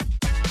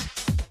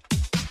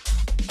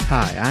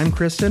Hi, I'm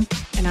Kristen.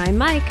 And I'm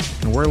Mike.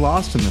 And we're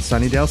lost in the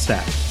Sunnydale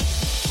Stack.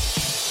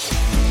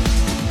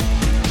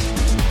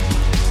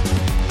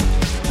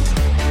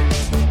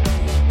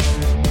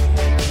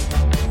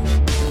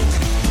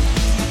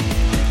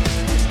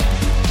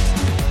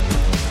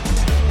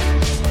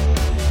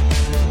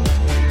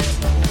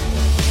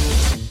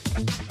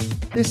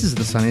 This is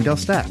the Sunnydale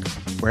Stack,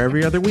 where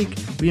every other week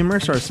we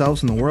immerse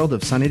ourselves in the world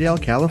of Sunnydale,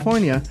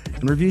 California,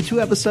 and review 2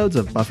 episodes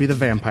of Buffy the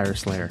Vampire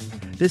Slayer.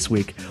 This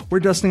week, we're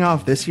dusting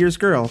off this year's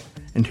girl,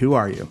 and who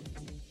are you?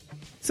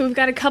 So we've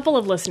got a couple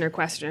of listener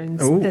questions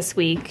this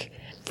week.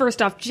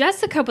 First off,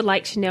 Jessica would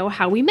like to know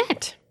how we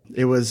met.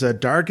 It was a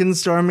dark and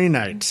stormy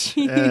night,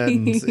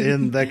 and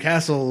in the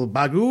castle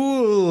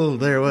Bagul,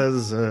 there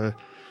was an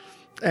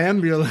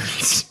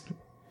ambulance.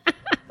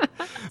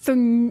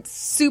 So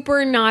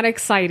super not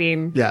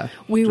exciting. Yeah.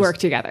 We work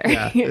together.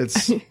 Yeah,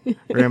 it's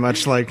very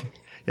much like,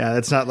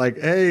 it's not like,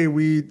 hey,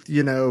 we're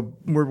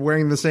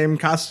wearing the same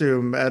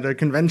costume at a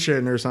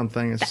convention or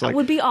something. It's That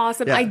would be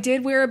awesome. Yeah. I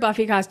did wear a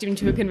Buffy costume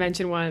to a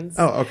convention once.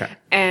 Oh, okay.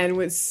 And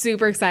was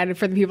super excited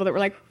for the people that were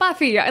like,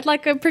 Buffy, I'd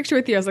like a picture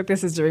with you. I was like,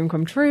 this is a dream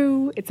come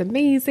true. It's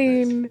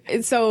amazing. Nice.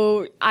 And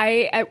so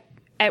I,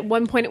 at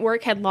one point at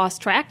work, had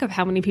lost track of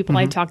how many people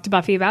I talked to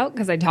Buffy about,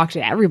 because I talked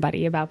to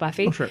everybody about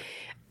Buffy. Oh, sure.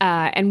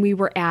 And we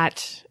were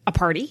at a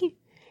party,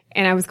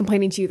 and I was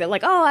complaining to you that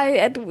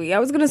I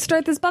was going to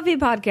start this Buffy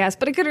podcast,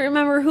 but I couldn't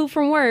remember who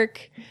from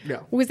work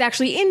was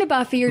actually into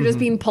Buffy or just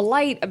being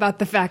polite about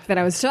the fact that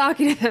I was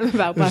talking to them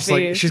about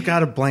Buffy. Like, she's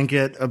got a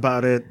blanket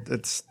about it.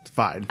 It's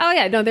fine. Oh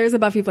yeah, no, there's a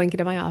Buffy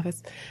blanket in my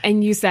office.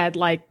 And you said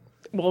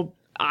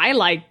I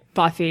like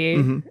Buffy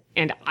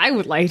and I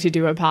would like to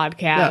do a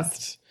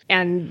podcast. Yeah.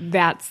 And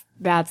that's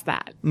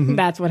that.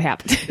 That's what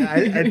happened.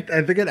 I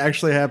think it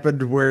actually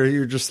happened where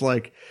you're just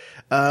like,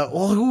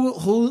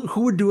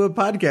 who would do a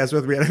podcast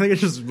with me? I think I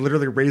just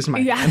literally raised my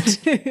hand.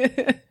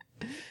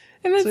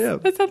 And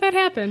that's how that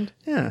happened.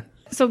 Yeah.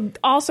 So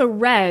also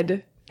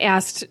Red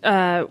asked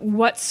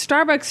what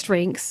Starbucks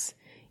drinks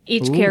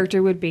each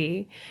character would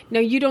be.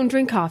 Now, you don't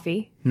drink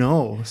coffee.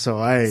 No,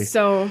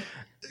 so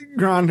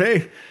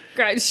Grande.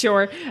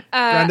 Sure.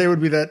 Grande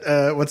would be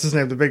that, what's his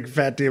name? The big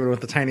fat demon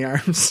with the tiny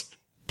arms.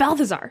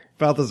 Balthazar.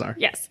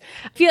 Yes.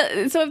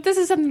 So if this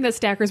is something that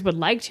stackers would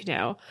like to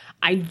know,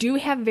 I do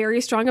have very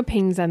strong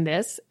opinions on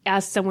this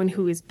as someone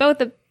who is both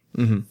a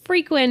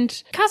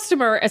frequent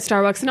customer at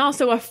Starbucks and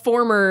also a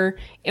former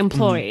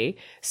employee.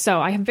 So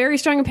I have very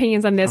strong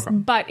opinions on this,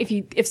 but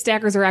if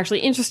stackers are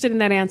actually interested in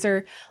that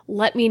answer,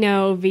 let me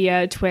know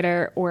via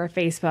Twitter or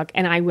Facebook,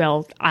 and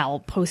I'll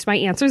post my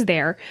answers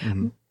there.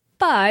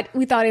 But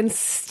we thought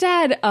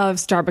instead of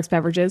Starbucks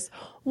beverages,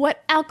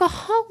 what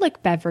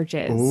alcoholic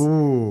beverages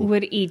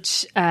would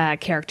each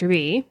character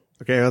be?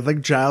 Okay, I think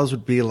Giles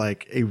would be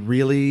like a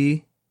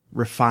really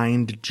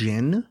refined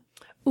gin.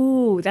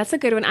 Ooh, that's a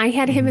good one. I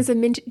had him as a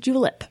mint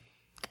julep.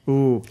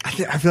 Ooh,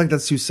 I feel like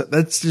that's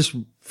just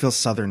feels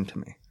southern to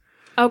me.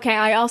 Okay,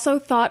 I also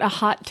thought a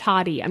hot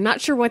toddy. I'm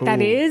not sure what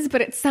that is,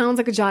 but it sounds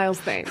like a Giles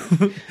thing.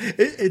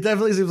 It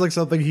definitely seems like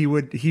something he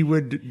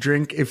would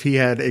drink if he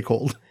had a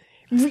cold.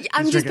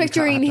 I'm just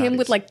picturing him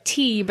with like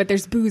tea, but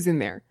there's booze in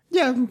there.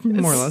 Yeah,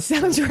 more or less.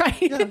 Sounds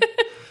right. Yeah.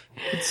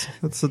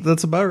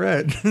 That's about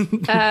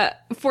right.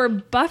 For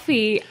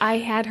Buffy, I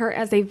had her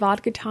as a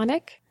vodka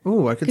tonic.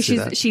 Ooh, I could see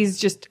that. She's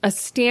just a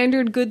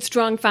standard, good,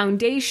 strong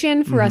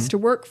foundation for us to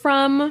work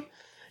from.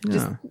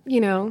 Just,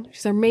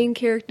 she's our main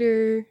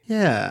character.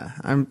 Yeah,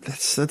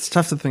 that's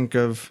tough to think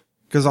of,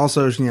 because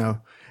also,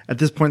 at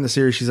this point in the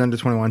series, she's under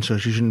 21, so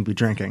she shouldn't be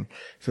drinking.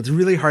 So it's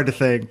really hard to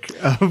think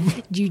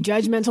of. You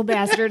judgmental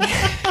bastard.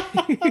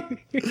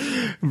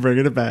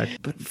 Bringing it back.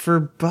 But for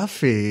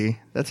Buffy,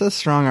 that's a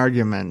strong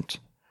argument.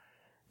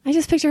 I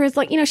just picture her as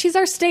like, she's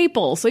our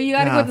staple. So you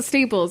got to go with the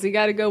staples. You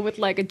got to go with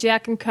like a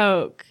Jack and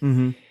Coke.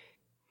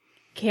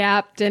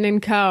 Captain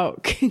and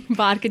Coke.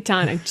 Vodka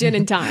tonic. Gin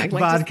and tonic.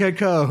 Vodka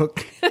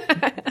Coke.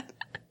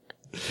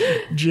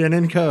 Gin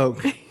and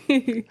Coke.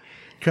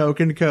 Coke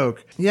and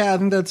Coke. Yeah, I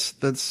think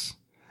that's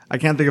I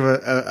can't think of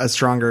a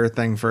stronger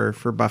thing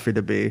for Buffy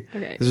to be.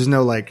 Okay. There's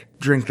no like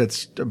drink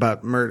that's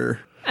about murder.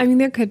 I mean,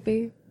 there could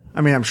be. I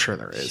mean, I'm sure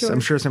there is. Sure.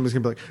 I'm sure somebody's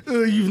gonna be like,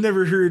 "Oh, you've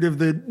never heard of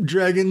the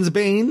Dragon's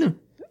Bane?"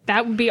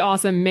 That would be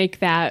awesome. Make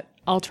that.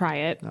 I'll try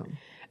it. No.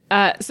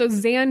 So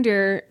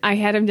Xander, I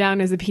had him down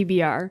as a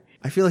PBR.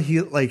 I feel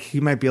he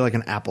might be like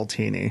an apple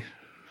teeny.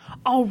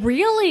 Oh,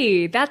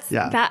 really? That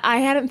I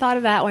hadn't thought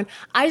of that one.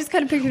 I just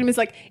kind of pictured him as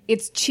like,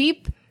 it's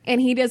cheap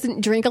and he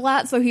doesn't drink a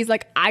lot, so he's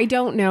like, I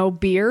don't know,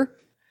 beer.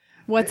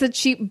 What's a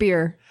cheap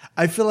beer?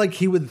 I feel like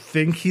he would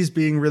think he's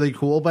being really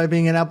cool by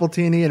being an apple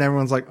teeny, and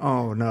everyone's like,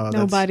 oh no,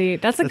 nobody.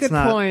 That's a good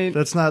point.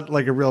 That's not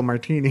like a real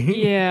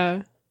martini.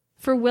 Yeah.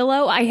 For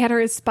Willow, I had her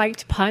as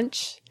spiked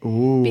punch.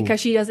 Ooh. Because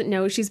she doesn't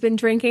know she's been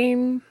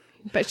drinking,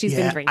 but she's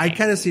been drinking. I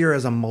kind of see her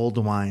as a mulled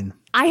wine.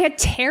 I had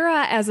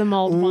Tara as a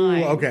mulled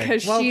wine. Okay.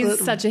 Because she's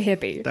such a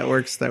hippie. That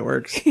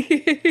works.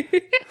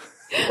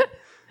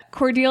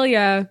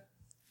 Cordelia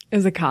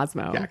is a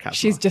Cosmo. Yeah, Cosmo.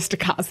 She's just a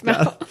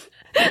Cosmo.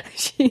 Yeah.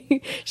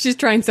 She's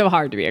trying so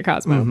hard to be a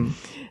Cosmo.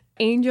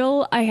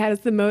 Angel, I had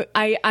as the most.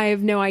 I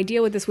have no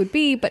idea what this would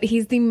be, but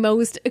he's the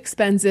most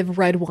expensive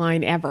red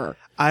wine ever.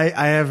 I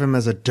have him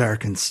as a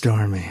dark and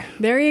stormy.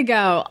 There you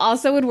go.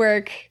 Also would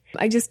work.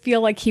 I just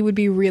feel like he would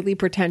be really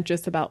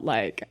pretentious about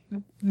like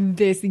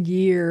this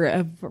year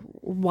of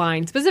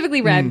wine,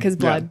 specifically red because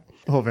blood. Yeah,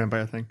 the whole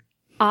vampire thing.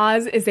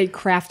 Oz is a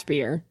craft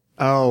beer.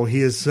 Oh,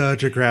 he is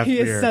such a craft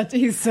beer.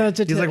 He's such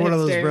a He's like one of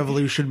those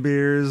Revolution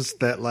beers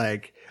that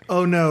like,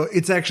 oh no,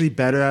 it's actually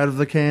better out of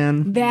the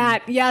can.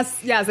 That, yes,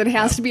 it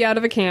has to be out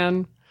of a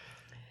can.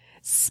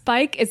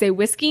 Spike is a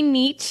whiskey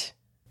neat,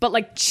 but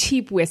like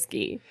cheap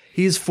whiskey.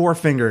 He's 4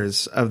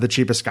 fingers of the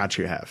cheapest scotch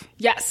you have.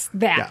 Yes,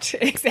 that. Yeah.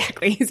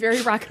 Exactly. He's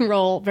very rock and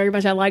roll, very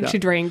much I like to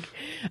drink,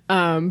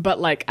 but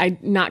like I'm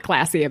not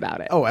classy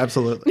about it. Oh,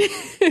 absolutely.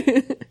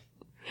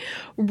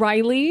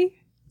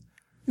 Riley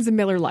is a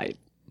Miller Lite.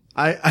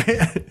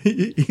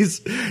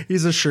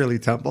 He's a Shirley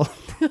Temple.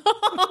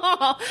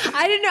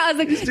 I didn't know. I was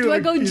like, do I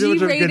go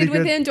G-rated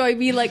with him? Do I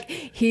be like,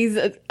 he's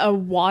a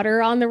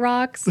water on the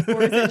rocks?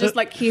 Or is it just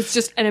like, he's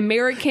just an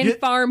American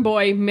farm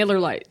boy, Miller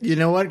Lite? You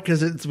know what?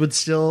 Because it would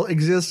still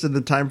exist in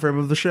the time frame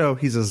of the show.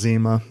 He's a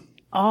Zima.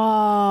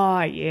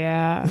 Oh,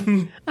 yeah.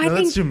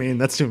 That's too mean.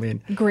 That's too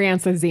mean.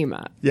 Grant's a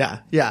Zima.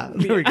 Yeah.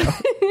 There we go.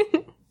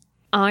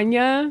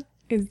 Anya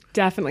is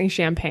definitely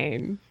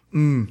champagne.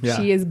 Yeah.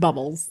 She is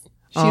bubbles.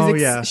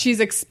 She's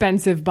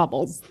expensive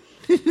bubbles.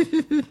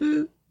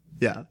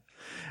 Yeah.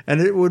 And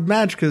it would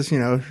match because,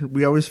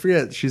 we always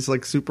forget she's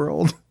like super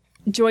old.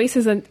 Joyce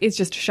is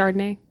just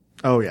Chardonnay.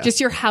 Oh, yeah. Just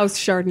your house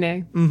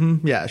Chardonnay.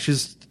 Mm-hmm. Yeah.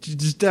 She's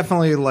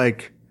definitely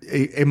like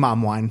a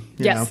mom wine.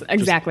 Yes,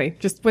 exactly.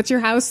 Just what's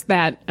your house?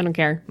 That, I don't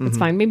care. It's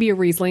fine. Maybe a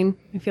Riesling.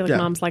 I feel like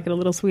moms like it a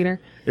little sweeter.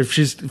 If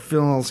she's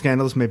feeling a little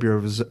scandalous, maybe a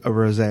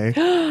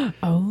rosé.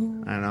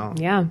 Oh. I know.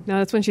 Yeah. No,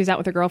 that's when she's out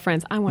with her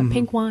girlfriends. I want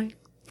pink wine.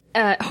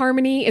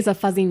 Harmony is a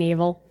fuzzy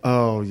navel.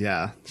 Oh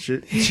yeah,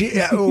 she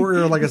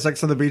or like a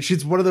Sex on the Beach.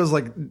 She's one of those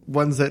like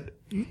ones that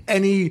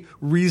any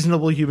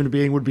reasonable human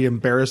being would be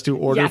embarrassed to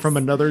order from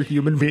another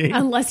human being,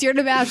 unless you're at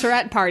a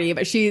bachelorette party.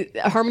 But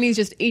Harmony's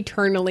just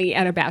eternally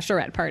at a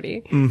bachelorette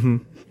party. Mm-hmm.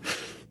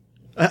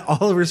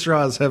 All of her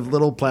straws have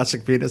little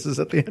plastic penises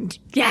at the end.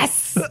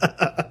 Yes.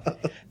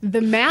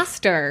 The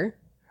Master.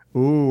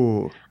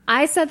 Ooh.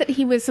 I said that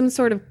he was some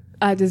sort of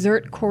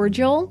dessert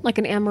cordial, like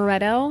an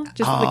amaretto.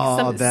 Just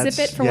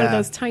sip it from one of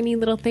those tiny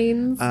little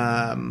things.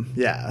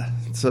 Yeah.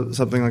 So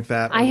something like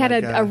that. I had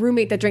a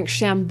roommate that drank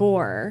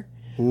Chambord,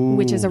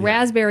 which is a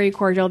raspberry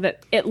cordial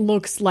that it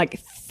looks like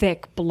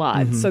thick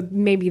blood. Mm-hmm. So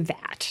maybe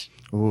that.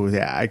 Ooh,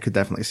 yeah. I could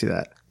definitely see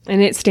that.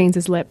 And it stains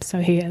his lips, so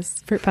he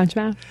has fruit punch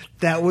mouth.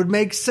 That would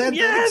make sense.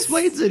 Yes! That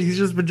explains it. He's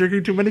just been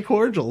drinking too many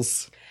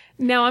cordials.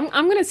 Now, I'm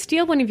going to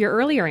steal one of your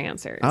earlier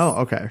answers.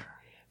 Oh, okay.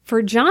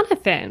 For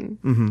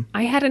Jonathan,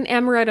 I had an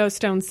Amaretto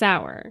Stone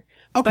Sour.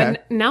 Okay.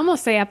 But now I'm going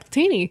to say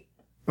Appletini.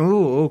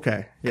 Ooh,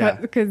 okay. Yeah.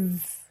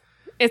 Because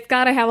it's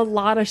got to have a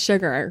lot of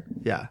sugar.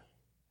 Yeah.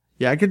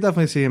 Yeah, I could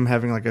definitely see him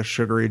having like a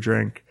sugary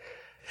drink.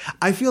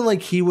 I feel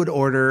like he would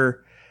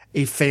order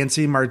a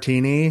fancy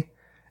martini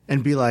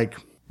and be like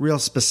real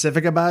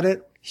specific about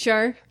it.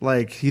 Sure.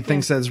 Like he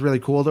thinks that it's really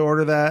cool to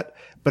order that,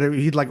 but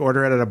he'd like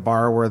order it at a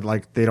bar where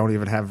like they don't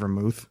even have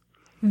vermouth.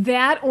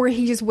 That, or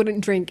he just wouldn't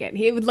drink it.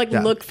 He would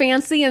look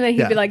fancy, and then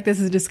he'd be like, "This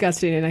is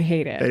disgusting, and I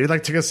hate it." Yeah, he'd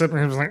like take a sip, and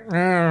he was like,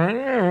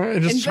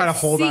 and just try to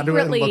hold on to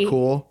it and look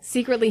cool.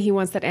 Secretly, he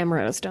wants that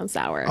Amaretto Stone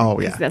Sour. Oh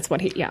yeah, that's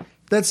what he. Yeah,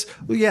 that's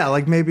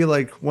like maybe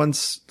like when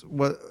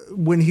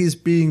he's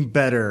being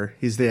better,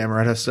 he's the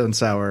Amaretto Stone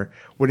Sour.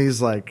 When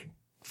he's like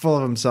full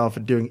of himself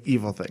and doing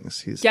evil things,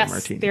 he's the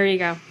martini. There you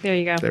go.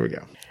 There we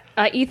go.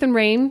 Ethan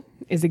Rayne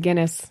is a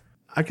Guinness.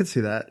 I could see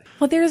that.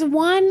 Well, there's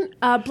one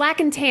black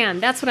and tan.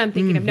 That's what I'm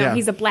thinking of. No,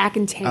 he's a black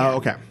and tan. Oh,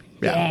 okay.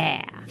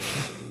 Yeah.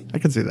 I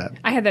can see that.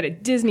 I had that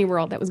at Disney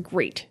World. That was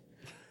great.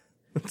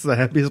 It's the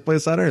happiest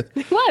place on earth.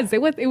 It was.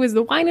 It was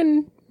the wine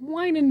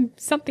and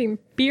something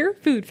beer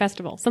food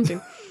festival.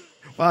 Something.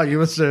 Wow, you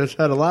must have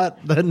had a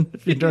lot then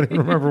if you don't even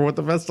remember what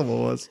the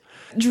festival was.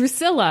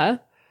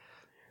 Drusilla,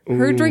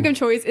 her drink of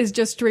choice is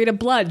just straight up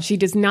blood. She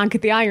does not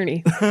get the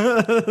irony.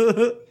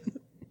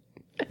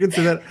 I can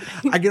see that.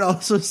 I can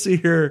also see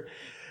her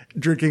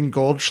drinking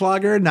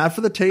Goldschlager, not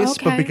for the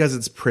taste, but because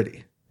it's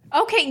pretty.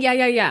 Okay,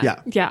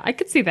 yeah. I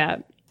could see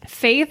that.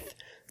 Faith,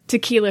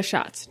 tequila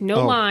shots,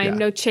 no lime,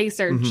 no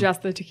chaser,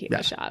 just the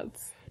tequila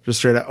shots, just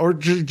straight up, or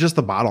just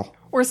the bottle,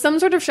 or some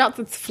sort of shot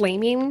that's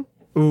flaming.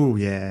 Ooh,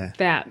 yeah.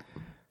 That.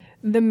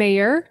 The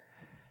Mayor,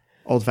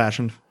 old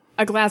fashioned.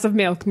 A glass of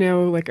milk,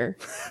 no liquor.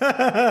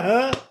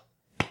 That'd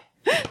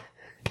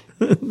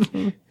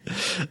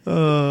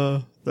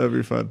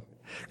be fun.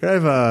 Could I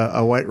have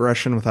a White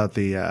Russian without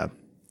the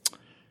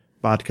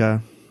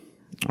vodka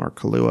or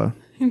Kahlua?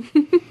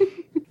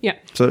 Yeah.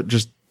 So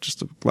just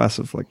a glass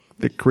of like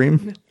thick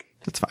cream.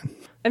 That's fine.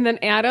 And then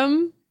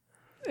Adam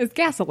is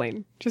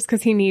gasoline, just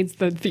because he needs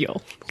the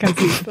fuel because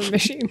he's the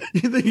machine.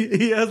 You think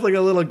he has like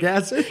a little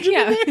gas engine?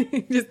 Yeah.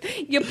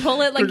 Just you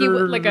pull it like you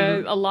would like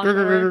a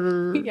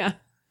lawnmower. Yeah.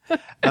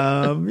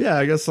 Yeah,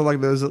 I guess so,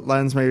 like those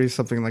lines, maybe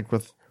something like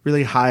with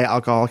really high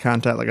alcohol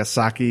content, like a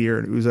sake or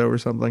an ouzo or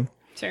something.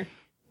 Sure.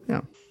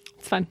 Yeah.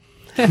 It's fun.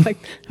 It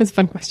was a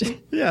fun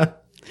question. Yeah.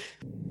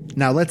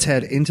 Now let's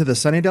head into the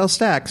Sunnydale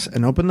stacks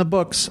and open the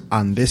books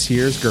on this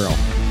year's girl.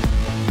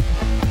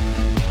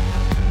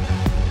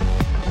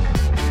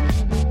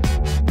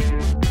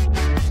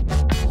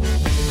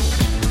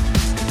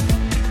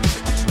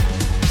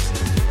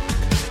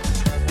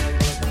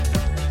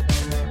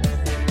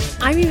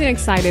 I'm even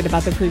excited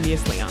about the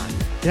previously on.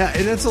 Yeah,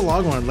 and it's a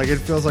long one. Like, it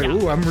feels like,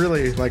 ooh, I'm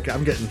really, like,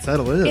 I'm getting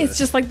settled into It's this.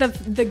 just like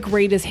the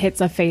greatest hits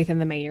of Faith in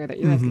the Mayor that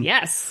you're like,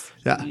 yes.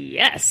 Yeah.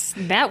 Yes.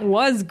 That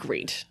was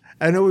great.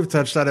 I know we've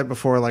touched on it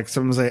before. Like,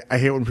 someone say, I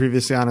hate when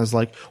previously on is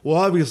like, well,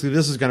 obviously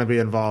this is going to be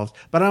involved.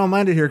 But I don't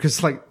mind it here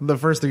because, like, the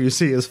first thing you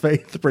see is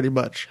Faith, pretty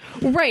much.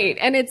 Right.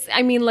 And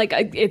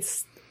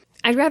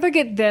I'd rather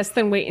get this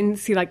than wait and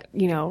see, like,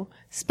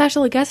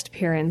 special guest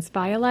appearance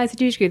by Eliza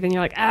Dushku. Then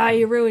you're like,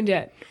 you ruined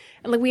it.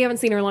 And, like, we haven't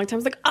seen her in a long time.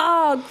 It's like,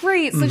 oh,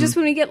 great. So just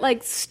when we get,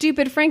 like,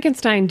 stupid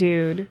Frankenstein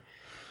dude,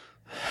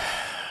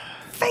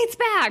 Faith's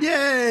back.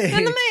 Yay.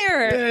 And the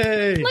mayor.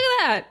 Yay. Look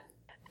at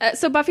that.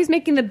 So Buffy's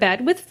making the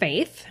bed with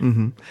Faith.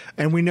 Mm-hmm.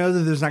 And we know that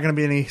there's not going to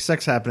be any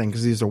sex happening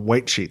because these are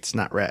white sheets,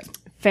 not red.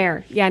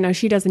 Fair. Yeah, no,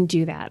 she doesn't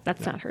do that.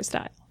 That's not her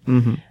style.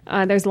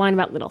 Mm-hmm. There's a line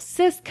about little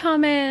sis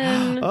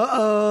coming.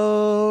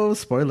 Uh-oh.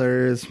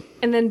 Spoilers.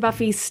 And then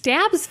Buffy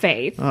stabs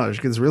Faith. Oh,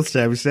 she gets real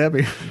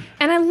stabby.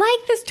 And I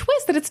like this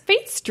twist that it's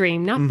Faith's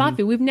dream, not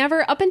Buffy.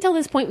 Up until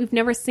this point, we've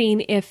never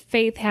seen if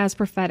Faith has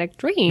prophetic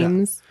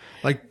dreams. Yeah.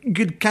 Like, you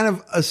could kind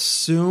of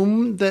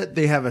assume that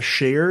they have a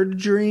shared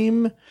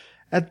dream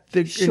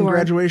in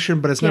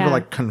graduation, but it's never,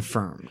 like,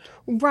 confirmed.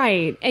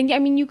 Right. And I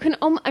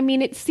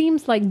mean, it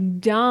seems like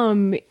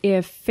dumb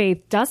if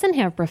Faith doesn't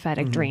have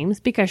prophetic dreams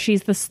because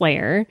she's the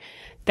Slayer.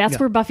 That's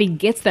where Buffy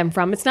gets them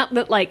from. It's not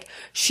that, like,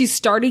 she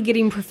started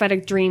getting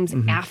prophetic dreams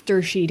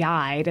after she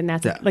died. And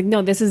that's like,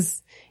 no,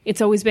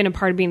 it's always been a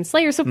part of being the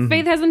Slayer. So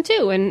Faith has them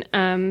too. And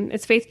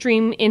it's Faith's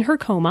dream in her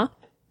coma.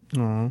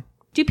 Aww.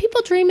 Do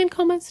people dream in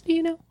comas? Do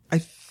you know? I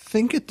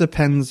think it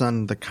depends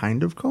on the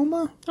kind of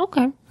coma.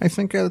 Okay. I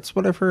think that's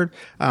what I've heard.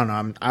 I don't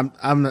know.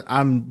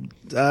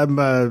 I'm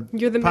a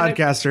You're the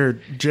podcaster,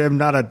 Jim,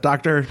 not a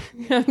doctor.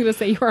 I'm going to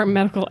say you are a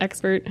medical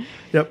expert.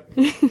 Yep.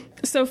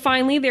 So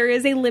finally, there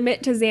is a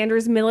limit to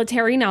Xander's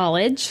military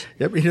knowledge.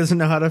 Yep. He doesn't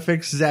know how to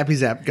fix zappy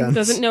zap guns.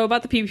 Doesn't know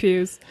about the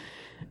pew-pews.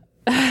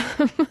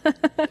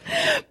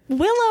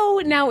 Willow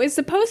now is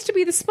supposed to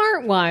be the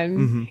smart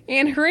one,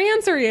 and her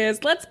answer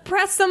is, let's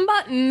press some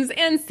buttons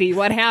and see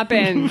what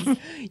happens.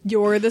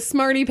 You're the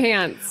smarty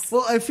pants.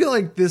 Well, I feel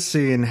like this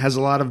scene has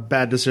a lot of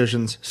bad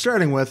decisions,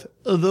 starting with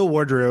the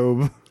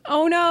wardrobe.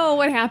 Oh no,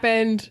 what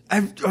happened? I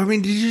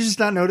mean, did you just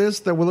not notice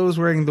that Willow was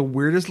wearing the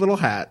weirdest little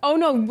hat? Oh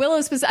no,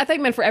 Willow's I thought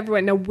you meant for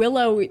everyone. No,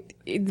 Willow,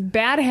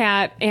 bad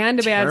hat and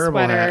a bad Terrible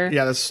sweater. hat.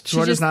 Yeah, the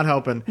sweater's not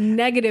helping.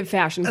 Negative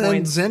fashion and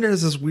points. And then Xander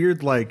has this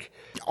weird, like,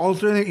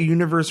 alternate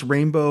universe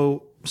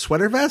rainbow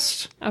sweater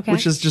vest,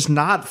 which is just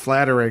not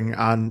flattering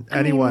on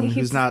anyone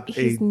who's not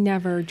he's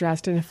never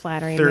dressed in a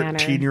flattering manner.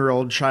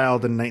 13-year-old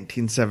child in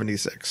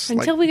 1976.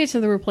 Until we get to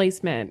the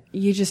replacement,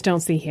 you just don't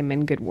see him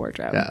in good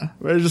wardrobe. Yeah.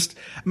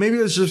 Maybe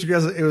it was just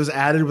because it was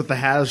added with the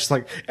hat. It's just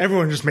like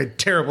everyone just made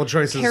terrible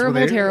choices when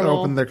they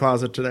opened their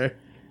closet today.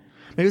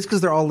 Maybe it's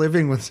because they're all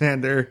living with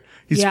Xander.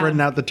 He's spreading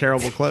out the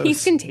terrible clothes.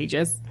 He's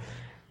contagious.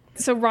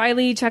 So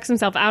Riley checks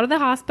himself out of the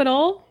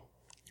hospital.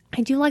 I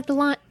do like the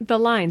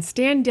line,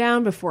 stand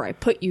down before I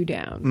put you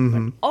down.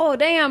 Like, oh,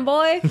 damn,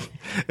 boy.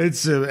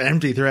 It's an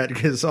empty threat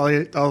because all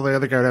the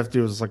other guy would have to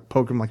do is like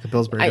poke him like the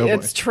Pillsbury Doughboy.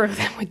 It's true.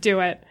 That would do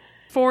it.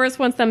 Forrest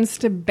wants them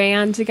to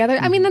band together.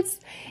 I mean, that's,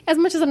 as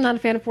much as I'm not a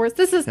fan of Forrest,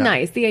 this is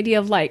nice. The idea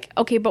of like,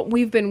 okay, but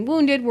we've been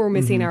wounded. We're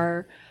missing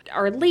our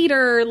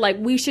leader. Like,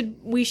 we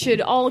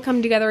should all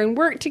come together and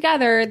work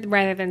together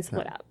rather than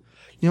split up.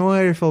 You know what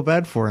I feel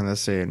bad for in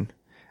this scene?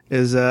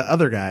 Is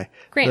other guy.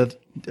 Grant.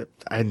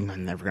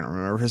 I'm never going to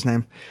remember his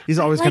name. He's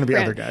always going to be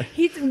Grant. other guy.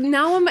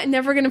 Now I'm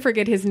never going to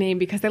forget his name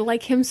because I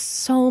like him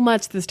so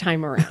much this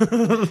time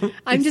around.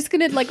 I'm just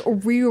going to like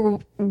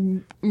rewrite.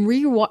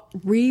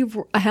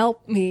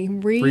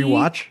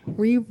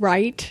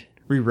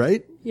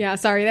 Rewrite? Yeah,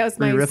 sorry. That was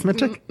my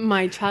arithmetic?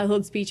 My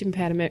childhood speech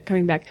impediment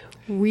coming back.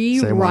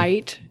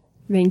 Rewrite.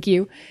 Thank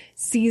you.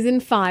 Season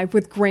 5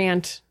 with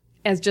Grant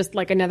as just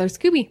like another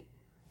Scooby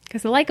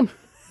because I like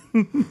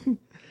him.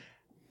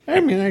 I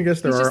mean, I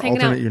guess there are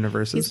alternate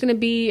universes. He's going to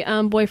be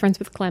boyfriends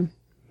with Clem.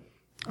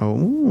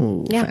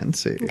 Oh,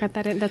 fancy. Got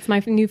that in. That's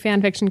my new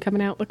fan fiction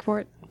coming out. Look for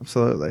it.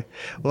 Absolutely.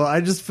 Well, I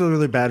just feel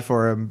really bad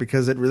for him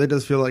because it really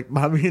does feel like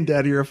mommy and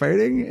daddy are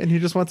fighting and he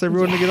just wants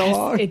everyone to get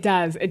along. It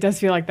does. It does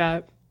feel like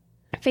that.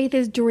 Faith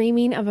is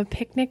dreaming of a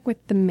picnic with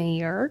the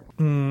mayor.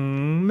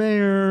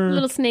 Mayor.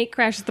 Little snake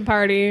crashes the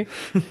party.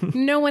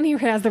 No one here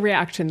has the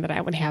reaction that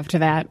I would have to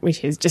that,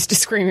 which is just to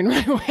scream and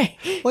run away.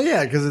 Well,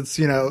 yeah, because it's,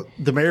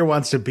 the mayor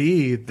wants to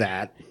be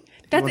that.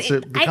 He wants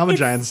to become a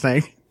giant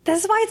snake.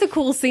 That's why it's a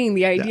cool scene.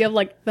 The idea of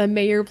like the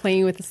mayor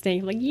playing with the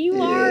snake. Like,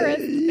 you are a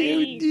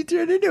snake. You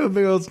turned into a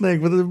big old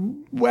snake with a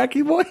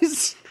wacky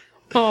voice.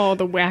 Oh,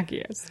 the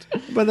wackiest.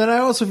 But then I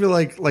also feel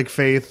like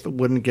Faith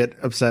wouldn't get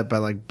upset by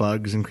like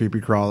bugs and creepy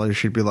crawlers.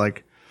 She'd be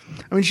like,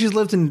 I mean, she's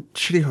lived in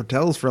shitty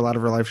hotels for a lot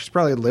of her life. She's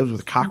probably lived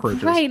with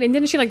cockroaches. Right. And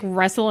didn't she like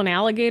wrestle an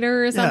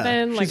alligator or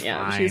something?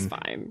 She's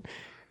fine.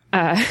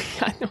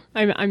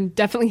 I'm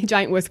definitely a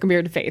giant wuss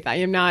compared to Faith.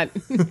 I'm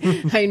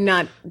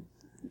not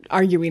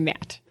arguing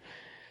that.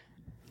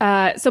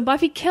 So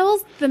Buffy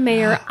kills the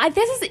mayor.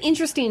 This is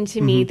interesting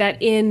to me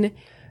that in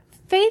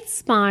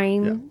Faith's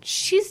mind,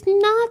 she's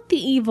not the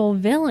evil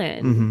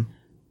villain.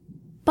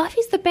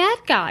 Buffy's the bad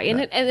guy,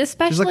 and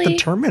especially she's like the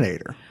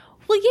Terminator.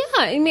 Well,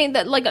 yeah, I mean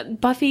that like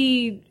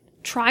Buffy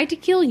tried to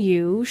kill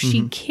you.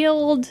 She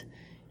killed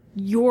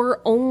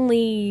your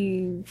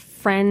only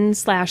friend /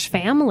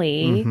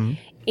 family,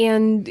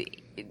 and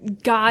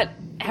got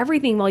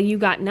everything while you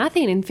got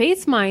nothing. In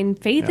Faith's mind,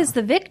 Faith is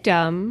the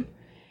victim.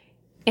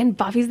 And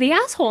Buffy's the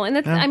asshole. And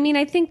that's, I mean,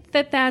 I think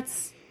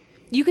that's,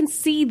 you can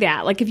see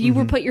that. Like, if you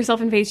were put yourself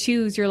in Faith's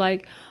shoes, you're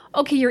like,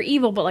 okay, you're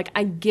evil, but like,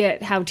 I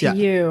get how to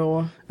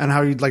you. And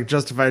how you'd like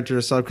justify it to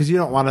yourself. Because you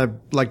don't want to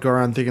like go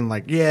around thinking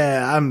like,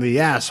 yeah, I'm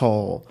the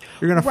asshole.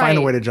 You're going to find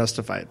a way to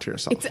justify it to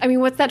yourself. I mean,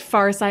 what's that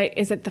Far Side?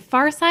 Is it the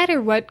Far Side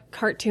or what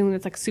cartoon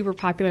that's like super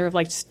popular of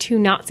like just two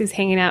Nazis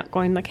hanging out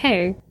going like,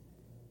 hey,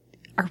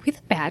 are we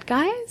the bad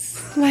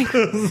guys? Like...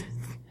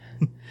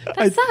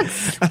 That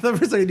sucks. I thought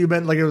for a second you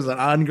meant like it was an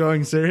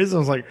ongoing series. I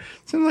was like,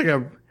 it seems like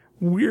a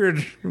weird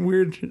Oh,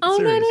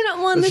 series.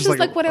 no. Well, this is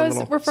like what I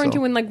was referring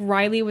to when like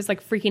Riley was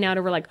like freaking out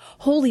over like,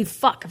 holy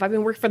fuck, have I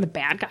been working for the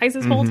bad guys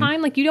this whole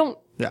time? Like, you don't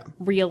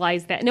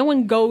realize that. No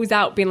one goes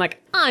out being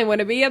like, I want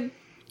to be a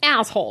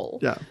asshole.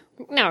 Yeah.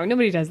 No,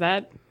 nobody does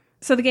that.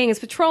 So the gang is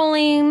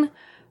patrolling.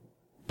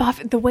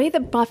 The way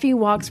that Buffy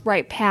walks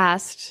right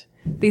past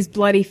these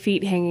bloody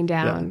feet hanging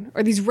down,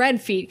 or these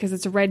red feet, because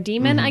it's a red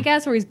demon, I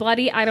guess, or he's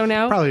bloody. I don't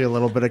know. Probably a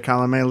little bit of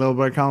column A, a little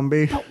bit of column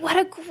B. But what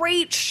a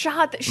great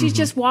shot that she's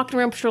just walking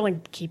around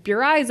patrolling. Keep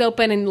your eyes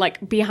open, and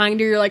like behind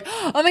her, you're like,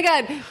 oh my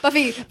god,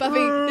 Buffy,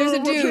 there's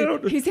a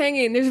dude. He's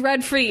hanging. There's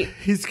red feet.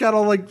 He's got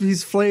all like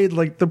he's flayed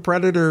like the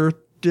Predator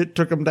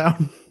took him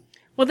down.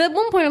 Well, at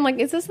one point, I'm like,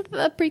 is this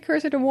a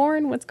precursor to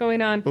Warren? What's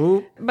going on?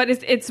 Ooh. But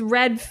it's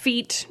red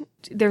feet.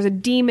 There's a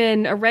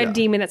demon, a red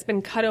demon that's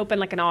been cut open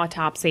like an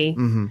autopsy.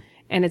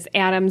 And it's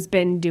Adam's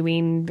been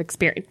doing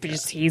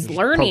experience. He's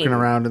learning. Poking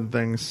around and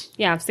things.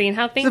 Yeah, seeing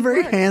how things He's a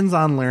very work.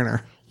 hands-on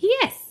learner.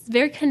 Yes,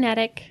 very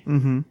kinetic.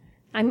 I'm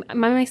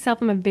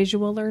myself, I'm a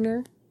visual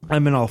learner.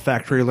 I'm an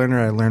olfactory learner.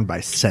 I learn by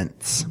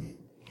scents.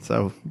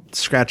 So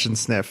scratch and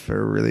sniff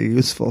are really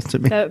useful to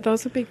me.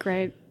 Those would be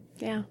great.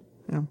 Yeah.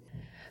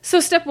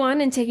 So step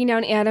one in taking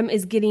down Adam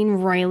is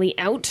getting Riley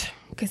out,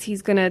 because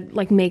he's going to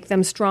like make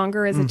them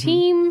stronger as a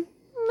team.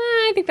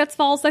 I think that's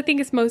false. I think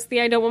it's mostly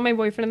I don't want my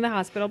boyfriend in the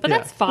hospital, but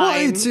that's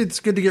fine. Well, it's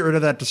good to get rid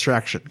of that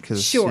distraction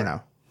because you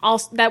know.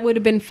 Also, that would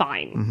have been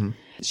fine.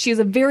 She has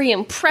a very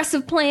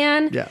impressive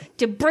plan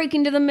to break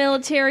into the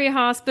military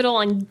hospital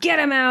and get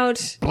him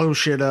out. Blow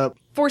shit up.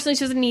 Fortunately,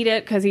 she doesn't need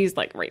it because he's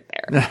like right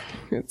there.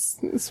 it's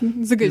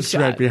a good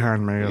shot. Right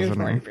behind me, isn't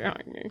he? Right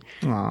behind me.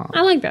 Aww.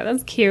 I like that.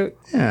 That's cute.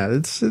 Yeah,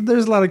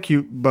 there's a lot of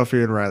cute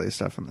Buffy and Riley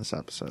stuff in this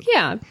episode.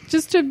 Yeah,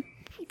 just to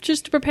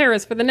prepare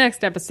us for the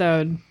next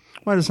episode.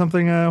 Why, does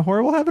something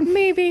horrible happen?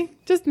 Maybe.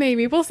 Just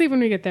maybe. We'll see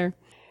when we get there.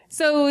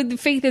 So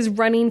Faith is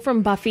running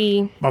from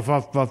Buffy. Buff.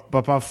 Buffy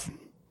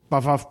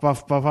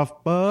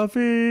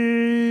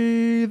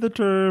the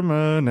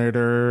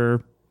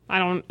Terminator. I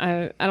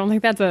don't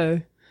think that's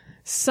a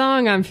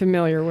song I'm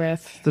familiar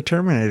with. The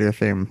Terminator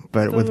theme,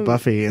 but with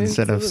Buffy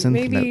instead of synth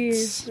maybe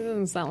notes. It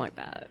doesn't sound like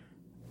that.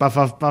 Buff.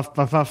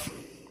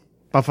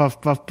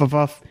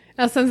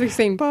 That sounds like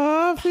saying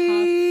Buffy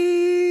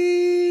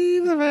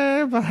the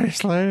Vampire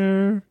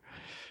Slayer.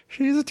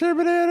 She's a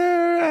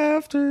Terminator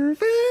after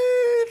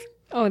Faith.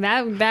 Oh,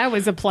 that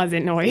was a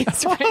pleasant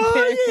noise. Right there.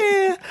 Oh,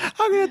 yeah.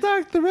 I'm going to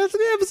talk the rest of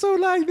the episode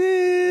like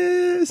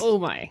this. Oh,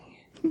 my.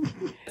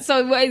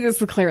 So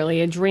this is clearly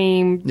a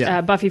dream.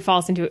 Yeah. Faith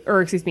falls into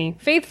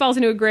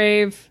a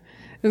grave.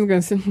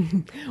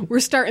 We're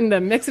starting to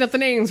mix up the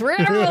names. We're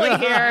early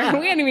here.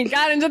 We hadn't even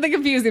got into the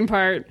confusing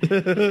part.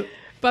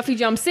 Buffy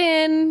jumps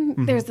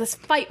in. There's this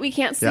fight we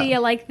can't see. Yeah. I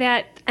like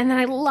that. And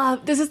then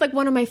this is like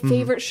one of my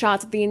favorite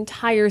shots of the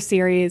entire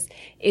series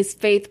is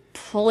Faith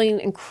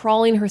pulling and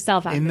crawling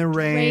herself out in of the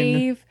rain.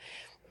 Grave.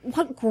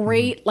 What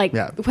great, what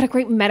a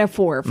great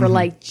metaphor for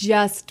like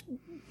just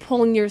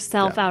pulling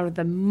yourself out of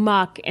the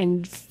muck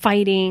and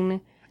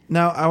fighting.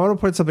 Now, I want to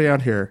point something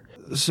out here.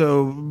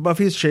 So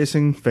Buffy's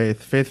chasing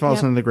Faith. Faith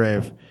falls into the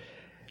grave.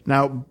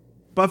 Now,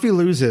 Buffy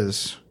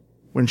loses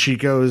when she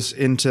goes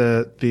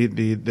into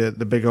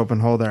the big open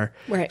hole there.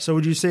 Right. So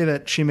would you say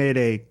that she made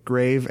a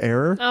grave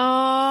error?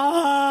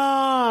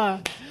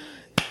 Oh,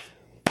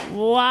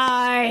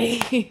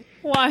 why?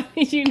 Why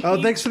did you need...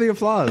 Oh, thanks for the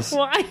applause.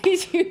 Why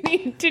did you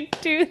need to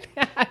do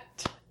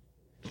that?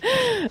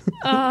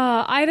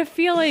 I had a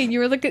feeling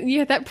you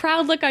had that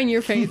proud look on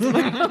your face. Oh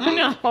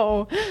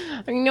no,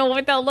 I know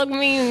what that look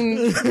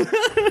means.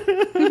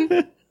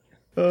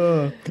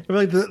 I feel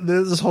like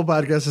this whole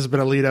podcast has been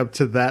a lead up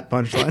to that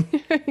punchline.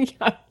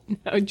 Yeah,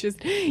 no,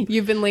 just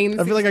you've been laying.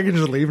 I feel like I can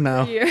just leave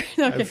now.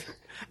 Okay.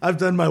 I've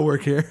done my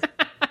work here.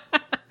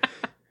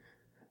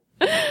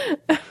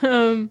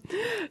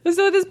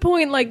 So at this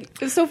point,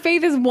 so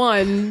Faith is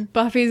won,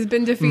 Buffy's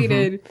been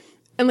defeated,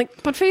 and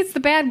but Faith's the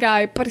bad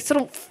guy, but I still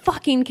don't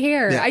fucking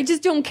care. Yeah. I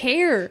just don't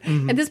care.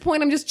 At this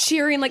point, I'm just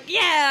cheering,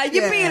 yeah,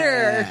 you beat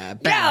her.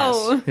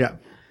 Go. Yeah.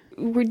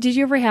 Did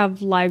you ever have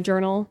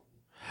LiveJournal?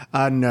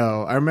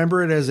 No. I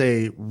remember it as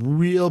a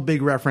real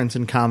big reference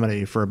in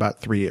comedy for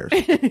about 3 years.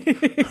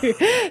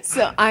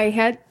 So I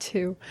had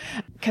to,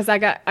 because I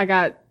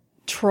got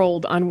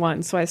trolled on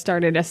one, so I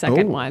started a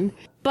second one.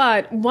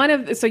 But what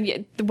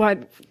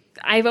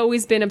I've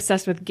always been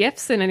obsessed with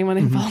GIFs, and anyone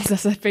that follows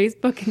us on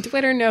Facebook and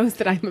Twitter knows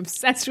that I'm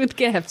obsessed with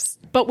GIFs.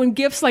 But when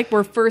GIFs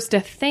were first a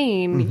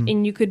thing,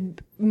 and you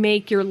could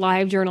make your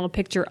LiveJournal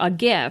picture a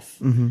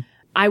GIF,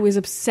 I was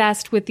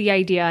obsessed with the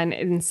idea,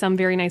 and some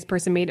very nice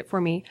person made it for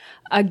me,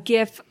 a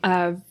GIF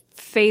of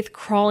Faith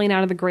crawling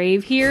out of the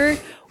grave here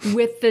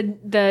with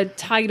the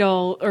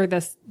title or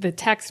the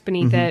text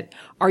beneath it,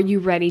 "Are you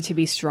ready to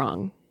be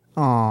strong?"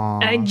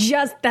 Aww. And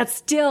that's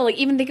still,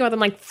 even thinking about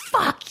them,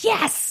 fuck,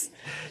 yes!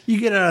 You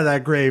get out of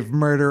that grave,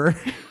 murderer.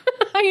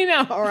 I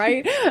know,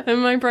 right?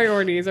 And my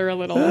priorities are a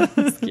little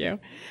askew.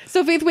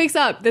 So Faith wakes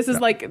up. This is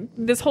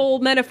this whole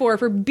metaphor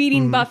for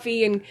beating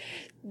Buffy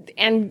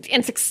and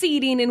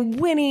succeeding and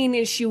winning,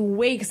 and she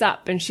wakes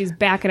up and she's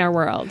back in our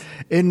world.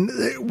 In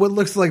what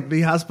looks like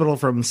the hospital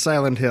from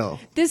Silent Hill.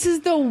 This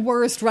is the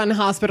worst run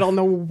hospital in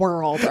the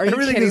world. Are you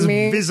kidding me?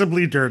 Everything is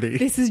visibly dirty.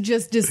 This is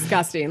just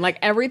disgusting.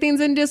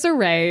 Everything's in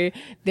disarray.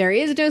 There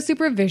is no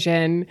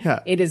supervision. Yeah.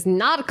 It is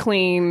not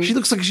clean. She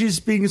looks like she's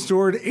being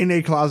stored in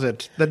a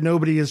closet that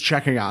nobody is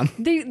checking on.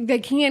 They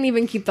can't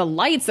even keep the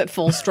lights at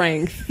full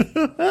strength.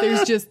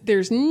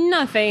 There's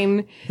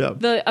nothing.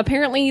 Yep.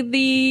 Apparently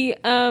the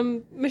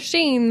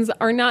machines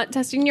are not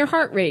testing your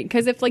heart rate,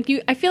 because I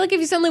feel like if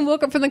you suddenly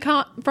woke up from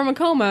a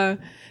coma,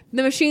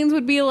 the machines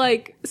would be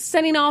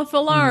setting off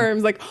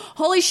alarms,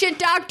 holy shit,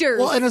 doctor.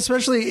 Well, and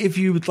especially if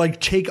you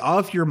take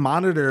off your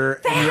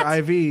monitor and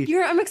your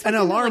IV, an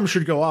alarm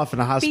should go off in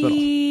a hospital.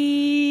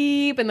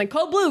 Beep, and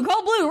cold blue,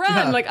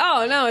 run. Yeah.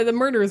 Oh no, the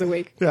murderer's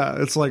awake.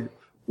 Yeah, it's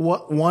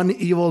what one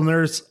evil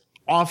nurse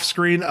off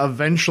screen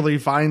eventually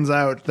finds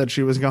out that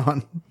she was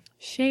gone.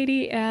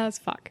 Shady as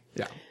fuck.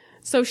 Yeah.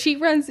 So she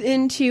runs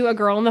into a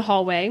girl in the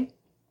hallway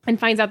and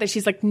finds out that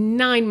she's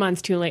 9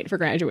 months too late for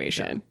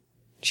graduation. Yeah.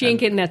 She ain't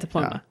getting that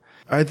diploma.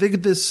 Yeah. I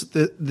think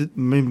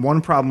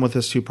one problem with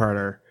this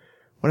two-parter,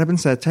 what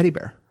happens to that teddy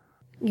bear?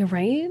 You're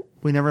right.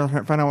 We never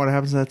find out what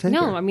happens to that teddy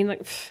bear. No, I mean,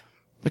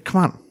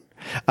 come on.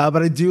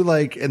 But I do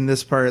in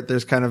this part,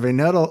 there's kind of a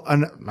nuddle.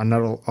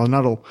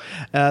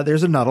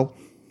 There's a nuddle.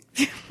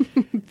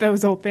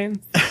 Those old things.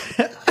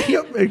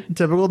 Yep,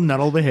 typical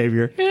nuddle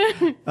behavior.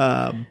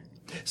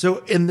 So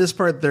in this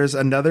part, there's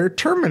another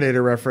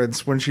Terminator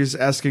reference when she's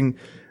asking,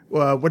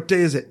 what day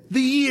is it? The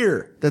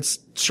year. That's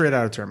straight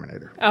out of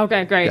Terminator.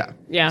 Okay, great.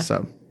 Yeah.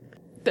 So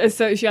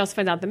she also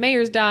finds out the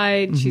mayor's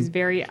died. She's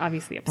very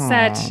obviously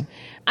upset. Aww.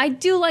 I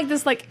do like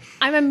this.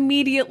 I'm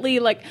immediately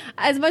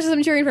as much as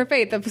I'm cheering for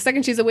Faith, the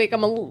second she's awake,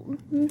 I'm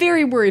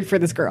very worried for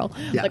this girl.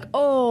 Yeah.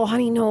 Oh,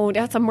 honey, no,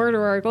 that's a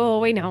murderer. Go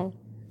away now.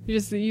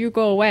 You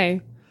go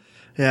away.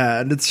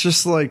 Yeah, and it's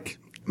just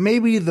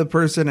maybe the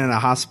person in a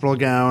hospital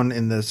gown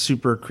in the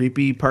super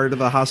creepy part of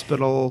the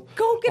hospital.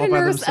 Go get a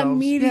nurse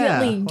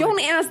immediately. Yeah,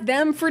 don't ask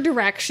them for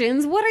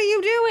directions. What are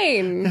you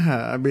doing?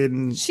 Yeah, I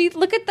mean...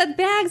 Look at the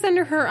bags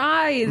under her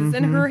eyes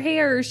and her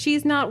hair.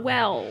 She's not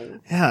well.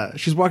 Yeah,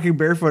 she's walking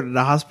barefoot in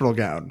a hospital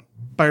gown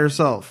by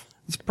herself.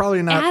 It's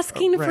probably not...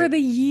 Asking for the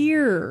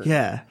year.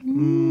 Yeah.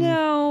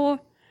 No.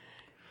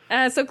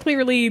 So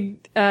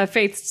clearly,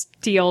 Faith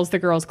steals the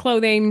girl's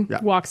clothing,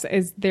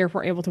 is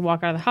therefore able to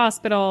walk out of the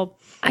hospital.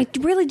 I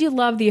really do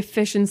love the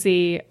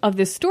efficiency of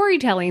this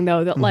storytelling,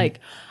 though, that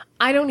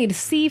I don't need to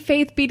see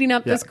Faith beating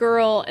up this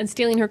girl and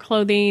stealing her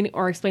clothing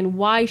or explain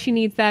why she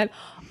needs that.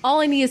 All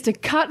I need is to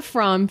cut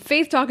from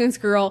Faith talking to this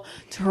girl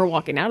to her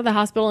walking out of the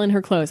hospital in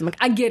her clothes. I'm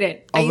I get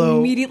it. Although, I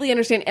immediately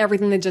understand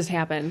everything that just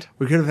happened.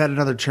 We could have had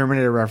another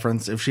Terminator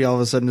reference if she all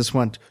of a sudden just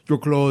went, your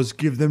clothes,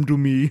 give them to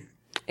me.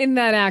 In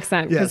that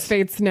accent, because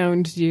Faith's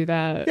known to do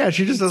that. Yeah,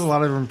 she just does a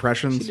lot of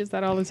impressions. She does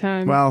that all the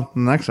time. Well,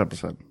 next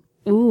episode.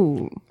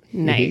 Ooh,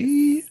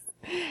 nice.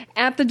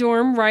 At the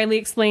dorm, Riley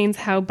explains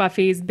how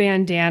Buffy's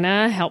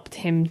bandana helped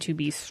him to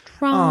be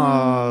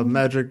strong.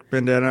 Magic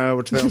bandana,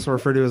 which they also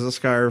refer to as a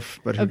scarf,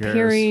 but who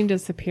Appearing,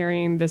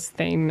 disappearing, this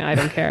thing, I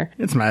don't care.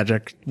 It's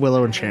magic.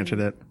 Willow enchanted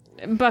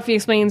it. Buffy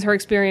explains her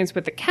experience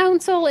with the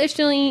council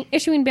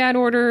issuing bad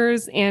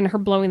orders and her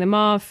blowing them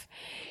off.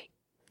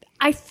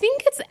 I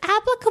think it's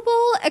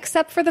applicable,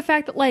 except for the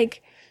fact that,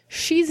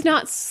 she's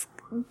not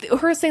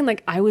her saying,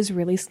 like, I was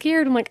really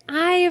scared. I'm like,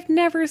 I have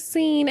never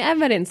seen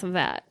evidence of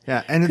that.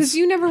 Yeah. And because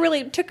you never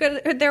really took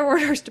their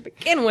orders to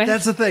begin with.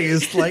 That's the thing.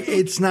 Is like,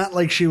 it's not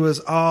like she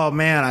was, oh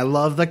man, I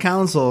love the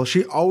council.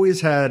 She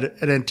always had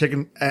an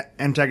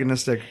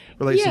antagonistic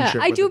relationship.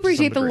 Yeah, I do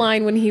appreciate the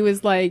line when he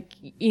was like,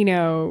 you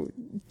know,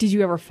 did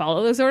you ever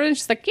follow those orders?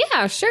 She's like,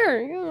 yeah,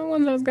 sure. You know, the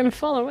ones I was going to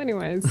follow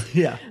anyways.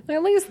 Yeah.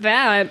 At least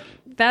that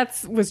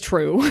was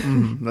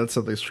true. That's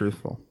at least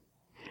truthful.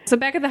 So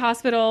back at the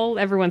hospital,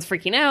 everyone's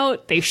freaking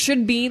out. They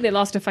should be. They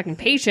lost a fucking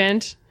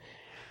patient.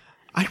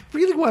 I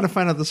really want to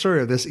find out the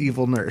story of this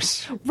evil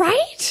nurse.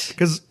 Right?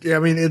 Because, I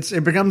mean,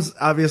 it becomes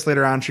obvious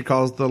later on she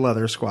calls the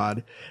leather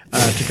squad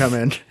to come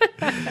in.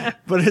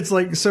 But it's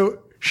like, so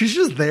she's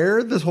just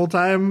there this whole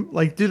time?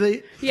 Like, do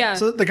they? Yeah.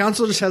 So the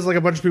council just has like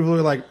a bunch of people who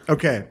are like,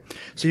 okay,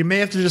 so you may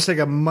have to just take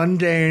a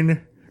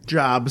mundane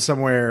job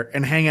somewhere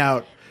and hang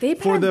out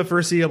for the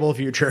foreseeable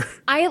future.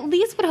 I at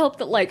least would hope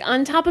that, like,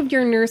 on top of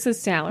your nurse's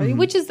salary,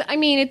 which is, I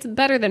mean, it's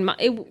better than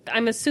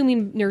I'm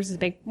assuming nurses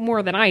make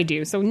more than I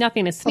do, so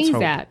nothing to sneeze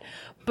at.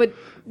 But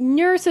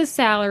nurse's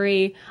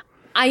salary,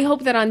 I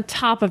hope that on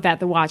top of that,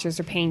 the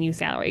watchers are paying you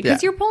salary.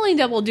 Because you're pulling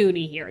double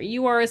duty here.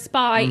 You are a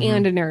spy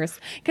and a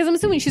nurse. Because I'm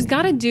assuming she's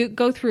got to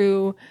go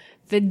through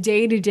the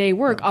day-to-day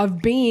work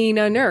of being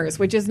a nurse,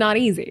 which is not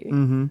easy.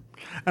 And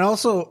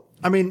also,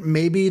 I mean,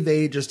 maybe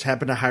they just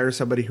happen to hire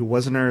somebody who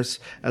was a nurse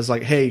as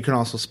like, hey, you can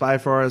also spy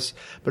for us.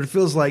 But it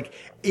feels like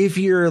if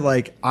you're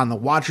like on the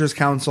Watchers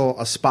Council,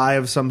 a spy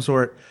of some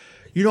sort,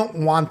 you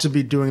don't want to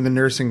be doing the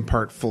nursing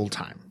part full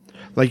time.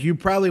 Like, you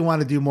probably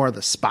want to do more of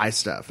the spy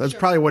stuff. That's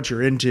probably what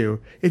you're into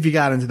if you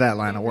got into that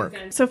line of work.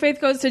 So Faith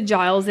goes to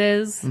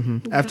Giles's.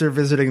 After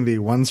visiting the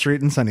one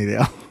street in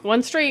Sunnydale.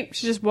 One street.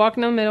 She's just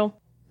walking down the middle.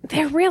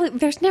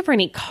 There's never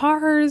any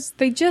cars.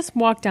 They just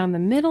walk down the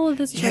middle of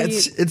the street. Yeah,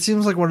 it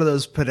seems like one of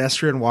those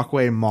pedestrian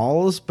walkway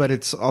malls, but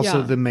it's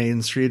also the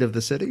main street of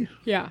the city.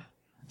 Yeah.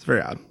 It's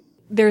very odd.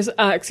 There's,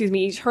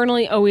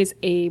 eternally always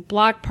a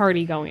block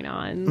party going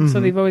on.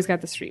 So they've always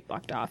got the street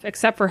blocked off,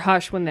 except for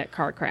Hush when that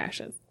car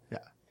crashes. Yeah.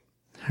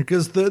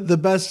 Because the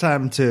best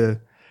time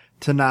to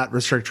not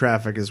restrict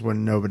traffic is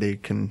when nobody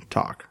can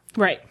talk.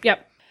 Right.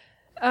 Yep.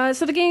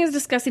 So the gang is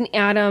discussing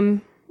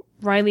Adam.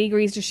 Riley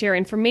agrees to share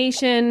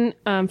information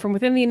from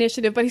within the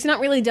initiative, but he's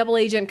not really double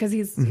agent because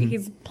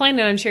he's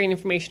planning on sharing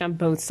information on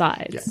both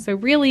sides. Yeah. So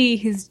really,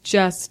 he's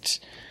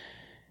just,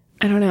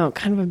 I don't know,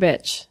 kind of a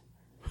bitch.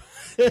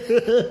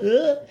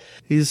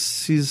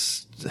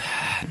 He's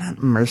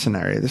not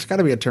mercenary. There's got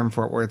to be a term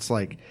for it where it's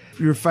like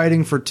you're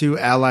fighting for two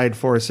allied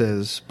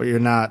forces, but you're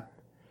not.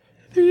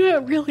 They're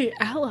not really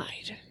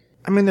allied.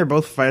 I mean, they're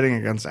both fighting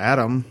against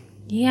Adam.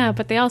 Yeah,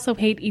 but they also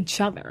hate each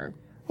other.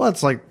 Well,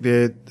 it's like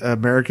the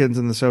Americans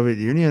in the Soviet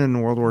Union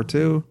in World War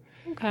II.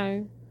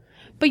 Okay.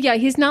 But yeah,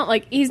 he's not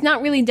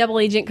really double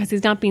agent because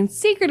he's not being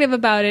secretive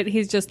about it.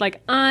 He's just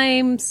like,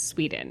 I'm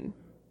Sweden.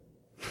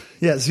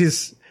 Yes,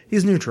 he's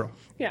neutral.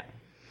 Yeah.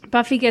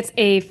 Buffy gets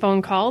a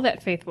phone call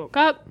that Faith woke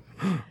up.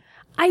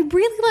 I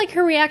really like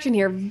her reaction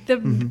here.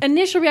 The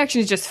initial reaction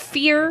is just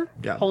fear.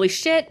 Yeah. Holy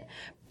shit.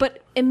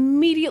 But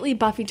immediately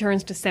Buffy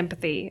turns to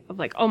sympathy of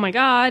like, oh my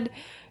God,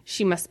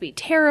 she must be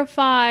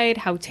terrified.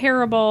 How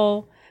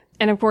terrible.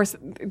 And of course,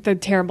 the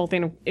terrible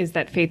thing is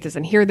that Faith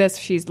doesn't hear this.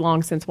 She's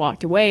long since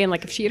walked away. And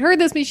like, if she had heard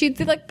this, she'd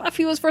be like,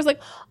 Buffy was first like,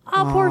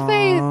 oh, poor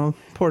Faith.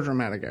 Poor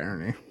dramatic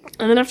irony.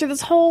 And then after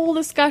this whole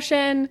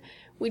discussion,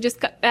 we just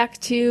got back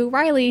to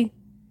Riley.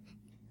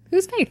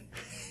 Who's Faith?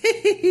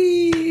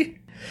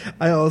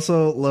 I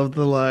also love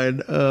the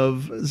line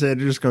of Xander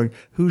just going,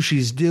 who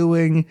she's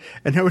doing.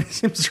 And nobody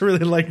seems to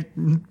really like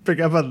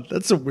pick up on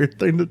that's a weird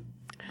thing to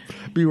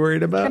be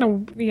worried about.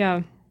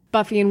 Yeah.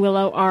 Buffy and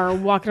Willow are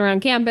walking around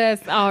campus.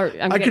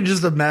 I could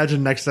just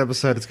imagine next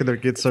episode it's going to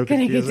get so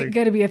confusing. It's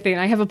going to be a thing.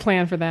 I have a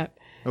plan for that.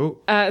 Oh.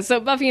 So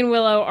Buffy and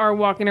Willow are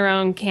walking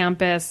around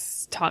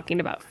campus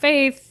talking about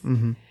Faith.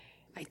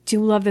 I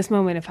do love this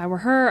moment. If I were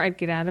her, I'd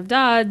get out of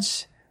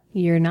Dodge.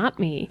 You're not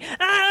me.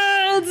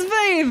 Ah, it's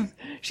Faith.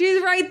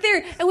 She's right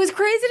there. And what's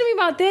crazy to me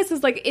about this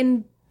is like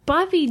in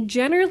Buffy,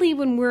 generally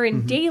when we're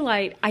in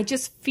daylight, I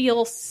just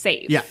feel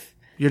safe. Yeah.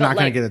 You're not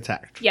going to get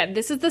attacked. Yeah,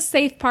 this is the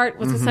safe part.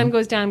 Once the sun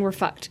goes down, we're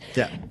fucked.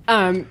 Yeah.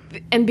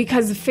 And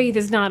because Faith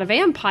is not a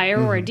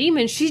vampire or a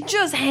demon, she's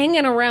just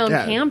hanging around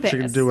campus. She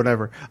can do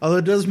whatever. Although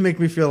it does make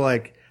me feel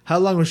like, how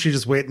long was she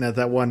just waiting at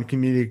that one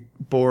community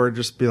board?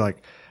 Just be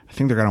like, I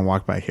think they're going to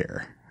walk by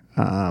here.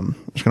 I'm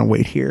just going to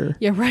wait here.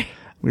 Yeah, right.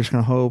 We're just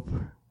going to hope.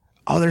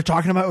 Oh, they're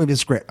talking about me. This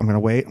is great. I'm going to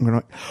wait.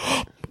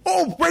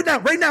 Oh, right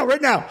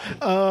now.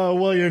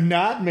 Well, you're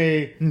not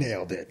me.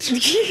 Nailed it.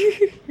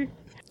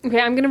 Okay,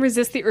 I'm going to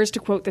resist the urge to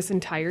quote this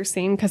entire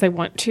scene because I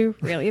want to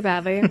really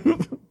badly.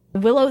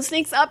 Willow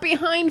sneaks up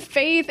behind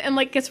Faith and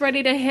like gets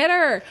ready to hit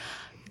her.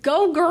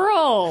 Go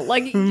girl.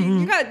 Like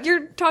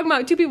you're talking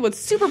about two people with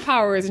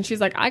superpowers and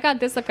she's like, I got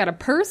this. I've got a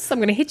purse. I'm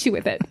going to hit you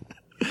with it.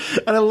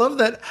 And I love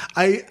that.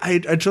 I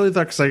truly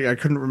thought, because I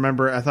couldn't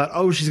remember, I thought,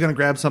 oh, she's going to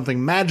grab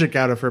something magic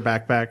out of her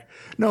backpack.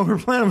 No, her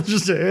plan was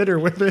just to hit her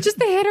with it. Just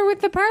to hit her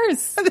with the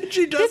purse. And then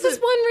she does This is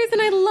one reason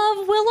I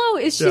love Willow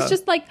is she's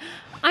just like,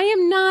 I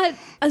am not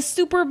a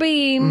super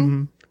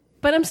beam,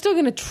 but I'm still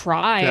going to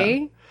try.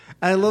 Yeah.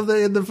 I love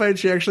that in the fight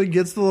she actually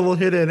gets the little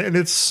hit in, and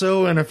it's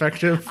so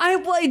ineffective.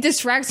 It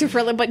distracts her for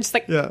a little, but just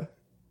like, yeah.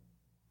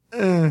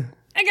 I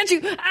got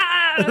you.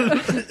 Ah!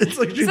 It's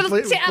like she's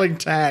playing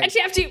tag. And she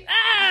have to.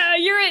 Ah,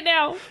 you're it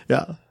now.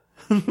 Yeah.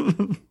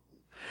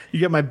 You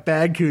get my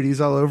bag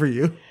cooties all over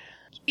you.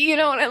 You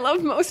know what I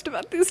love most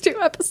about these 2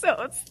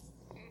 episodes?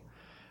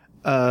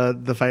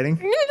 The fighting?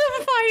 The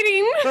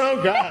fighting.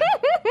 Oh, God.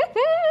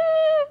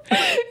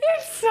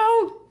 It's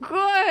so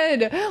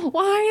good.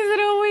 Why is it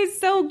always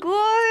so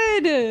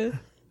good?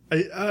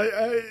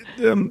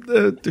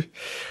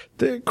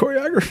 The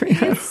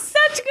choreography. It's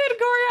such good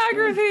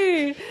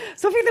choreography.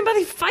 Sophie and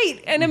Buddy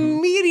fight, and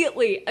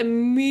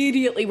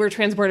immediately we're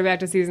transported back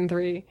to season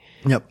 3.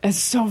 Yep. It's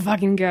so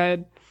fucking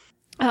good.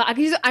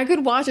 I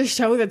could watch a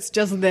show that's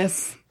just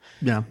this.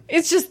 Yeah.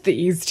 It's just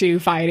these 2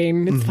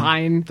 fighting. It's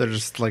fine. They're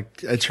just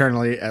like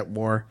eternally at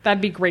war. That'd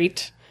be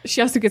great.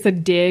 She also gets a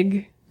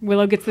dig.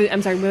 Willow gets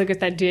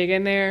that dig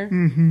in there.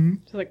 Mm-hmm.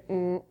 She's like,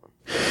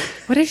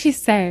 What did she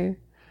say?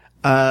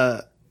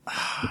 I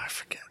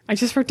forget. I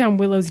just wrote down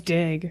Willow's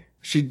dig.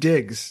 She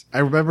digs. I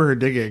remember her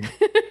digging.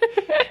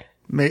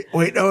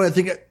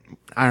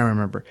 I don't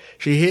remember.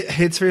 She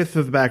hits Faith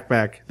with the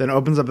backpack, then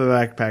opens up the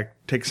backpack,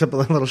 takes up a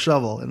little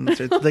shovel, and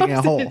starts digging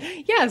a hole.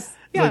 Yes.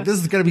 Yeah. Like, this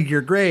is going to be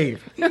your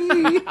grave. We're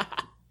going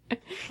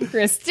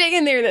to stick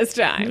in there this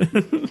time.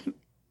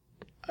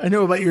 I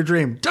know about your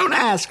dream. Don't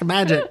ask.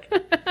 Magic.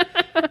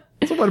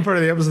 That's one part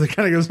of the episode that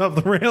kind of goes off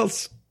the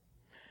rails.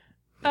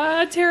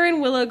 Tara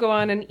and Willow go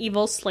on an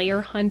evil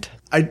slayer hunt.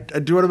 I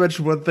do want to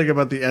mention one thing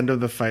about the end of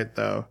the fight,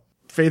 though.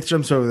 Faith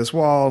jumps over this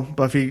wall.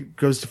 Buffy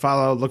goes to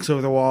follow, looks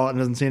over the wall, and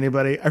doesn't see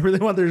anybody. I really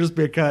want there to just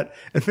be a cut,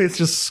 and Faith's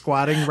just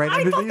squatting right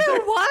underneath I thought there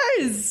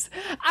was.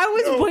 I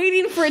was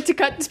waiting for it to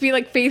cut to be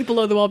like Faith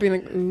below the wall, being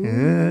like,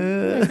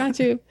 ooh, I got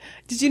you.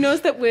 Did you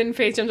notice that when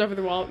Faith jumped over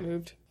the wall, it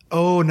moved?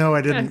 Oh, no,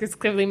 I didn't. It's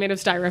clearly made of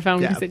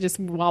styrofoam because it just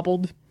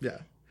wobbled. Yeah.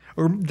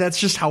 Or that's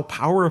just how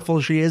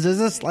powerful she is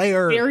as a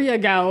slayer. There you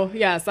go.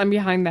 Yes, I'm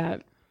behind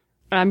that.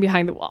 I'm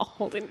behind the wall,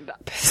 holding it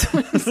up. That's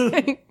what I'm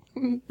saying.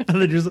 And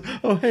then just,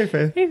 oh, hey,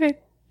 Faith. Hey, Faith.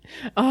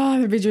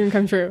 Oh, the big dream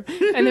come true.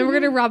 And then we're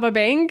going to rob a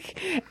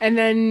bank. And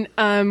then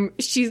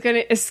she's going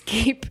to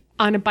escape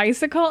on a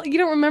bicycle. You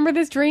don't remember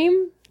this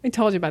dream? I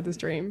told you about this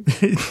dream.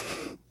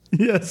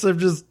 Yes,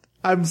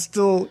 I'm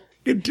still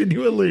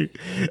continually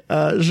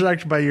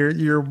shocked by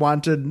your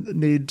wanted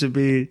need to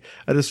be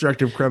a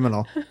destructive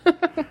criminal.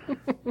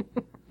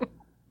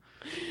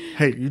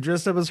 Hey, you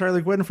dressed up as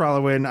Harley Quinn for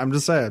Halloween. I'm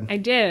just saying. I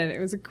did. It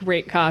was a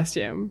great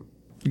costume.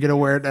 You gonna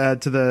wear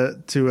it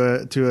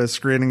to a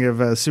screening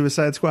of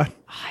Suicide Squad?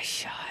 Oh, I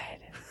should.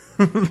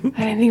 I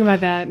didn't think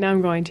about that. Now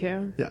I'm going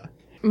to. Yeah.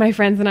 My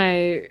friends and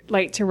I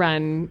like to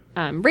run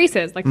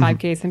races, like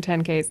 5Ks and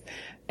 10Ks.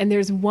 And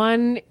there's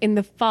one in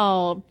the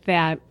fall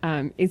that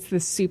is the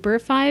Super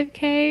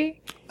 5K.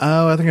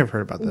 Oh, I think I've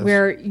heard about this.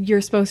 Where you're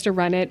supposed to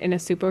run it in a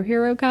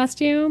superhero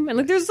costume. And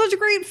like, there's such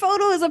great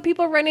photos of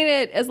people running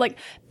it as like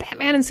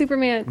Batman and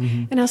Superman.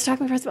 Mm-hmm. And I was talking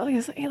to my friends about it. I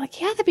was like,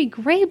 yeah, that'd be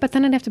great. But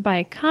then I'd have to buy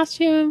a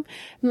costume.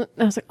 And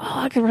I was like, oh,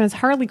 I could run as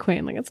Harley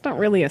Quinn. Like, it's not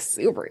really a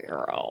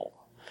superhero.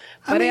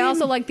 But I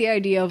also like the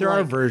idea of there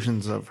are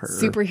versions of her.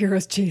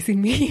 Superheroes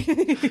chasing me.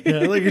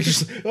 Yeah, like it's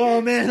just,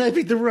 oh man, I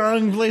picked the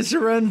wrong place to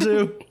run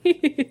to.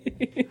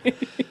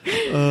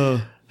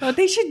 But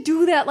they should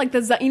do that, like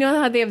you know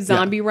how they have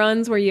zombie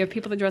runs where you have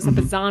people that dress up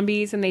as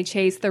zombies and they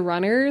chase the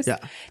runners? Yeah.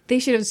 They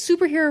should have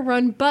superhero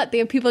run, but they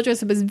have people that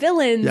dress up as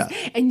villains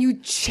and you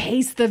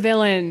chase the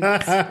villains.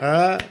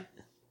 That's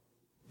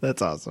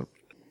awesome.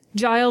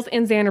 Giles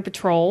and Xander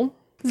patrol.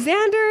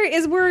 Xander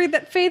is worried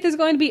that Faith is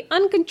going to be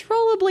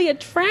uncontrollably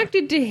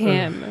attracted to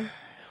him.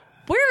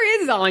 Where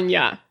is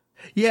Anya?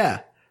 Yeah.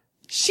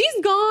 She's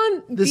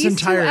gone this these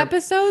entire 2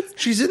 episodes.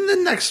 She's in the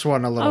next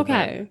one a little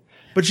bit.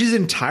 But she's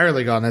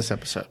entirely gone this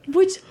episode.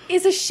 Which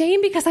is a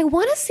shame because I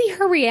want to see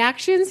her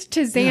reactions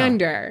to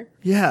Xander.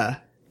 Yeah.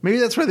 Maybe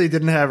that's why they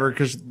didn't have her,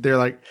 because they're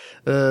like,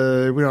 we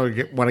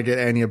don't want to get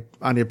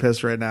Anya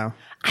pissed right now.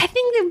 I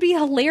think it'd be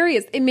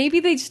hilarious. And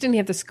maybe they just didn't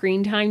have the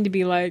screen time to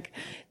be like,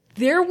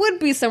 there would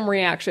be some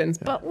reactions,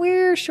 but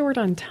we're short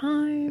on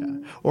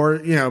time. Yeah. Or,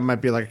 it might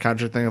be like a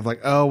contra thing of like,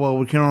 oh, well,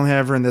 we can only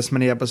have her in this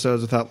many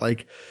episodes without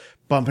like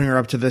bumping her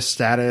up to this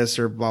status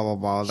or blah, blah,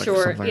 blah. Like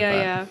sure. Something like that.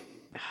 Yeah.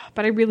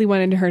 But I really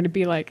wanted her to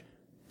be like,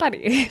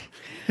 buddy,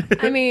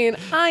 I mean,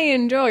 I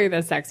enjoy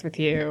the sex with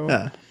you,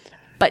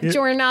 but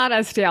you're not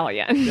a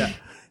stallion. Yeah.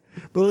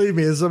 Believe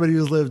me, as somebody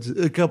who's lived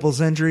a couple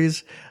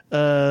centuries,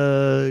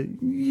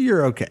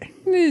 you're okay.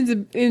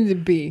 It's a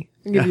B.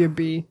 I'll give you a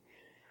B.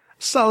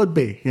 Solid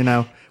B,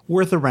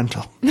 worth a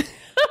rental.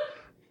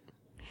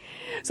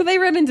 So they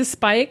run into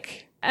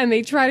Spike and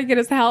they try to get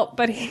his help,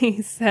 but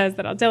he says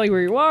that I'll tell you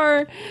where you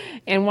are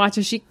and watch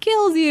as she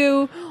kills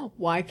you.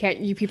 Why can't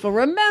you people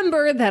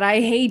remember that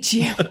I hate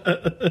you?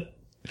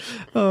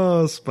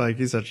 Oh, Spike,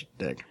 he's such a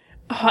dick.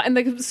 Oh, and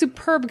the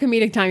superb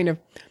comedic timing of,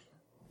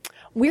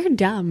 we're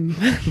dumb.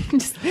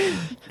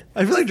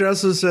 I feel like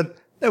Dressler said,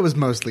 that was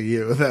mostly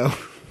you, though.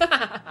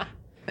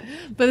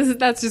 But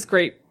that's just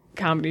great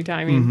comedy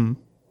timing.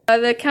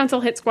 The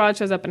council hit squad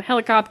shows up in a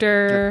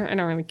helicopter. I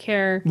don't really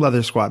care.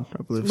 Leather Squad,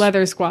 I believe.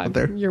 Leather Squad.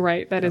 You're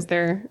right. That is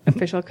their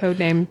official code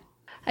name.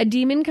 A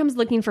demon comes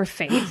looking for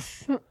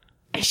Faith.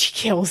 And she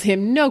kills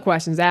him. No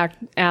questions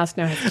asked,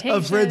 no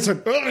hesitation. Fred's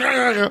like,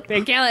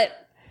 they kill it.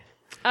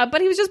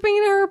 But he was just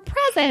bringing her a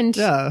present.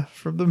 Yeah,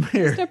 from the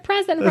mayor. Just a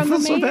present from the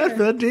mayor. I feel so bad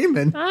for that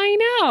demon. I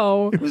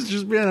know. He was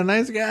just being a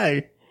nice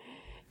guy.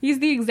 He's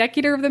the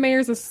executor of the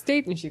mayor's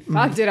estate, and she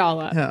fucked it all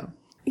up. Yeah.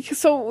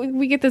 So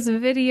we get this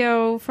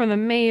video from the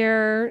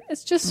mayor.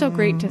 It's just so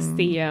great to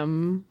see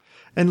him.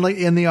 And like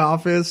in the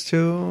office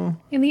too.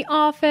 In the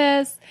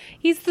office.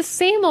 He's the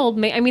same old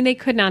mayor. I mean, they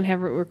could not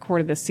have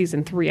recorded this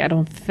season 3, I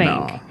don't think. No,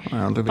 I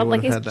don't think but they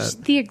like, would it's have had just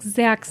that. the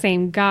exact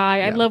same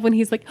guy. I love when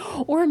he's like,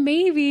 or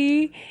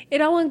maybe it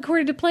all went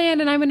according to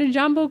plan and I'm in a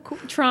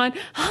Jumbotron.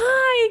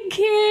 Hi,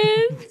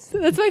 kids.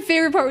 That's my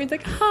favorite part when he's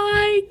like,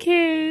 hi,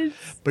 kids.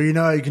 But you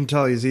know how you can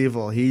tell he's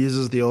evil? He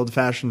uses the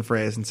old-fashioned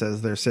phrase and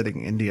says they're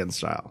sitting Indian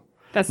style.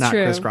 That's not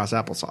true. crisscross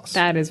applesauce.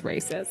 That is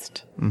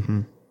racist.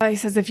 He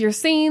says, if you're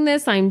seeing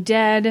this, I'm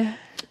dead.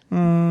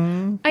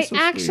 I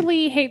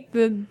actually hate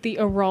the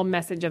overall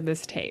message of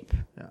this tape.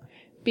 Yeah.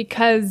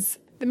 Because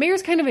the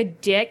mayor's kind of a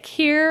dick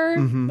here.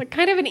 Like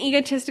kind of an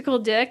egotistical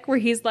dick where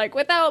he's like,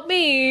 without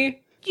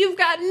me, you've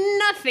got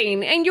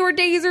nothing and your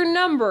days are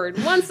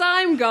numbered. Once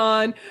I'm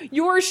gone,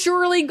 you're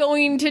surely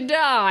going to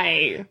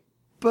die.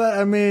 But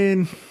I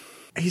mean,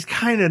 he's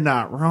kind of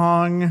not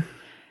wrong.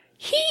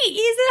 He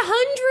is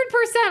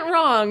 100%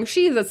 wrong.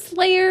 She's a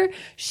slayer.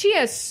 She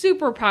has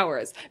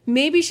superpowers.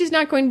 Maybe she's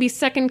not going to be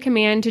second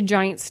command to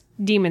giant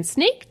demon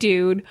snake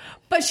dude,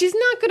 but she's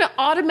not going to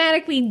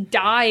automatically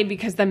die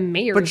because the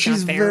mayor's But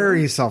she's not there.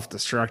 very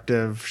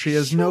self-destructive. She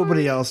has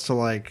nobody else to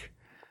like.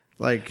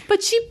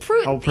 But she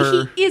help proved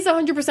her. he is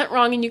 100%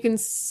 wrong, and you can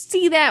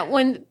see that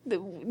when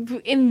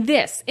in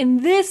this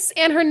and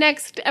her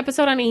next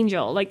episode on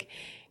Angel. Like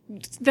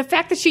the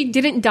fact that she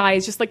didn't die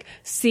is just like,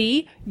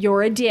 see,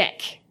 you're a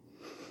dick.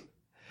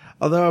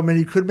 Although, I mean,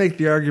 you could make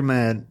the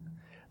argument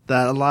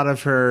that a lot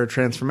of her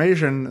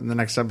transformation in the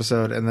next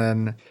episode and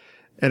then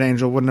in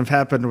Angel wouldn't have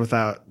happened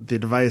without the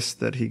device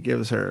that he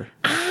gives her.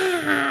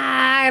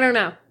 I don't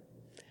know.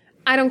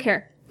 I don't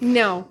care.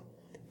 No.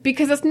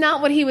 Because that's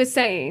not what he was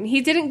saying.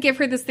 He didn't give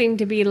her this thing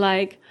to be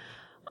like,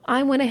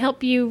 I want to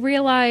help you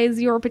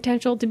realize your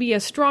potential to be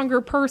a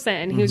stronger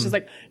person. He was just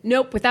like,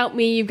 nope, without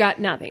me, you've got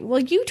nothing. Well,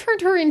 you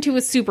turned her into a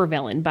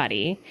supervillain,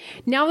 buddy.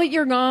 Now that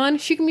you're gone,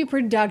 she can be a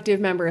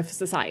productive member of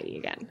society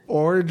again.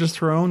 Or just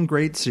her own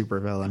great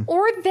supervillain.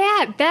 Or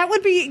that. That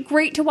would be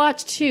great to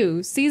watch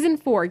too. Season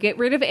 4, get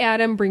rid of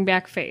Adam, bring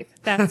back Faith.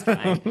 That's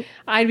fine.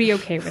 I'd be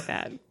okay with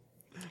that.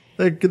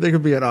 There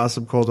could be an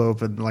awesome cold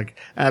open, like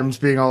Adam's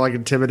being all like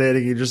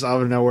intimidating. You just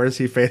out of nowhere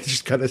see Faith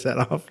just cut his head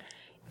off.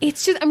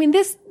 It's just, I mean,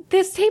 this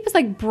tape is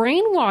like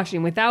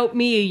brainwashing. Without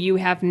me, you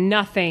have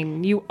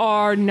nothing. You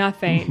are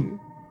nothing.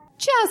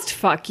 Just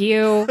fuck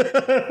you.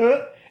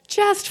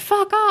 Just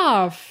fuck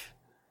off.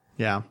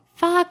 Yeah.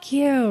 Fuck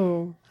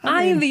you.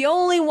 I am the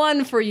only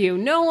one for you.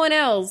 No one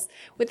else.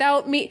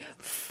 Without me,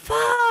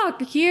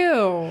 fuck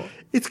you.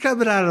 It's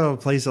coming out of a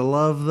place of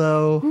love,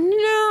 though.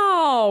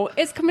 No,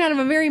 it's coming out of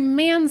a very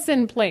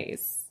Manson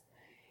place.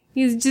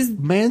 He's just,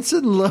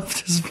 Manson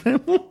loved his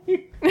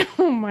family.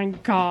 oh my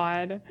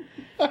God.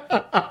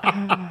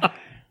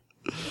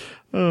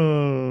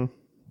 Oh.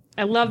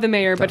 I love the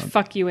mayor, but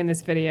fuck you in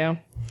this video.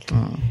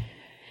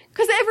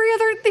 Because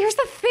here's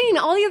the thing,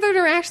 all the other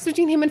interactions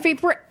between him and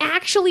Faith were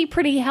actually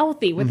pretty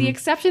healthy, with the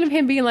exception of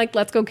him being like,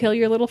 let's go kill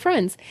your little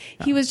friends.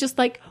 He was just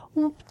like,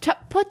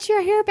 put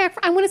your hair back.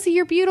 I want to see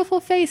your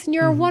beautiful face, and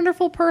you're a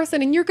wonderful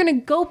person, and you're going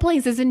to go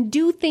places and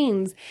do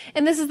things.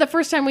 And this is the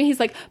first time when he's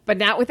like, but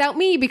not without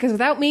me, because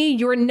without me,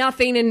 you're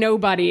nothing and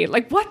nobody.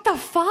 Like, what the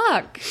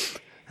fuck?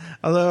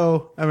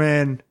 Although, I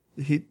mean,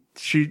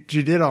 she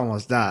did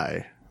almost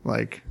die,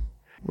 like,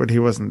 when he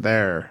wasn't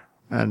there.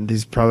 And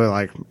he's probably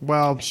like,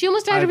 well... She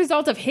almost died as a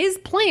result of his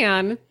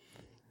plan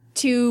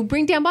to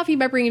bring down Buffy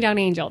by bringing down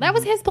Angel. That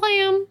was his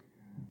plan.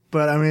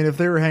 But, I mean, if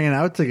they were hanging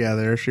out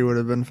together, she would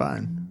have been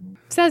fine.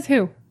 Says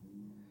who?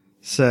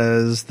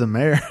 Says the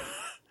mayor.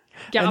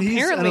 Yeah, and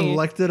apparently. He's an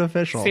elected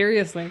official.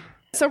 Seriously.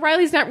 So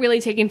Riley's not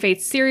really taking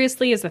Faith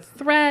seriously as a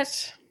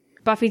threat.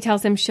 Buffy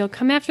tells him she'll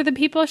come after the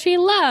people she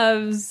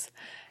loves.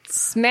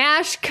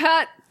 Smash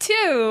cut 2.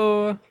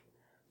 Oh,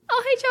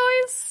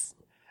 hey, Joyce.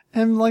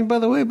 And, like, by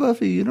the way,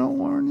 Buffy, you don't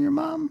warn your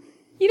mom.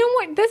 You know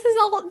what?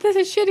 This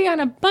is shitty on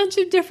a bunch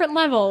of different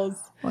levels.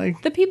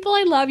 Like, The people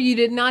I love, you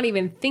did not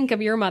even think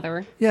of your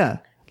mother. yeah.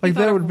 Like, You thought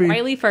that of would be...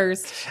 Riley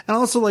first. And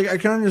also, like, I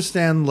can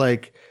understand,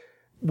 like,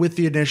 with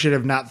the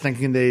initiative not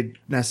thinking they'd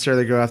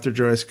necessarily go after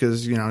Joyce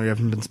because, you know, you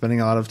haven't been spending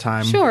a lot of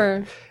time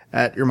Sure.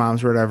 at your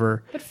mom's or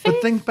whatever.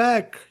 But think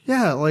back.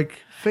 Yeah, like,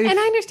 Faith... And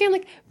I understand,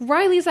 like,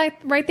 Riley's like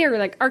right there,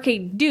 like, okay,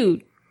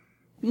 dude,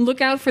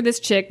 look out for this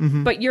chick,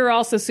 but you're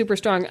also super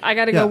strong. I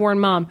gotta go warn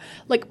mom.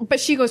 Like,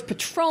 but she goes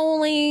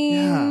patrolling.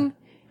 Yeah.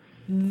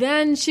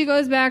 Then she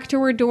goes back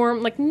to her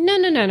dorm. Like,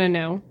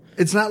 no.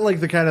 It's not like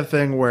the kind of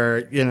thing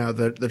where, you know,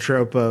 the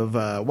trope of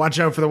watch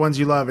out for the ones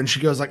you love. And she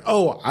goes like,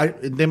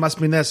 they must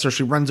mean this. Or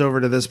she runs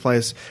over to this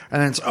place.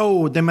 And then it's,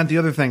 they meant the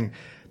other thing.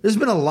 There's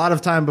been a lot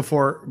of time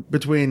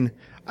between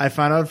I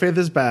found out Faith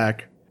is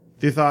back.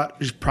 You thought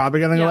she's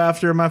probably going to go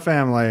after my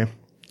family.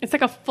 It's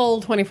like a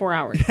full 24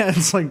 hours. Yeah,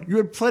 it's like you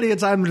had plenty of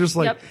time to just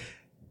like,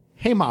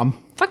 hey,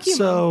 Mom. Fuck you,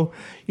 So,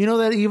 Mom. You know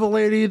that evil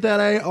lady that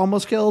I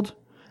almost killed?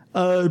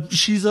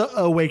 She's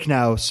awake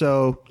now,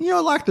 so, you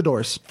know, lock the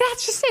doors.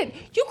 That's just it.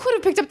 You could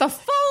have picked up the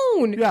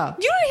phone. Yeah.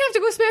 You don't have to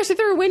go smash it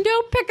through a window.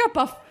 Pick up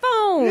a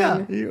phone.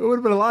 Yeah, it would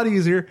have been a lot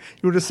easier.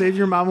 You would have saved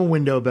your mom a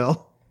window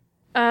bill.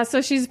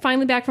 So she's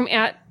finally back from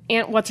Aunt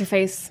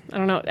What's-Her-Face. I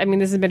don't know. I mean,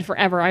 this has been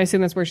forever. I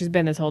assume that's where she's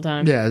been this whole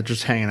time. Yeah,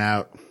 just hanging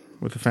out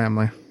with the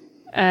family.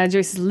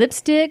 Joyce's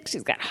lipstick.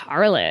 She's got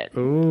Harlot.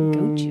 Ooh.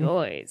 Go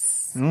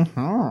Joyce.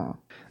 Uh-huh.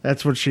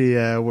 That's what she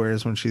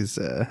wears when she's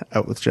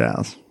out with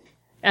Giles.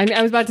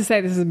 I was about to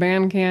say this is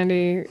band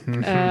candy,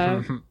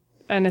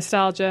 a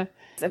nostalgia.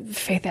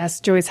 Faith asks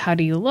Joyce, "How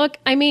do you look?"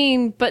 I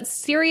mean, but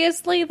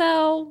seriously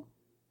though,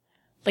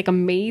 like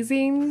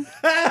amazing.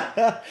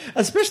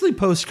 Especially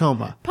post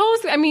coma.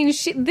 I mean,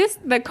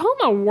 the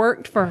coma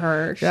worked for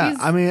her. Yeah,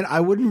 I mean, I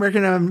wouldn't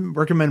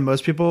recommend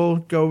most people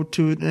go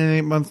to an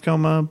 8-month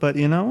coma, but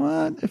you know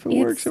what? If it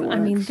works, it works. I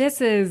mean,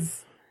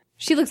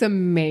 she looks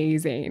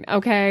amazing.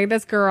 Okay,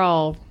 this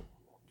girl,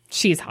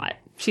 she's hot.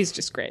 She's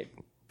just great.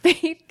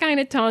 Faith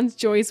kind of taunts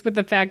Joyce with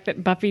the fact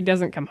that Buffy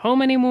doesn't come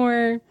home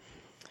anymore.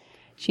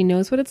 She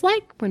knows what it's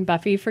like when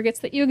Buffy forgets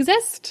that you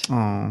exist.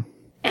 Aww.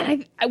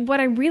 And what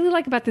I really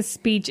like about this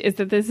speech is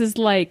that this is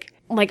like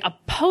a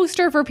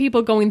poster for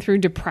people going through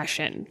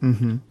depression.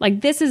 Mm-hmm.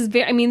 Like this is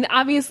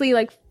obviously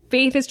like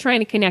Faith is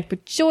trying to connect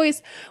with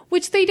Joyce,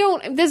 which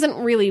it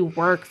doesn't really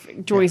work.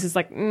 Joyce is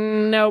like,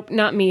 nope,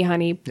 not me,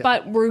 honey. Yeah.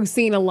 But we're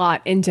seeing a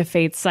lot into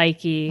Faith's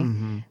psyche.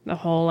 Mm-hmm. The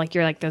whole, like,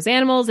 you're like those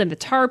animals in the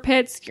tar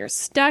pits, you're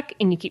stuck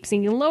and you keep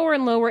sinking lower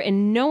and lower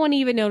and no one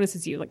even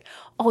notices you. Like,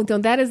 oh, no,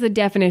 that is the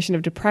definition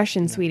of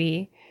depression,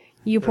 sweetie.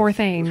 You poor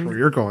thing. That's what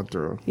you're going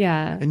through.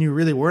 Yeah. And you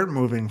really weren't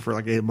moving for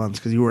like 8 months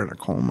because you were in a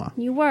coma.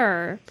 You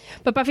were.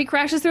 But Buffy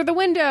crashes through the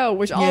window,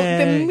 which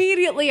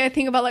immediately I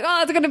think about like,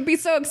 oh, it's going to be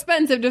so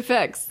expensive to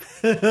fix.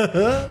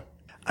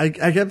 I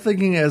kept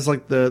thinking as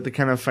like the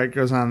kind of fight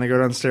goes on, they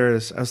go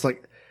downstairs. I was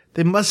like,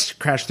 they must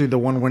crash through the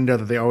one window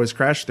that they always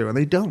crash through, and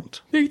they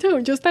don't. They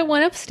don't. Just that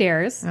one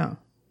upstairs. Yeah.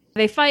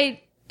 They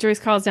fight. Joyce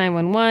calls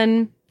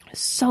 911.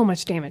 So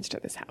much damage to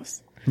this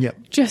house.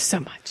 Yep. Just so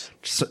much.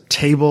 Just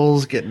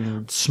tables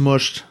getting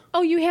smushed.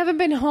 Oh, you haven't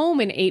been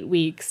home in 8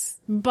 weeks,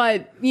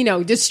 but,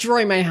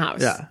 destroy my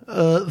house.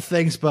 Yeah.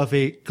 Thanks,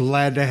 Buffy.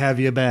 Glad to have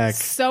you back.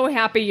 So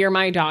happy you're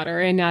my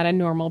daughter and not a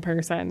normal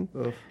person.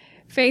 Ugh.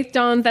 Faith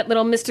dons that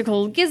little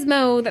mystical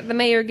gizmo that the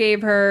mayor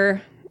gave her.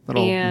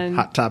 Little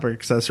Hot Topic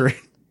accessory.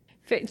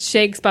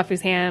 Shakes Buffy's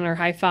hand or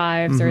high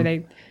fives, or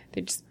they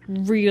just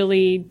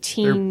really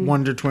Their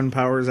Wonder Twin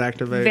powers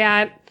activate.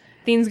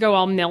 Things go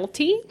all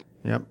melty.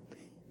 Yep.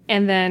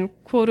 And then,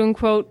 quote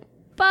unquote,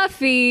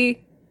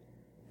 Buffy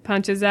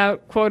punches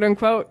out, quote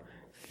unquote,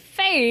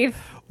 Faith.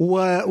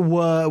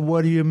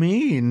 What do you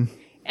mean?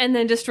 And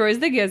then destroys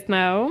the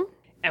gizmo.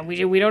 And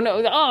we don't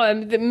know.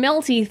 Oh, the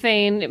melty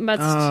thing. It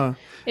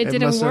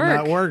didn't must work.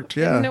 Have not worked.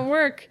 Yeah. It didn't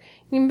work.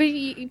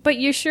 But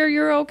you sure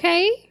you're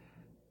okay?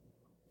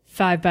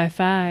 5 by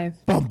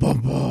 5. Bum,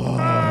 bum,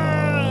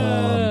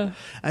 bum.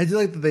 I do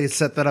like that they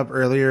set that up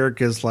earlier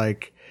because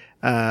like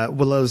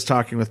Willow's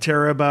talking with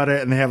Tara about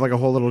it, and they have like a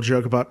whole little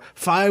joke about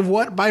 5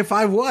 what by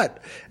 5 what,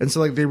 and so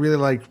like they really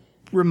like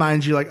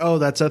remind you like, oh,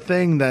 that's a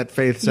thing that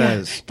Faith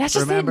says. Yeah, that's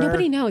just it.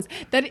 Nobody knows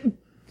that.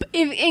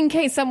 In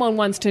case someone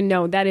wants to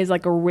know, that is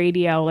like a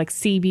radio, like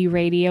CB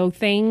radio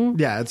thing.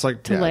 Yeah, it's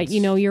like to let you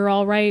know you're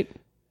all right.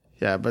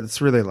 Yeah, but it's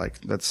really like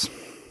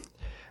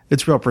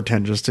it's real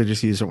pretentious to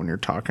just use it when you're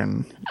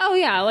talking. Oh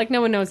yeah, like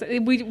no one knows.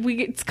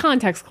 It's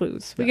context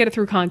clues. We get it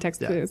through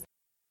context clues.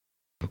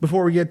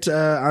 Before we get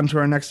on to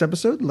our next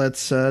episode,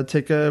 let's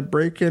take a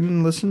break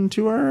and listen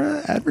to our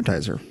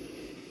advertiser.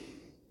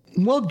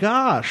 Well,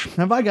 gosh,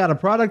 have I got a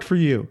product for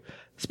you.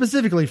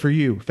 Specifically for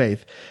you,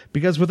 Faith.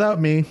 Because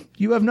without me,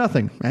 you have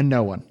nothing and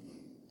no one.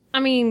 I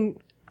mean,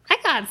 I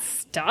got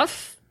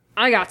stuff.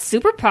 I got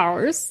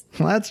superpowers.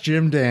 Well, that's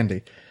Jim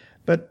Dandy.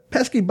 But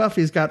pesky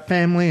Buffy's got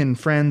family and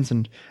friends,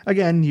 and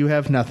again, you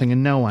have nothing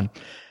and no one.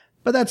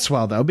 But that's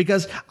swell, though,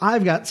 because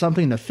I've got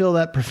something to fill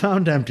that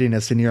profound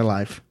emptiness in your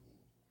life.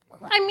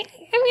 I mean,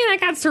 I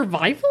got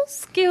survival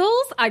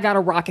skills. I got a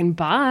rockin'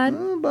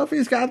 bod.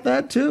 Buffy's got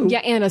that, too. Yeah,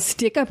 and a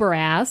stick up her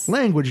ass.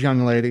 Language,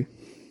 young lady.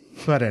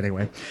 But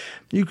anyway,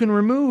 you can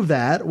remove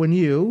that when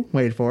you,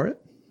 wait for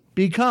it,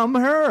 become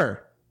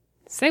her.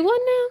 Say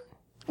what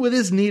now? With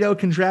this neato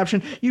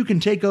contraption, you can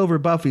take over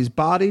Buffy's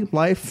body,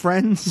 life,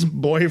 friends,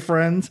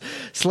 boyfriends,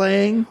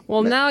 slaying.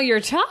 Well, now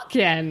you're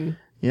talking.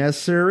 Yes,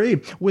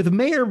 sirree. With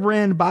Mayor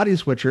brand body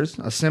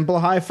switchers, a simple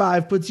high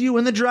five puts you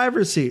in the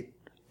driver's seat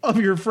of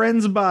your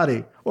friend's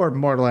body, or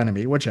mortal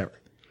enemy, whichever.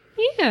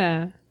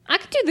 Yeah, I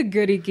could do the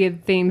goody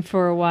kid thing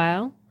for a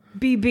while.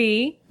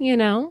 BB,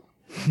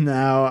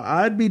 Now,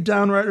 I'd be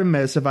downright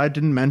remiss if I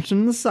didn't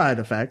mention the side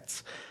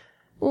effects.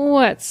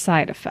 What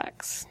side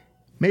effects?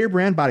 Mayor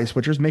brand body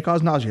switchers may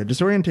cause nausea,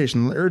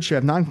 disorientation, the urge to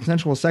have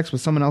non-consensual sex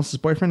with someone else's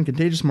boyfriend,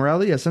 contagious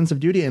morality, a sense of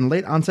duty, and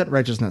late-onset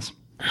righteousness.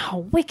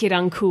 Oh, wicked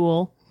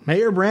uncool.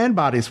 Mayor brand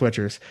body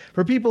switchers.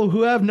 For people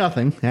who have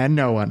nothing and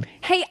no one.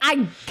 Hey,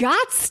 I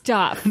got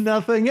stuff.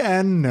 Nothing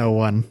and no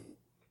one.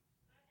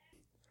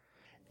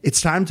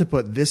 It's time to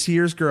put this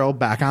year's girl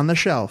back on the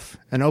shelf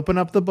and open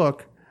up the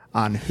book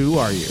on Who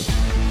Are You?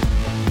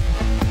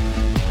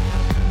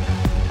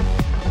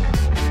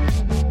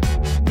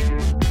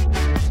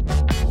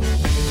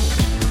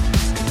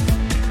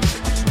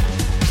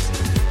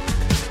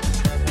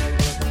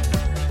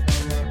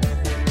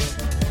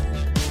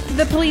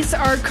 The police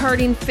are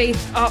carting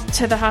Faith up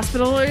to the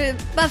hospital.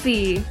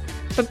 Buffy.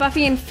 But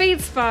Buffy in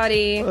Faith's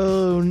body.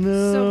 Oh,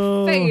 no.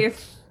 So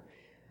Faith.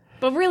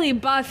 But really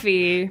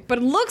Buffy. But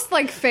it looks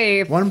like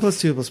Faith. 1 +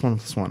 2 + 1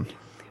 + 1.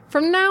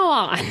 From now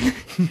on,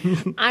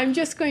 I'm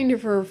just going to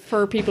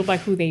refer people by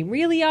who they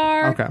really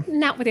are. Okay.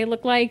 Not what they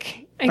look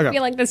like. I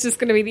feel like that's just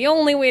going to be the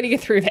only way to get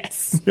through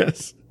this.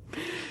 Yes.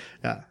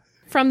 Yeah.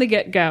 From the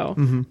get-go.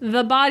 Mm-hmm.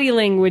 The body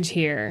language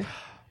here.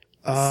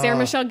 Sarah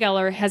Michelle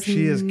Gellar has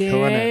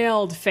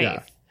nailed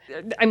Faith.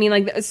 Yeah. I mean,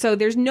 like, so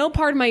there's no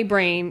part of my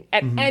brain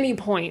at any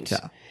point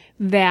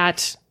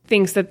that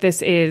thinks that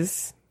this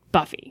is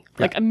Buffy.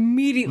 Yeah. Like,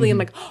 immediately I'm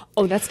like,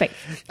 oh, that's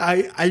Faith.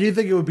 I do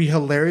think it would be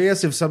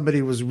hilarious if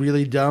somebody was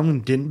really dumb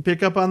and didn't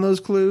pick up on those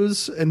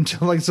clues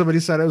until, like, somebody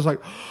said it. Was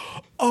like,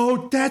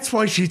 oh, that's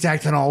why she's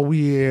acting all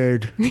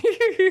weird.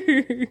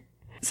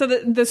 So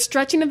the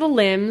stretching of the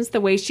limbs,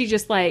 the way she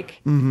just,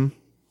 like...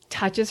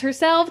 touches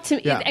herself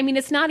to I mean,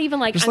 it's not even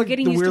like just I'm like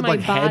getting used to my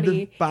body.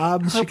 Head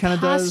bob she kind of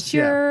does.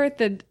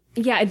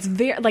 It's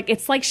very like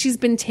it's like she's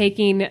been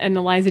taking an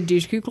Eliza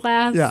Dushku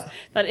class. Yeah,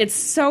 but it's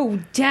so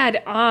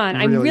dead on.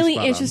 I'm really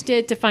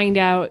interested to find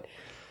out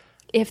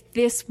if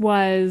this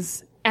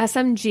was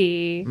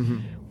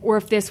SMG or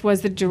if this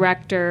was the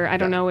director. I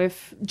don't know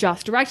if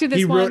Joss directed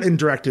this one. He wrote and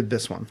directed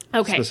this one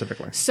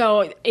specifically.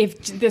 So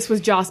if this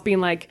was Joss being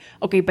like,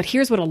 okay, but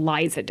here's what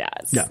Eliza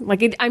does. Yeah.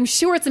 Like, I'm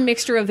sure it's a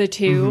mixture of the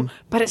two,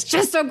 but it's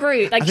just so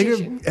great. Like, I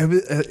think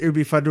it would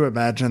be fun to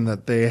imagine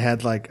that they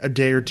had like a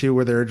day or two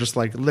where they were just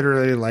like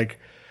literally like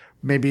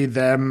maybe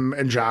them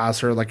and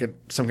Joss or like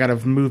some kind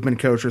of movement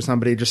coach or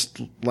somebody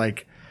just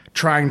like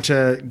trying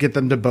to get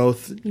them to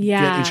both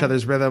get each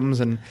other's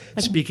rhythms and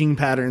like speaking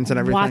patterns and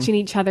everything. Watching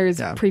each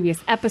other's previous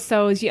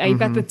episodes. You've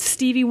got the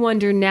Stevie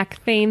Wonder neck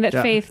thing that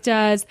Faith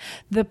does.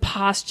 The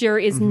posture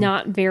is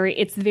not very,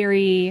 it's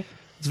very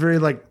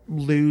like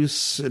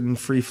loose and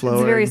free flowing.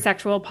 It's a very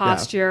sexual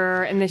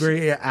posture. And then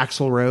very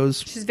Axl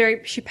Rose.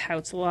 She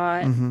pouts a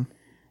lot.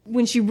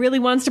 When she really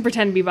wants to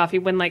pretend to be Buffy,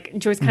 when like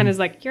Joyce kind of is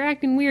like, you're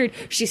acting weird,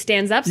 she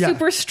stands up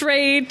super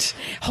straight,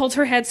 holds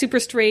her head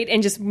super straight,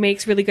 and just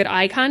makes really good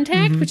eye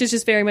contact, which is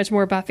just very much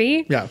more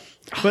Buffy. Yeah.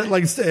 But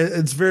like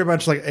it's very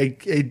much like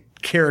a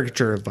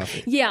caricature of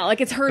Buffy. Yeah,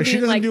 like it's her like, being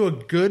she doesn't do a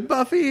good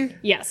Buffy.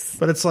 Yes.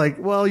 But it's like,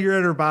 well, you're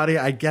in her body,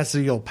 I guess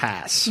you'll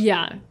pass.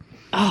 Yeah.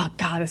 Oh,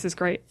 God, this is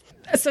great.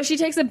 So she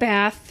takes a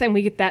bath, and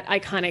we get that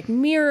iconic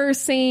mirror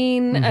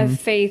scene of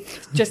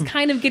Faith just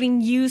kind of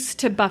getting used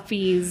to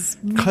Buffy's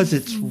because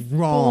it's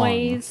wrong.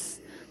 Voice.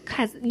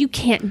 Because you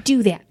can't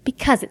do that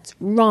because it's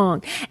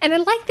wrong. And I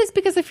like this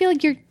because I feel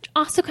like you're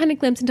also kind of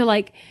glimpse into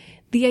like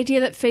the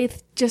idea that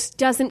Faith just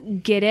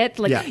doesn't get it.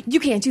 Like, you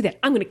can't do that.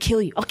 I'm going to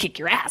kill you. I'll kick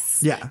your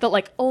ass. Yeah. But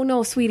like, oh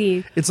no,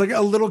 sweetie. It's like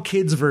a little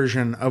kid's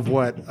version of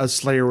what a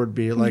Slayer would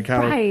be. Like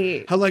how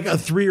like a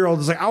 3-year-old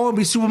is like, I want to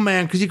be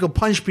Superman because you can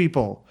punch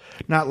people.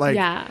 Not like,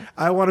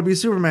 I want to be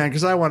Superman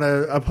because I want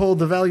to uphold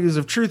the values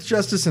of truth,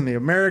 justice, and the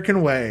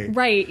American way.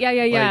 Right. Yeah.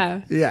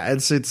 Like, yeah.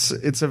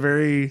 It's a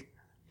very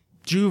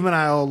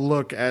juvenile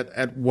look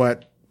at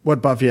what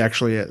Buffy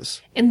actually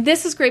is. And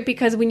this is great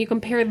because when you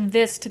compare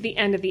this to the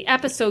end of the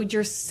episode,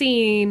 you're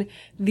seeing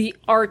the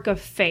arc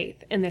of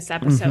Faith in this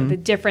episode. The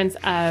difference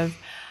of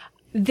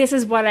this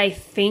is what I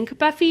think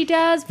Buffy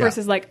does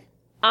versus like,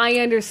 I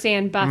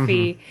understand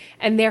Buffy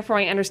and therefore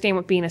I understand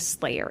what being a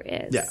Slayer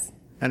is. Yeah.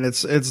 And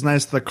it's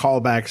nice the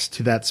callbacks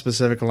to that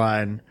specific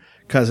line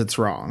because it's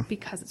wrong.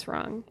 Because it's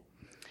wrong.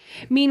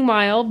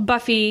 Meanwhile,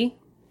 Buffy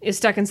is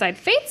stuck inside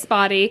Faith's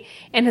body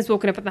and has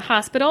woken up in the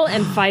hospital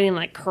and fighting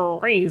like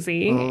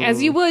crazy,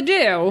 as you would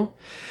do.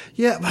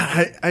 Yeah,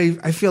 but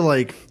I feel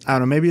like, I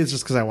don't know, maybe it's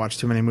just because I watch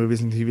too many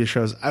movies and TV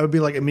shows. I would be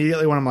like,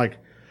 immediately when I'm like,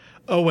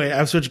 oh wait,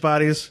 I've switched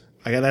bodies.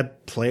 I gotta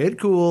play it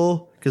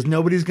cool because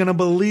nobody's gonna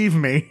believe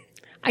me.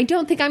 I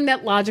don't think I'm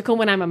that logical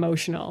when I'm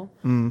emotional.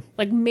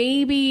 Like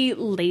maybe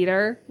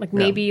later, like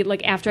maybe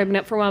like after I've been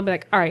up for a while, I'll be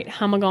like, all right,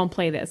 how am I going to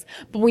play this?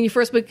 But when you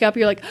first wake up,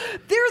 you're like,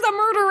 there's a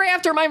murderer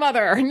after my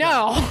mother.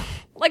 No.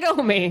 Let go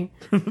of me.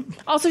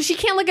 Also, she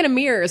can't look in a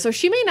mirror, so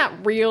she may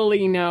not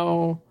really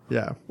know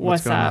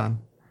what's going on.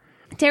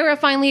 Tara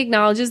finally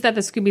acknowledges that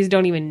the Scoobies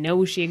don't even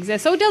know she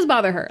exists, so it does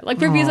bother her. Like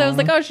previously, I was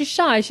like, oh, she's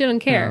shy, she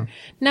doesn't care.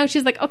 Now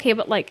she's like, okay,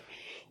 but like,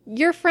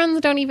 your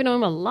friends don't even know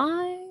I'm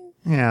alive?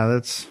 Yeah,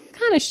 that's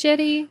kind of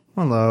shitty.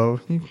 Hello.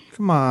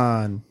 Come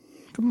on.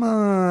 Come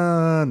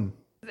on.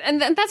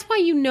 And that's why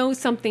you know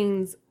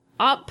something's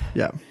up.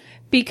 Yeah.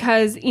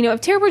 Because,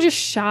 if Tara were just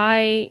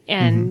shy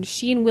and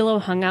she and Willow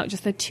hung out,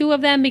 just the two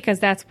of them, because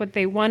that's what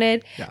they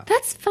wanted,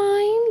 that's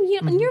fine.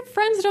 And your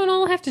friends don't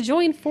all have to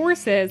join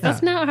forces.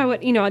 That's not how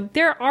it,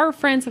 there are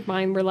friends of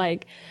mine where,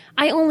 like,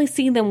 I only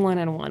see them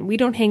one-on-one. We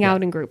don't hang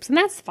out in groups, and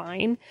that's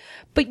fine.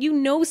 But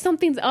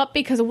something's up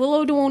because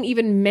Willow won't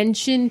even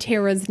mention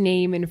Tara's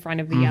name in front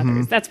of the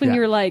others. That's when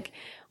you're like,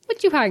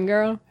 what you hiding,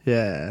 girl?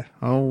 Yeah.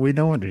 Oh, we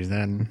know what he's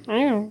then.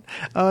 I know.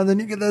 Oh, and then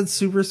you get that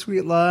super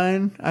sweet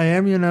line. I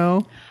am,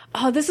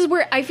 Oh, this is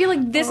where I feel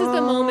like this is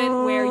the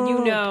moment where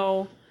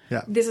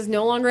this is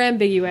no longer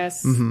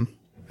ambiguous. Mm-hmm.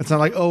 It's not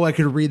like, I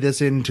could read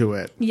this into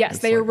it. Yes,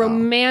 they are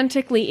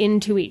romantically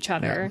into each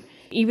other. Yeah.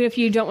 Even if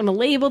you don't want to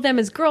label them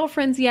as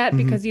girlfriends yet,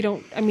 because you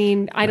don't,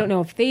 I don't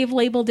know if they've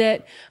labeled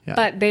it,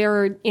 but they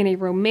are in a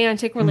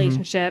romantic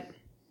relationship.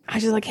 I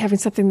just like having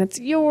something that's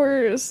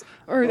yours,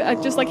 or I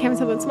just like having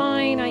something that's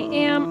mine. I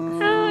am.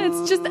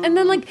 It's just, and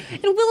then and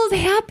Willow's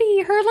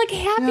happy. Her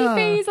happy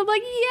face. I'm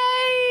like,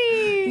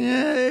 yay!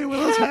 Yay!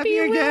 Willow's happy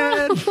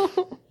again.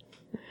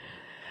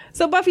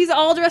 So Buffy's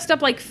all dressed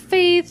up like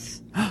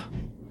Faith.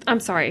 I'm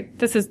sorry.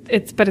 But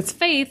it's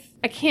Faith.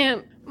 I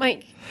can't,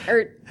 Mike.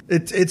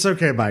 It's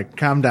okay, Mike.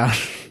 Calm down.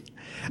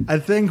 I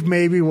think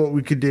maybe what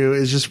we could do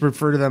is just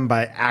refer to them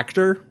by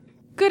actor.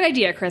 Good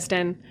idea,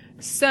 Kristen.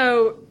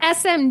 So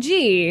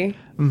SMG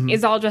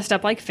is all dressed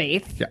up like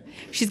Faith. Yeah.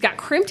 She's got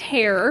crimped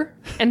hair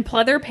and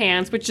pleather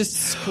pants, which just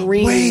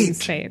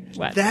screams Faith.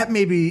 What? That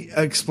maybe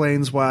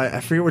explains why. I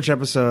forget which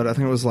episode. I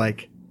think it was I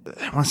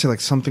want to say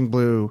Something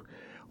Blue,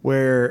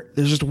 where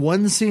there's just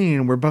one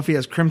scene where Buffy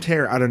has crimped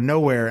hair out of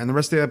nowhere, and the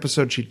rest of the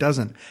episode she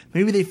doesn't.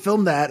 Maybe they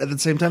filmed that at the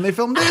same time they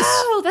filmed this.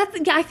 Oh,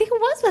 I think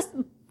it was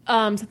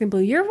Something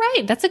Blue. You're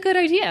right. That's a good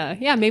idea.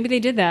 Yeah, maybe they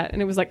did that,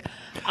 and it was like,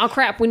 oh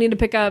crap, we need to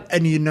pick up.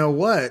 And you know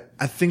what?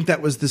 I think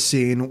that was the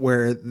scene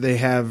where they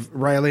have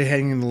Riley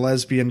hanging the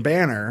lesbian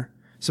banner.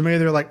 So maybe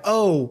they're like,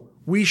 oh,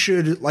 we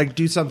should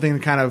do something to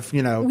kind of,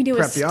 we do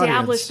prep the audience.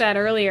 Establish that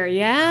earlier.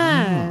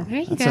 Yeah, there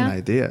you go. That's an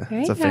idea.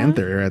 That's a fan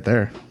theory right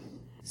there.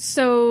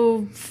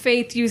 So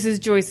Faith uses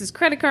Joyce's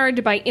credit card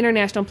to buy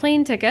international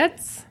plane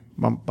tickets.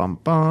 Bum, bum,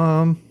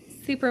 bum.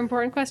 Super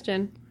important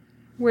question.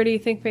 Where do you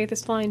think Faith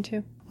is flying to?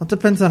 Well, it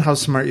depends on how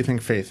smart you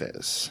think Faith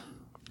is.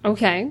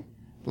 Okay.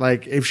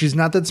 If she's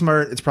not that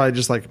smart, it's probably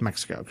just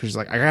Mexico. Because she's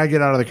I gotta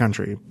get out of the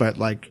country. But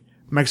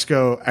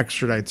Mexico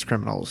extradites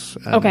criminals.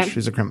 And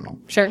she's a criminal.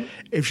 Sure.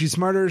 If she's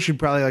smarter, she'd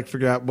probably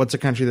figure out what's a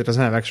country that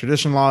doesn't have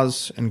extradition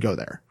laws and go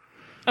there.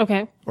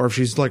 Okay. Or if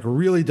she's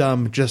really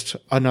dumb, just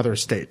another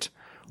state.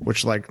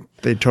 Which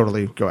they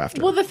totally go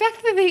after. Well, the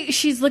fact that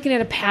she's looking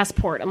at a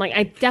passport, I'm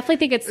I definitely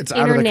think it's international.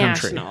 Out of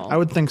the country. I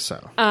would think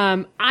so.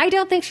 I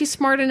don't think she's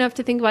smart enough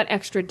to think about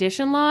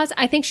extradition laws.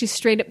 I think she's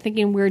straight up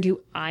thinking, where do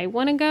I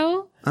want to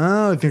go?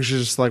 Oh, I think she's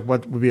just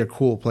what would be a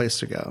cool place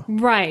to go.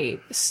 Right.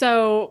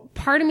 So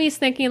part of me is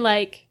thinking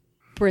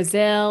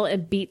Brazil,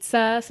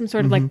 Ibiza, some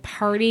sort of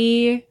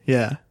party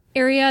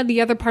area.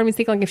 The other part of me is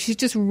thinking if she's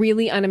just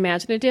really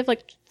unimaginative,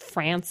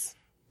 France.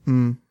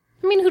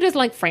 Who doesn't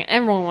like France?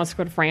 Everyone wants to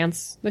go to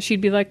France. But she'd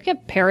be yeah,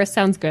 Paris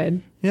sounds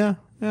good. Yeah.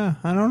 I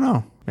don't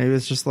know. Maybe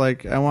it's just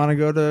I want to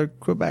go to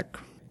Quebec.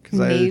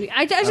 Maybe.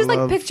 I just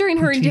picturing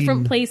her in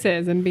different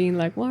places and being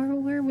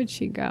where would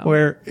she go?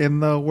 Where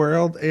in the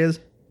world is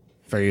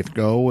Faith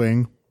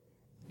going?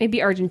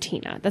 Maybe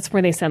Argentina. That's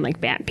where they send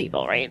bad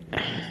people, right?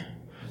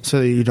 So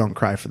that you don't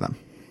cry for them.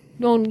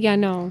 Oh, yeah,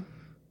 no.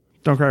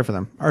 Don't cry for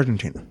them.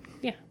 Argentina.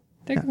 Yeah.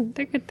 They're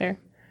good there.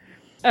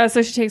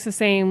 So she takes the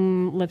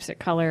same lipstick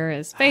color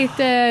as Faith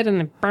did and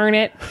then burn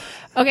it.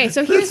 Okay,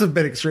 so here's... That's a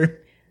bit extreme.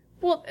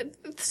 Well,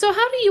 so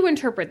how do you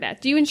interpret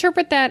that? Do you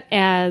interpret that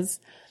as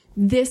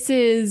this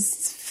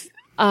is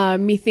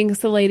methinks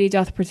the lady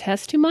doth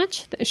protest too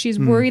much? She's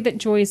worried that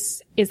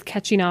Joyce is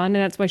catching on, and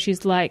that's why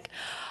she's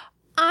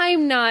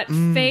I'm not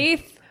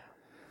Faith,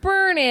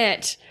 burn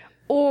it.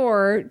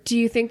 Or do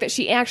you think that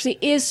she actually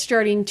is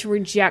starting to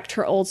reject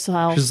her old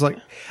self? She's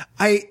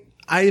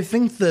I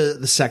think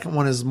the second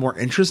one is more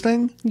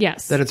interesting.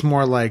 Yes. That it's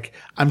more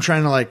I'm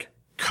trying to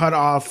cut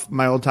off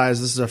my old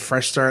ties. This is a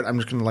fresh start. I'm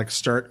just going to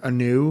start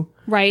anew.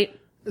 Right.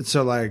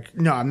 So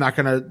no, I'm not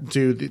going to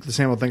do the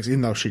same old things,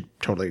 even though she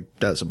totally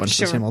does a bunch of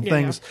the same old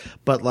things. Yeah.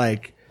 But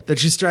that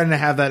she's starting to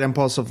have that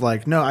impulse of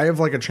no, I have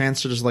a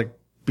chance to just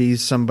be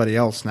somebody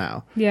else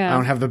now. Yeah. I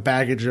don't have the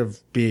baggage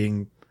of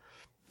being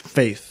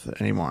Faith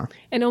anymore.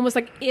 And almost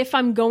if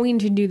I'm going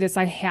to do this,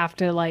 I have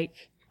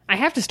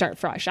to start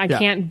fresh. I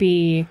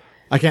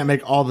can't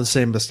make all the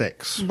same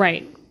mistakes.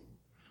 Right.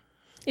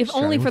 If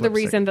only for the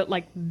reason that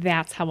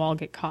that's how I'll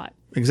get caught.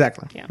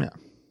 Exactly. Yeah.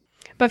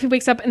 Buffy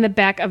wakes up in the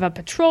back of a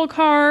patrol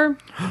car,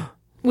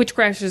 which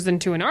crashes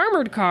into an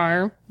armored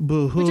car,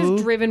 Boo-hoo. Which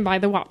is driven by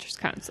the Watchers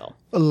Council.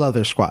 A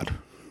leather squad.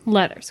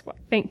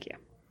 Thank you.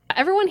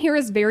 Everyone here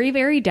is very,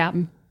 very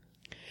dumb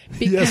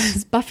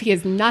because Buffy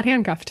is not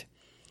handcuffed.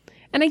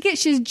 And I get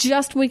she's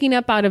just waking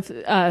up out of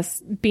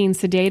being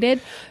sedated.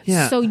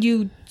 Yeah. So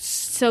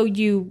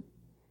you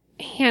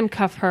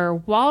handcuff her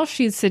while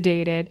she's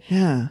sedated.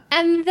 Yeah.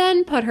 And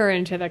then put her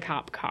into the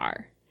cop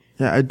car.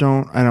 Yeah, I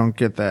don't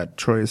get that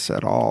choice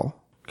at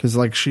all. Because,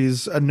 like,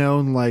 she's a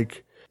known,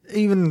 like,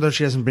 even though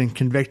she hasn't been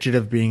convicted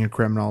of being a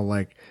criminal,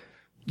 like,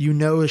 you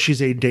know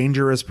she's a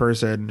dangerous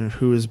person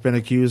who has been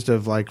accused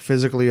of, like,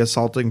 physically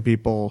assaulting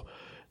people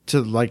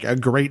to, like, a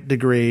great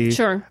degree.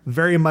 Sure.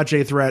 Very much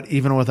a threat,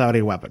 even without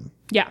a weapon.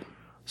 Yeah.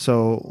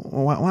 So,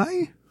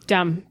 why?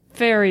 Dumb.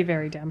 Very,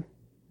 very dumb.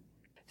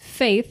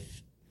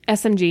 Faith,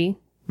 SMG,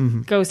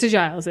 goes to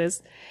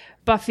Giles's.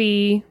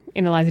 Buffy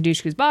in Eliza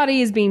Dushku's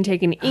body is being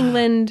taken to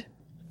England.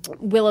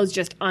 Willow's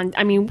just on...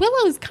 I mean,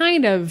 Willow's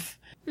kind of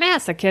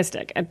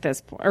masochistic at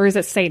this point. Or is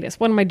it sadist?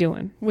 What am I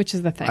doing? Which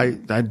is the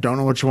thing? I don't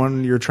know which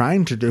one you're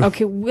trying to do.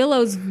 Okay,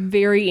 Willow's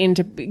very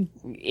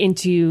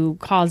into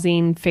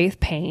causing Faith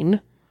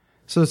pain.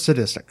 So it's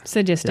sadistic.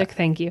 Sadistic,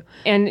 thank you.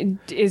 And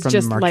is From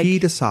just Marquis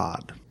like... de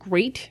Sade.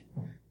 Great,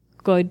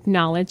 good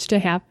knowledge to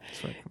have.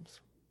 That's where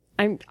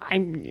it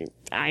comes.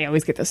 I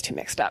always get those two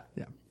mixed up.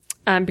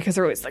 Yeah. Because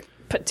they're always like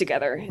put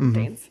together in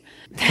things.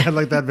 I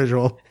like that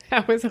visual.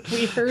 That was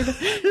weird.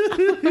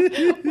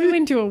 We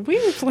went to a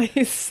weird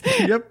place.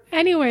 Yep.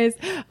 Anyways,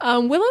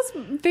 Willow's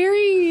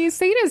very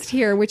sadist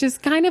here, which is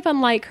kind of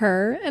unlike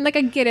her. And like,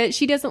 I get it.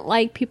 She doesn't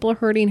like people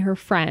hurting her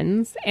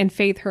friends, and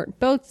Faith hurt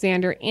both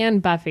Xander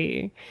and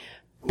Buffy.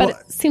 But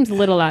it seems a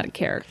little out of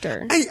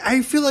character.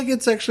 I feel like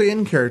it's actually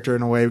in character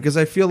in a way, because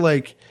I feel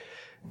like,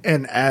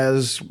 and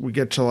as we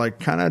get to like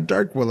kind of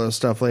Dark Willow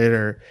stuff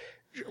later,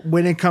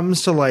 when it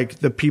comes to like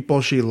the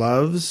people she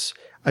loves,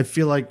 I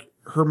feel like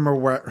her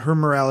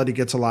morality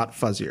gets a lot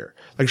fuzzier.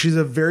 Like, she's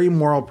a very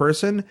moral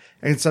person,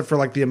 except for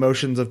like the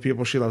emotions of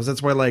people she loves.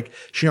 That's why like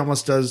she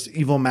almost does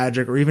evil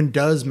magic, or even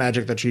does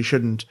magic that she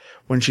shouldn't,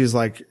 when she's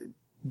like,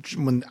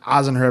 when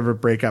Oz and her ever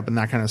break up and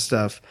that kind of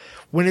stuff.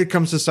 When it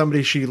comes to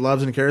somebody she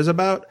loves and cares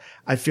about,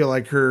 I feel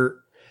like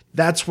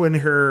that's when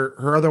her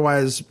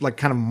otherwise like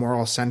kind of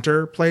moral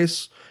center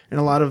place in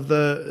a lot of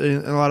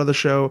the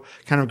show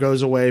kind of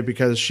goes away,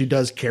 because she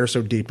does care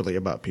so deeply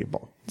about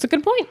people. It's a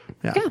good point.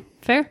 Yeah,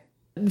 fair.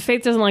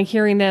 Faith doesn't like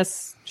hearing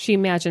this. She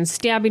imagines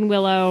stabbing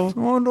Willow.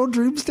 Oh, no,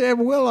 dream stab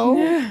Willow.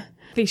 I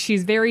think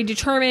she's very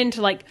determined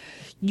to like,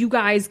 you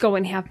guys go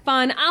and have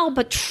fun. I'll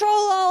patrol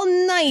all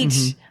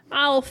night.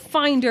 I'll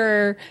find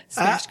her.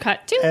 Smash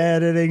cut too.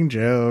 Editing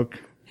joke.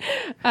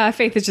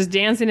 Faith is just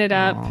dancing it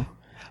up. Aww.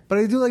 But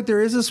I do like,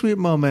 there is a sweet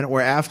moment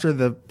where after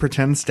the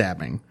pretend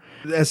stabbing,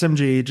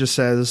 SMG just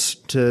says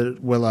to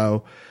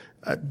Willow,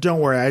 don't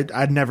worry,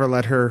 I'd never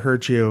let her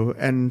hurt you.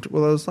 And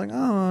Willow's like,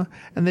 oh,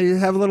 and they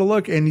have a little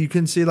look, and you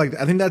can see, like,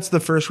 I think that's the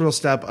first real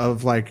step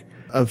of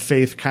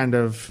Faith kind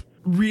of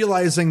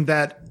realizing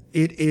that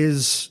it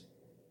is,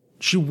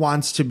 she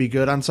wants to be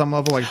good on some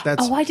level. Like,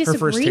 that's her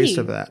first taste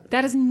of that.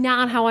 That is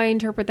not how I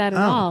interpret that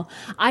at all.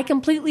 I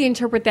completely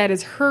interpret that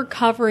as her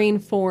covering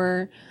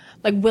for,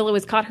 like, Willow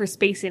has caught her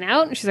spacing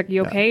out, and she's like,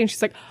 you okay? And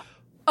she's like,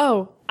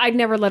 oh, I'd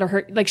never let her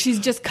hurt. Like, she's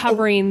just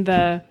covering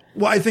the...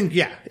 Well, I think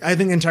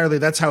entirely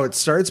that's how it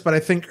starts, but I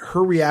think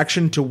her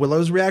reaction to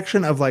Willow's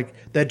reaction of like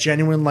that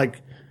genuine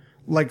like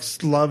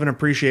love and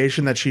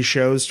appreciation that she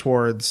shows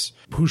towards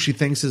who she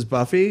thinks is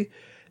Buffy,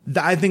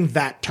 I think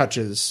that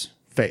touches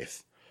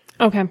Faith.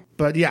 Okay.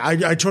 But yeah, I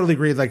totally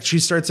agree. Like, she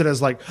starts it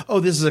as like,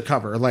 oh, this is a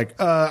cover. Like,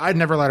 I'd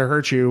never let her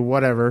hurt you,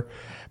 whatever.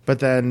 But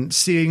then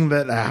seeing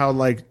that how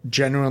like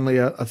genuinely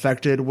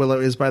affected Willow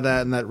is by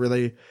that, and that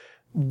really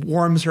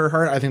warms her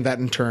heart, I think that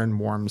in turn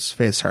warms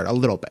Faith's heart a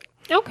little bit.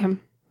 Okay.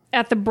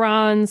 At the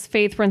Bronze,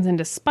 Faith runs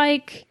into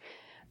Spike,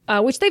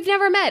 which they've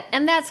never met,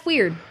 and that's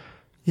weird.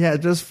 Yeah,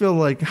 it does feel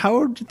like,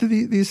 how do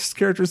these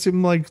characters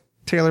seem like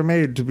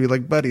tailor-made to be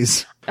like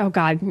buddies? Oh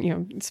God,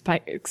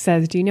 Spike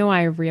says, do you know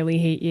I really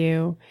hate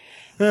you?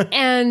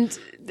 And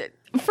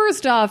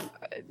first off,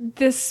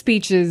 this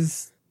speech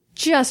is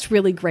just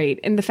really great.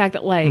 And the fact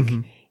that like,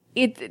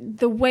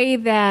 the way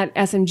that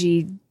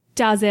SMG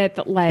does it,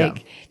 that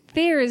like,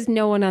 there is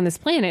no one on this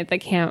planet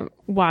that can't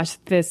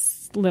watch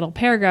this little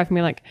paragraph and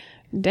be like,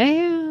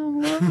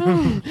 damn.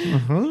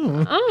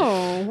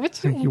 Oh,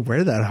 what you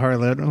wear that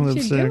harlot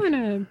lipstick? You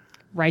doing?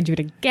 Ride you at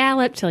a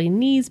gallop till your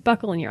knees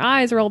buckle and your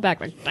eyes roll back.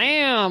 Like,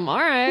 damn. All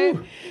right.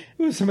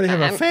 Ooh, somebody have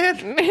a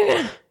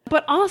fan?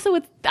 But also,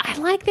 I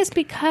like this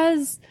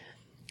because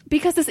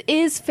this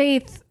is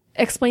Faith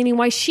explaining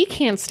why she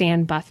can't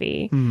stand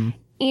Buffy,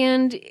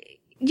 and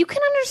you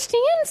can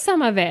understand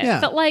some of it.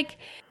 But like,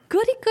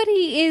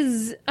 Goody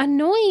is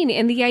annoying,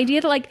 and the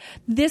idea that like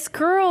this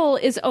girl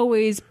is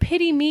always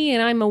pity me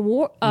and I'm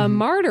a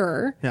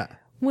martyr. Yeah.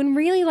 When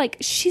really like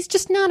she's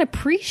just not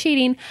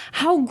appreciating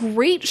how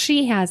great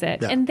she has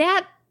it. And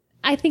that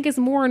I think is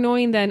more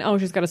annoying than, oh,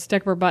 she's got a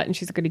stick of her butt and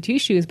she's a goody two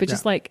shoes, but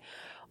just like,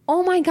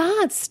 oh my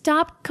God,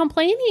 stop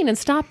complaining and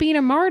stop being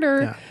a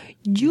martyr.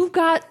 You've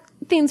got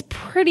things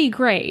pretty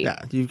great.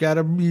 Yeah. You've got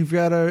a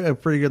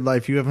pretty good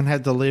life. You haven't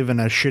had to live in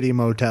a shitty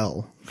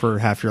motel for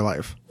half your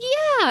life.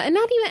 Yeah. And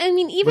not even, I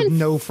mean, even with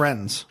no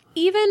friends.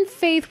 even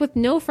Faith, with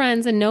no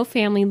friends and no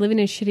family, living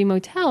in a shitty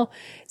motel,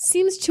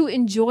 seems to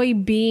enjoy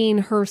being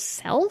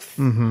herself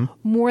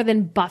more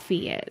than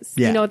Buffy is.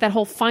 Yeah. You know, that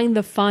whole find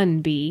the fun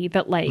bee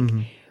that like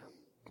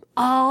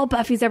all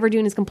Buffy's ever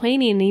doing is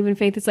complaining. And even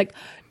Faith is like,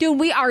 dude,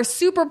 we are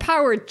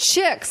superpowered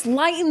chicks.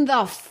 Lighten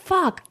the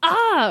fuck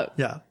up.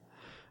 Yeah.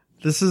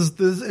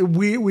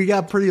 We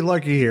got pretty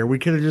lucky here. We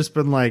could have just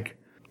been like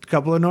a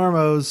couple of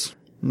normos,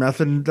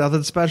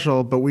 nothing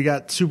special, but we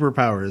got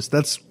superpowers.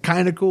 That's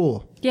kind of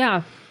cool.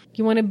 Yeah.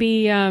 You want to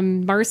be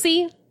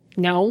Marcy?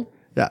 No.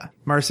 Yeah.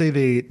 Marcy,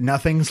 the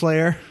nothing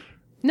slayer.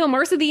 No,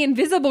 Marcy, the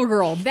invisible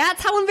girl.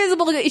 That's how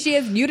invisible she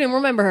is. You didn't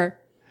remember her.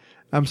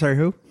 I'm sorry,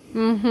 who?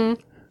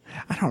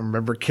 I don't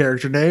remember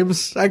character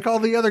names. I call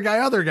the other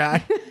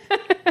guy.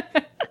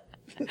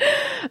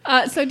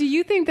 So do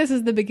you think this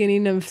is the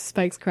beginning of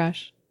Spike's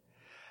crush?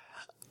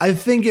 I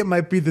think it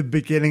might be the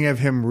beginning of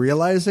him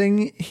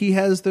realizing he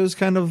has those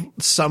kind of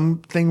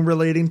something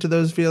relating to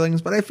those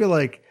feelings, but I feel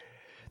like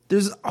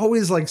there's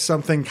always like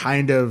something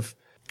kind of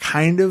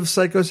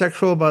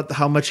psychosexual about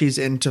how much he's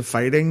into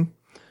fighting.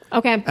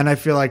 Okay. And I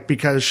feel like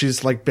because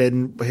she's like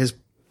been his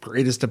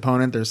greatest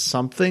opponent, there's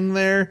something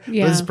there.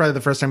 Yeah. But this is probably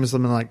the first time he's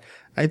been like,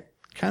 I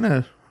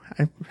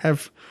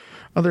have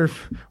other,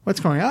 what's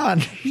going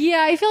on?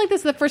 Yeah, I feel like this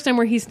is the first time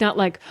where he's not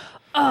like,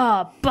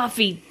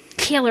 Buffy,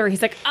 kill her.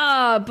 He's like,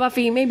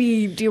 Buffy,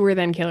 maybe do her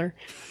then kill her.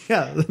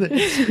 Yeah.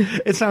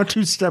 It's now a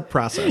 2-step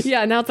process.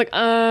 Yeah, now it's like,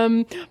 I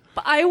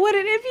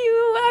wouldn't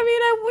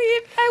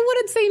I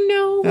wouldn't say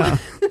no. Yeah.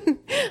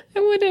 I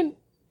wouldn't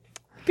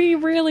be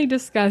really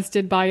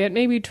disgusted by it.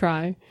 Maybe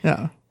try.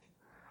 Yeah.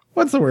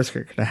 What's the worst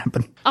that could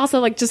happen? Also,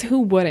 like, just who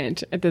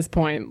wouldn't at this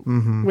point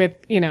with,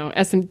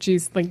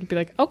 SMGs, like, you'd be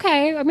like,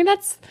 okay, I mean,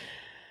 let's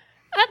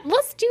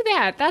do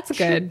that. That's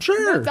good.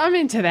 Sure. I'm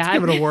into that.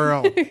 Give it a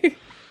whirl.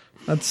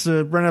 Let's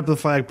run up the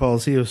flagpole,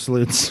 see who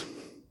salutes.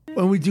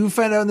 When we do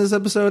find out in this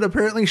episode,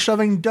 apparently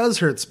shoving does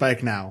hurt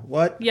Spike now.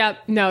 What? Yep.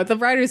 No, the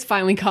writers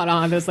finally caught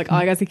on. It's like,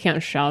 I guess he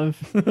can't shove.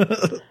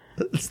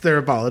 It's their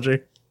apology.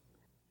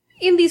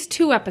 In these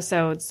 2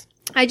 episodes,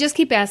 I just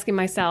keep asking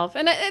myself,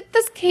 and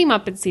this came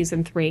up in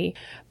season 3,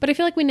 but I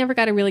feel like we never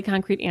got a really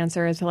concrete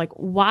answer as to like,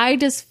 why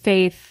does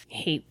Faith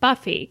hate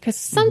Buffy? Because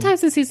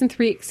sometimes in season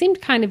 3, it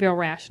seemed kind of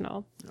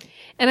irrational.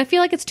 And I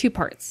feel like it's 2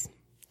 parts.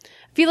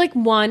 I feel like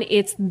 1,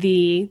 it's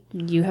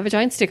you have a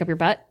giant stick up your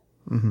butt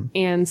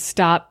and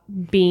stop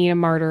being a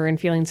martyr and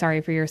feeling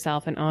sorry for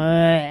yourself and,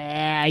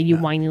 you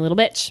whiny little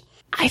bitch.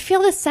 I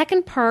feel the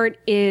second part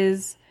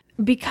is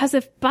because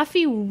if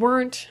Buffy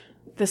weren't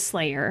the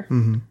Slayer,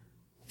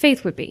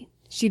 Faith would be.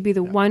 She'd be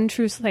the one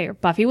true Slayer.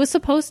 Buffy was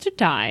supposed to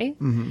die,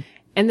 and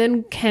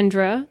then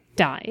Kendra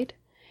died,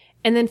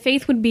 and then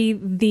Faith would be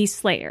the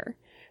Slayer.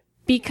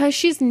 Because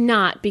she's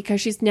not,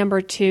 because she's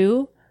number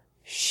 2,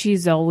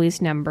 she's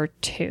always number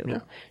 2. Yeah.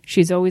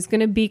 She's always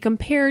going to be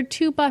compared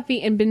to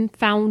Buffy and been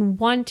found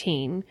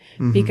wanting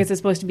because it's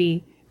supposed to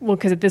be, well,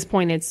 because at this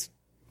point it's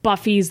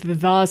Buffy's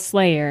the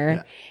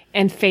Slayer,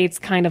 and Faith's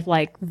kind of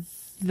like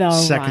the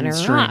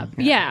runner-up.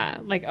 Yeah.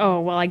 Like,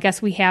 oh, well, I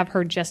guess we have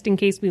her just in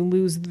case we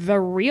lose the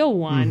real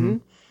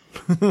one.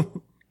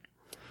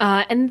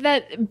 And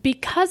that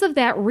because of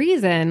that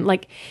reason,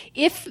 like,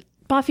 if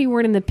Buffy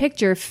weren't in the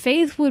picture,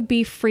 Faith would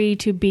be free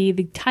to be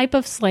the type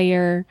of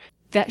Slayer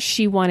that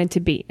she wanted to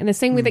be. In the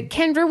same way that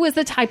Kendra was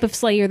the type of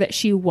Slayer that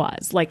she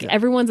was. Like,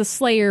 everyone's a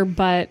Slayer,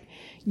 but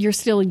you're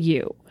still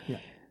you.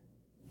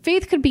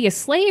 Faith could be a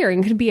Slayer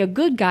and could be a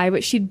good guy,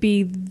 but she'd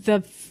be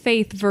the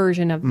Faith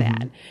version of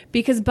that.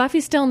 Because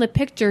Buffy's still in the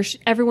picture,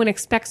 everyone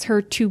expects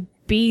her to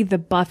be the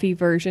Buffy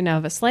version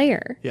of a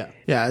Slayer.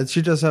 Yeah,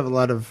 she does have a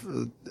lot of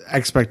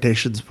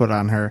expectations put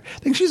on her. I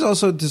think she's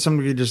also, to some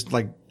degree, just,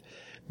 like,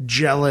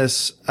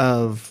 jealous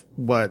of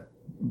what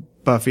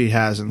Buffy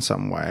has in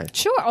some way.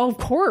 Sure, of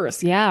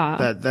course,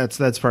 yeah.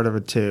 That's part of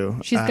it, too.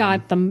 She's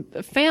got the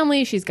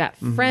family, she's got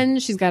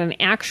friends, she's got an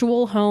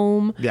actual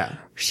home. Yeah.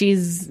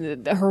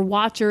 Her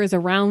watcher is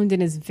around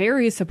and is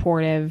very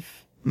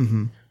supportive.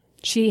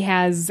 She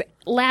has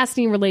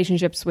lasting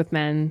relationships with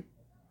men.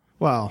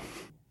 Well,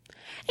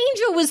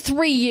 Angel was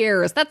 3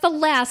 years. That's a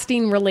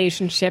lasting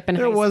relationship in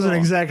high school. It wasn't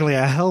exactly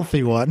a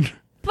healthy one.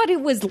 But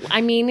it was,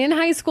 I mean, in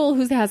high school,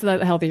 who has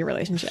a healthy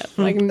relationship?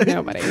 Like,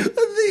 nobody.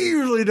 They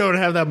usually don't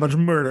have that much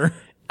murder.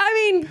 I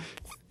mean,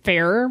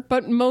 fair,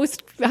 but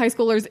most high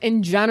schoolers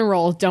in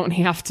general don't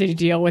have to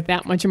deal with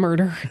that much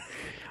murder.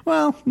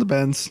 Well,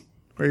 depends.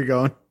 Where are you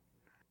going?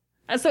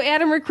 So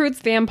Adam recruits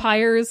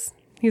vampires.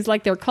 He's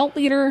like their cult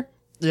leader.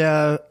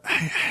 Yeah.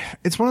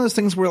 It's one of those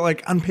things where,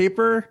 like, on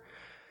paper,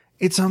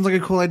 it sounds like a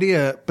cool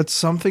idea, but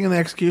something in the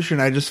execution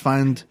I just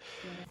find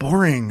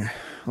boring.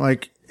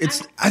 Like,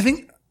 I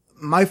think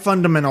my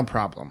fundamental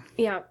problem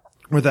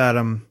with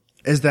Adam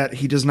is that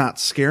he does not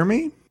scare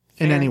me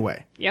in any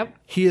way. Yep.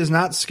 He is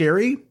not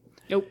scary.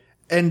 Nope.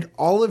 And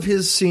all of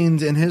his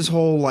scenes and his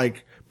whole,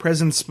 like,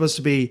 presence supposed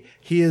to be,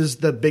 he is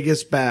the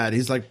biggest bad.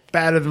 He's, like,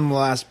 badder than the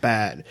last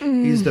bad.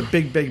 He's the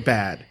big, big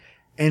bad.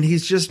 And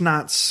he's just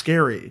not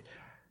scary.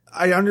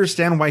 I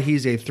understand why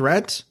he's a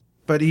threat,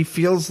 but he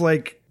feels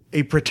like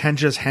a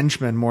pretentious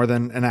henchman more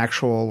than an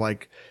actual,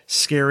 like,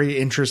 scary,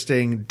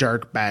 interesting,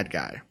 dark bad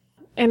guy.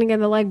 And again,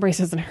 the leg brace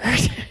doesn't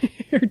hurt.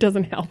 Or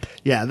doesn't help.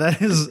 Yeah,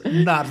 that is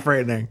not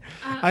frightening.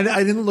 I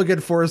didn't look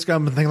at Forrest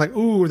Gump and think like,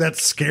 ooh, that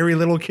scary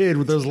little kid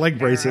with those leg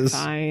braces.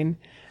 Fine.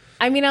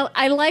 I mean,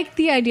 I like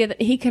the idea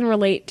that he can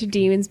relate to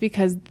demons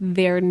because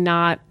they're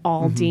not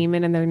all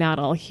demon and they're not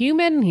all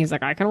human. And he's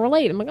like, I can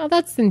relate. I'm like, oh,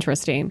 that's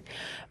interesting.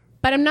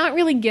 But I'm not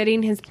really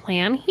getting his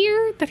plan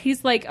here, that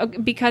he's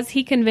like, because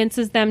he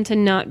convinces them to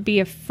not be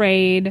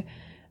afraid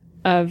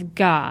of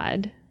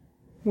God,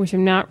 which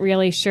I'm not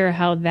really sure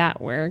how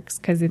that works,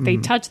 because if they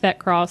touch that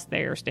cross,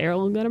 they're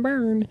still going to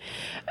burn.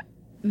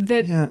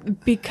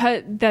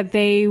 Because that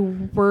they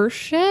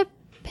worship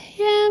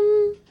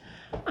him.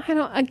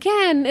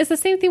 Again, it's the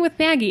same thing with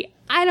Maggie.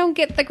 I don't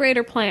get the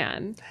greater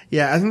plan.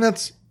 Yeah, I think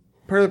that's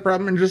part of the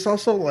problem. And just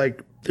also,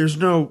 like, there's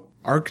no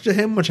arc to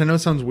him, which I know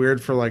sounds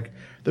weird for, like,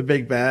 the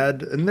big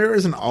bad. And there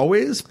isn't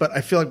always, but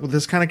I feel like with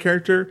this kind of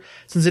character,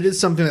 since it is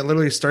something that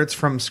literally starts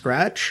from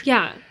scratch.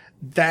 Yeah.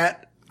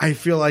 That, I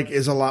feel like,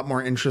 is a lot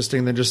more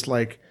interesting than just,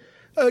 like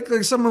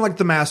someone like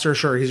the Master,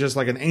 sure, he's just,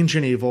 like, an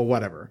ancient evil,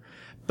 whatever.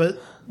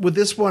 But with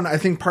this one, I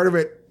think part of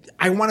it,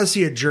 I want to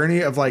see a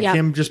journey of, like,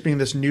 him just being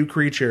this new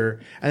creature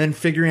and then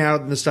figuring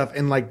out this stuff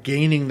and, like,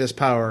 gaining this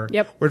power.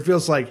 Yep. Where it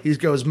feels like he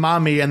goes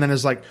mommy and then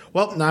is like,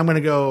 well, now I'm going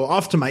to go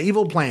off to my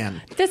evil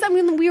plan.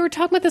 We were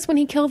talking about this when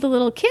he killed the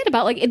little kid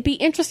about, like, it'd be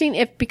interesting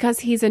if, because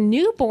he's a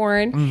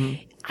newborn,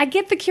 I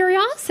get the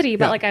curiosity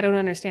about, like, I don't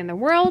understand the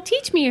world.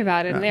 Teach me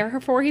about it. And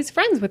therefore he's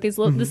friends with this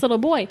little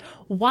boy.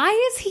 Why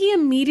is he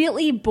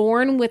immediately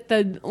born with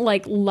the,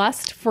 like,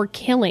 lust for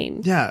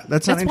killing? Yeah,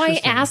 that's why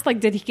I asked, like,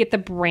 did he get the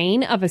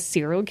brain of a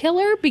serial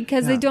killer?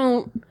 Because they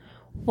don't.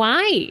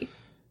 Why?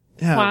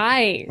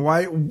 Yeah.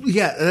 Why?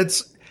 Yeah,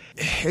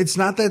 it's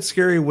not that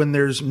scary when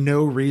there's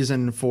no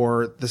reason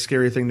for the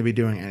scary thing to be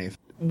doing anything.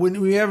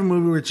 When we have a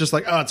movie where it's just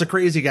like, oh, it's a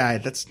crazy guy,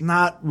 that's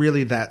not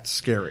really that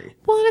scary.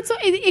 Well,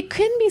 it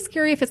couldn't be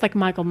scary if it's like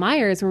Michael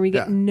Myers, where we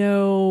get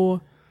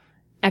no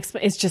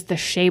it's just the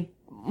shape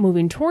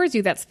moving towards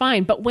you. That's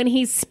fine. But when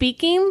he's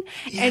speaking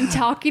and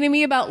talking to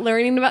me about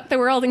learning about the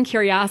world and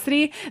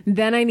curiosity,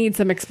 then I need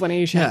some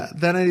explanation. Yeah,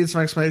 then I need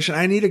some explanation.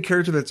 I need a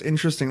character that's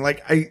interesting.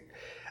 Like, I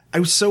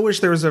so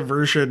wish there was a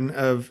version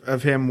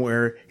of him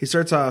where he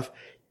starts off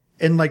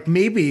and, like,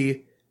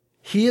 maybe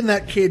he and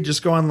that kid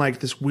just go on,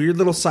 like, this weird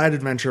little side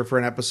adventure for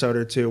an episode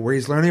or two where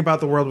he's learning about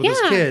the world with his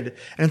kid.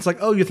 And it's like,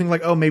 oh, you think,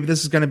 like, oh, maybe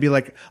this is going to be,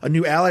 like, a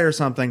new ally or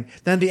something.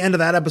 Then at the end of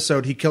that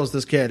episode, he kills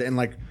this kid and,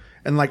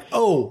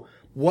 oh,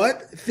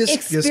 what? This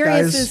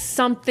experiences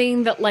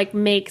something that, like,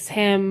 makes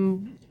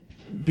him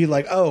be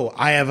like, oh,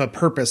 I have a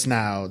purpose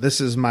now.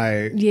 This is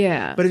my...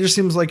 Yeah. But it just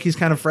seems like he's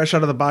kind of fresh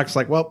out of the box,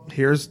 like, well,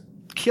 here's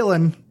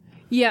killing.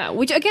 Yeah,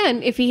 which,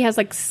 again, if he has,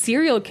 like,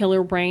 serial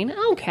killer brain,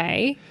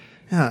 okay.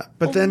 Yeah,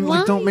 but then,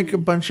 like, don't make a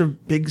bunch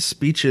of big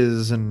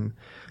speeches and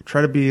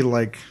try to be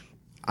like,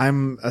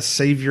 I'm a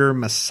savior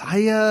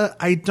messiah.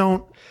 I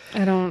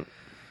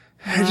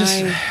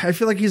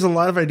feel like he's a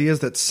lot of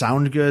ideas that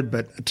sound good,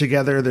 but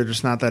together they're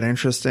just not that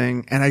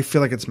interesting. And I feel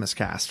like it's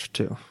miscast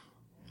too.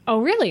 Oh,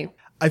 really?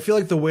 I feel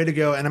like the way to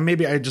go, and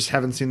maybe I just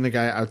haven't seen the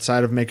guy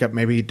outside of makeup.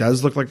 Maybe he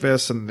does look like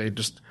this and they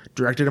just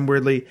directed him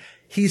weirdly.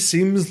 He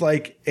seems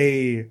like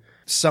a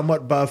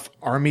somewhat buff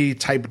army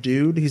type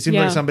dude. He seems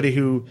like somebody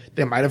who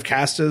they might have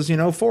cast as,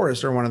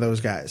 Forrest or one of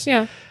those guys.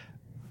 Yeah.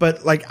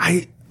 But, like,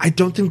 I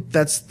don't think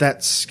that's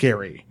that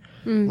scary.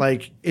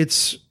 Like,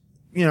 it's,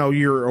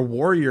 you're a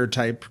warrior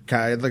type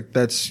guy. Like,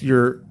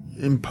 you're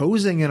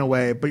imposing in a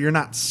way, but you're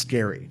not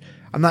scary.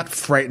 I'm not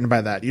frightened by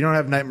that. You don't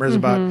have nightmares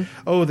about,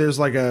 oh, there's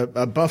like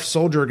a buff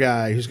soldier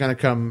guy who's going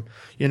to come,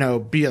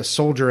 be a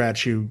soldier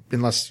at you,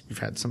 unless you've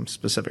had some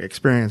specific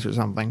experience or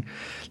something.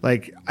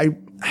 Like, I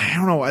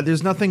don't know.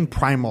 There's nothing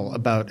primal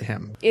about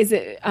him. Is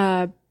it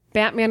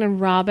Batman and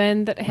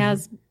Robin that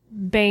has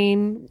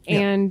Bane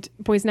and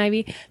Poison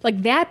Ivy?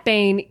 Like, that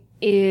Bane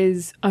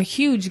is a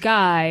huge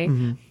guy,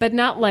 but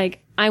not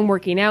like I'm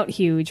working out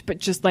huge, but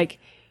just like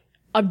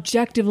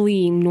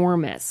objectively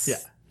enormous. Yeah.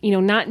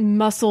 Not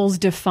muscles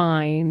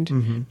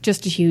defined,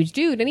 just a huge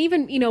dude. And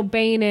even,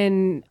 Bane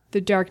in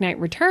The Dark Knight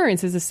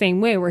Returns is the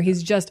same way, where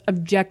he's just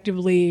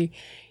objectively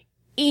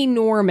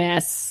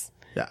enormous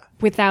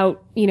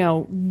without,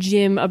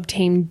 gym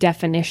obtained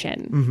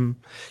definition.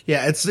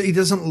 Yeah, he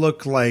doesn't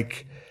look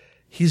like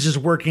he's just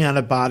working on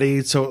a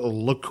body so it'll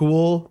look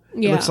cool.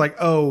 It looks like,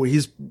 oh,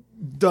 he's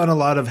done a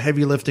lot of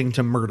heavy lifting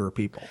to murder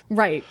people.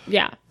 Right,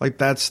 yeah. Like,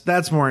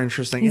 that's more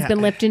interesting. He's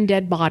been lifting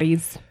dead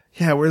bodies.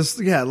 Yeah,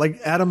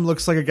 like Adam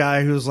looks like a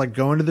guy who's like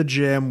going to the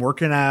gym,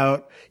 working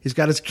out. He's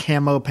got his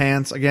camo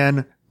pants.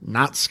 Again,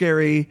 not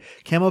scary.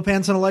 Camo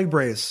pants and a leg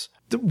brace.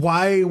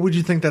 Why would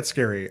you think that's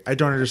scary? I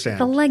don't understand.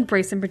 The leg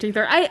brace in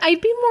particular.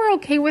 I'd be more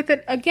okay with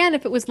it, again,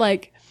 if it was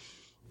like,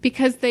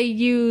 because they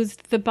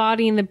used the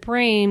body and the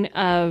brain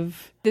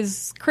of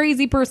this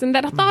crazy person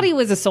that thought he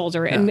was a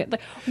soldier and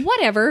like,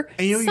 whatever.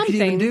 And what you could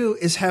even do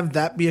is have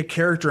that be a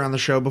character on the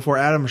show before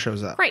Adam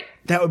shows up. Right.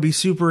 That would be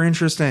super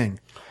interesting.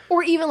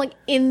 Or even like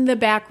in the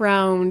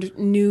background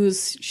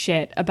news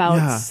shit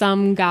about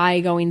some guy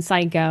going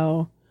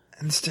psycho.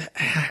 It's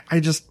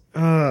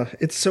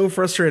so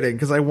frustrating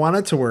because I want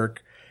it to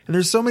work. And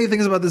there's so many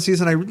things about this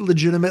season I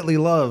legitimately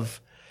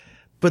love.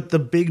 But the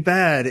big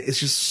bad is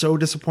just so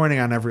disappointing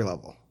on every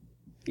level.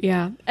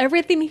 Yeah.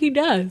 Everything he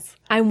does.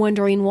 I'm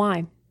wondering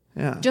why.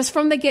 Yeah. Just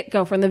from the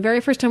get-go, from the very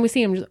first time we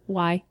see him, just,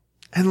 why?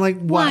 And like,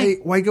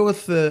 why go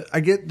with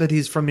I get that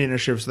he's from the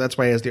initiative, so that's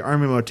why he has the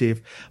army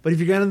motif. But if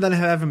you're going to then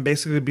have him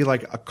basically be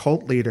like a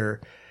cult leader,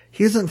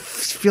 he doesn't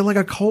feel like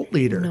a cult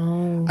leader.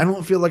 No. I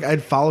don't feel like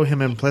I'd follow him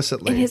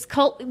implicitly. In his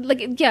cult,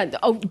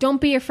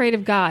 don't be afraid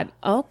of God.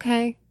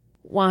 Okay.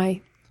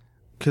 Why?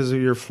 Because of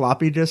your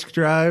floppy disk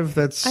drive?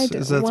 Is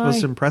that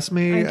supposed to impress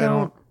me? I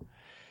don't.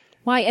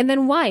 Why? And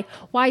then why?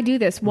 Why do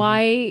this? Mm-hmm.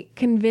 Why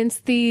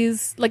convince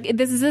these? Like,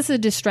 is this a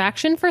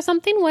distraction for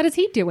something? What is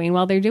he doing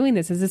while they're doing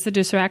this? Is this a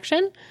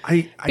distraction?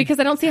 Because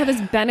I don't see how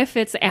this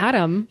benefits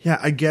Adam. Yeah,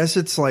 I guess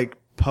it's like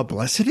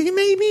publicity,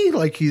 maybe?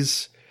 Like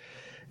he's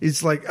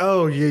like,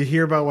 oh, you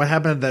hear about what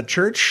happened at that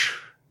church?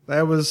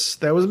 That was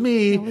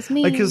me. That was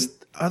me. Like, because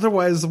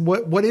otherwise,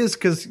 what is?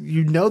 Because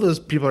those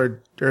people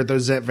or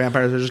those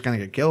vampires are just going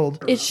to get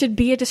killed. It should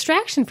be a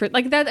distraction for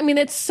like that. I mean,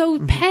 it's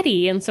so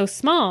petty and so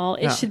small.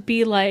 It should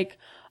be like,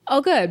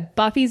 oh, good,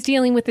 Buffy's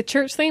dealing with the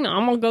church thing.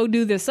 I'm gonna go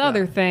do this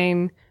other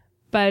thing.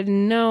 But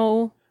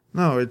no,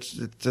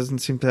 it doesn't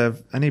seem to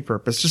have any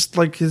purpose. Just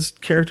like his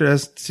character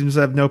seems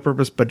to have no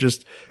purpose, but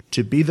just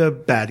to be the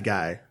bad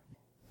guy.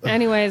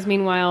 Anyways,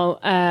 meanwhile,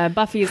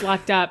 Buffy is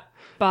locked up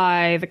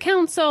by the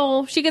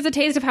council. She gets a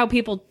taste of how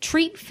people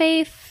treat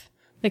Faith.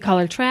 They call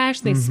her trash.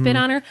 They spit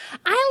on her.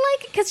 I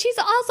like it because she's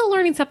also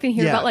learning something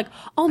here about like,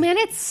 oh man,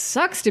 it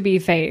sucks to be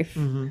Faith.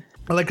 Mm-hmm.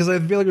 Like, because I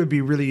feel like it would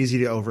be really easy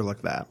to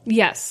overlook that.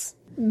 Yes.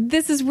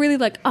 This is really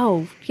like,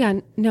 oh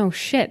yeah, no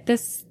shit.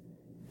 This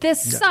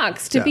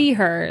sucks to be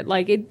her.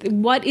 Like,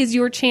 what is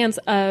your chance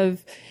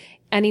of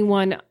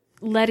anyone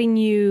letting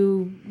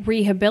you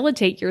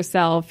rehabilitate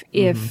yourself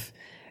if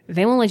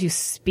they won't let you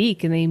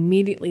speak and they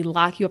immediately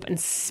lock you up and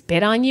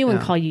spit on you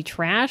and call you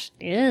trash?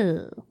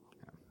 Ew.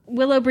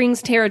 Willow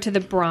brings Tara to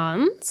the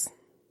Bronze.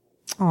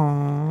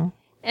 Aww.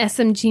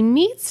 SMG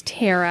meets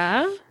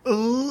Tara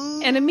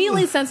and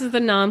immediately senses the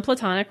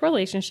non-platonic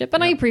relationship.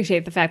 And I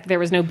appreciate the fact that there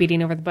was no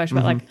beating over the bush,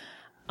 but like,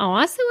 oh,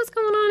 I see what's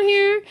going on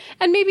here.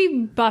 And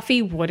maybe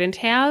Buffy wouldn't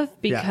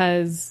have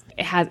because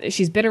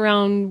she's been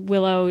around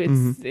Willow.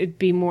 It'd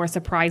be more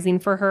surprising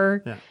for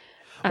her. Yeah.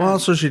 Well,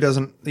 also she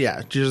doesn't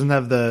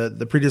have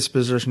the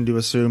predisposition to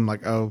assume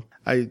like, oh,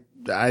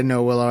 I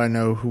know Willow, I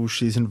know who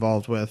she's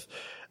involved with.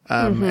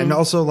 And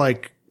also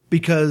like,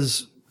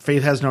 because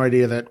Faith has no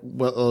idea that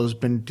Willow's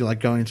been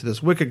like going to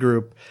this Wicca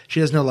group. She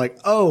has no like,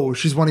 oh,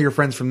 she's one of your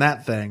friends from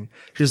that thing.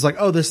 She's like,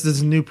 oh, this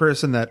is a new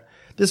person that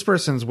this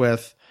person's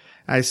with.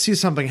 I see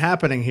something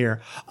happening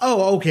here.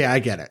 Oh, okay, I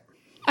get it.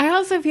 I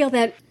also feel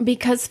that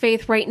because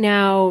Faith right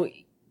now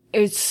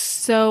is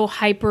so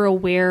hyper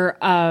aware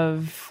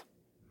of,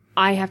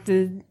 I have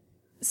to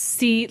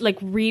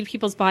read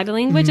people's body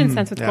language and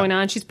sense what's going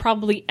on. She's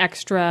probably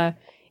extra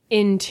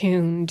in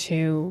tune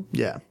to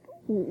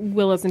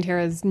Willow's and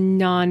Tara's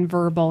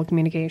non-verbal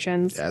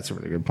communications. Yeah, that's a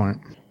really good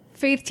point.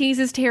 Faith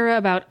teases Tara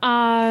about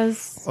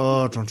Oz.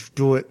 Oh, don't you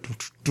do it.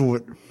 Don't you do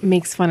it.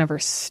 Makes fun of her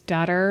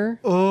stutter.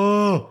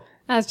 Oh.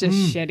 That's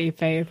just shitty,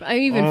 Faith.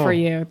 Even for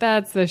you.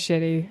 That's the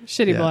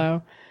shitty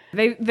blow.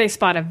 They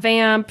spot a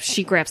vamp.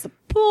 She grabs the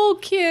pool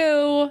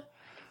cue.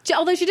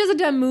 Although she does a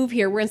dumb move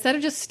here where instead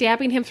of just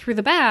stabbing him through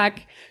the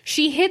back,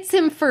 she hits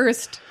him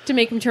first to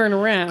make him turn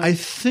around. I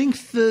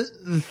think the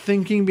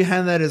thinking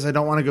behind that is I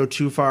don't want to go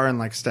too far and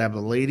like stab a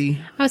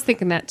lady. I was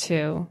thinking that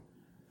too.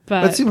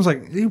 But it seems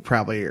like you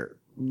probably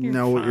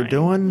know what you're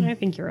doing. I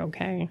think you're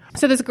okay.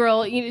 So this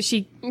girl,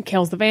 she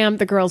kills the vamp.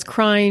 The girl's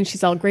crying.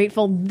 She's all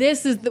grateful.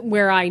 This is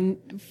where I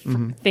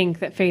think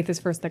that Faith is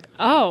first like,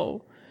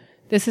 oh,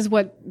 this is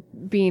what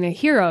being a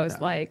hero is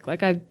like.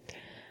 Like I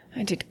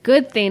did a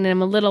good thing and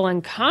I'm a little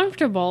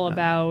uncomfortable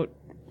about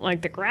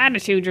like the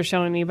gratitude you're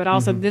showing me, but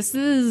also this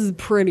is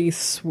pretty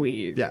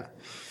sweet. Yeah.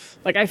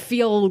 Like I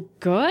feel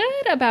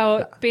good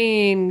about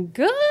being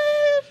good.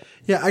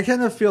 Yeah, I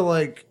kind of feel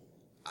like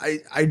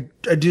I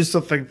do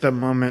still think the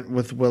moment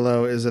with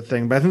Willow is a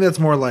thing, but I think that's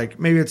more like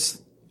maybe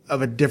it's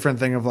of a different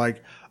thing of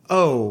like,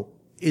 oh,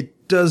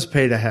 it does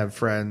pay to have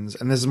friends.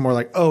 And this is more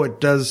like, oh,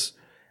 it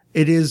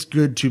is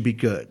good to be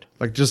good.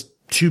 Like just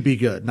to be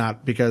good,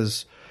 not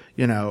because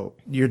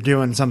you're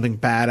doing something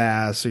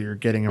badass or you're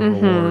getting a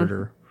reward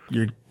or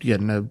you're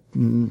getting a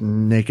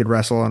naked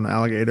wrestle on an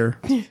alligator.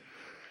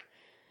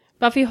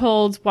 Buffy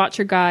holds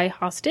Watcher Guy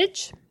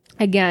hostage.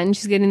 Again,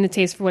 she's getting the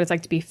taste for what it's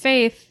like to be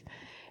Faith.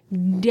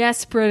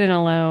 Desperate and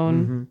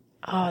alone.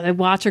 Oh, the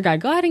Watcher Guy.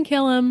 Go ahead and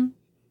kill him.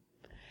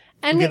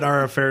 And get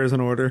our affairs in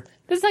order.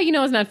 This is how you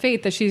know it's not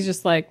Faith, that she's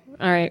just like,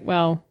 all right,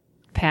 well,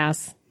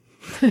 pass.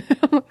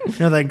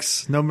 No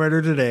thanks. No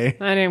murder today.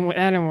 That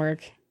didn't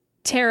work.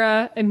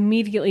 Tara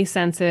immediately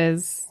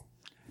senses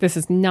This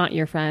is not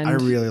your friend. I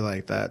really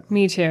like that.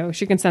 Me too.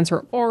 She can sense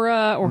her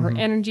aura or her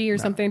energy or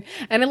something.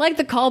 And I like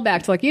the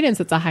callback to like, you didn't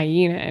sense a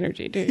hyena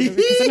energy, do you?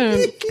 Because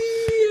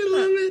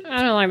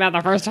I don't like that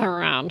the first time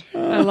around.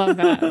 I love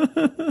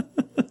that.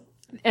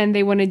 And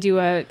they want to do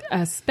a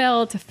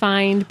spell to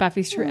find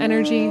Buffy's true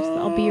energy. So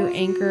I'll be your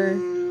anchor.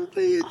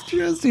 They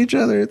trust each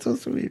other. It's so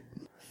sweet.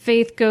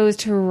 Faith goes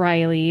to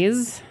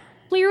Riley's.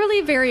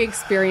 Clearly very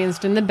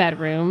experienced in the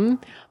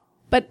bedroom,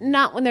 but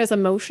not when there's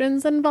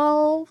emotions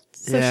involved.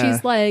 So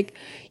she's like,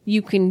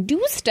 you can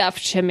do stuff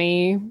to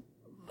me,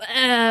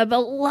 but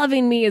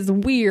loving me is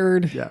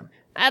weird. Yeah.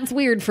 That's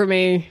weird for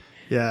me.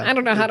 Yeah. I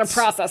don't know how to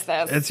process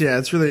this.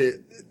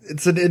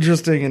 It's an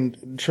interesting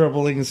and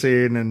troubling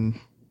scene, and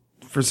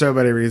for so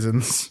many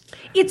reasons.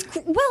 It's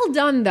well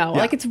done, though. Yeah.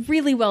 Like, it's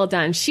really well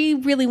done. She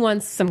really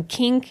wants some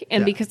kink,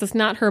 and because it's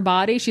not her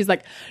body, she's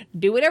like,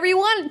 do whatever you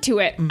want to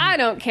it. I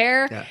don't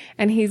care. Yeah.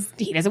 And he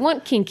doesn't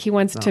want kink. He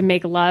wants to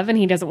make love, and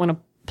he doesn't want to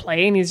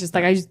play, and he's just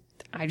like,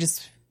 I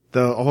just...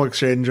 The whole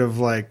exchange of,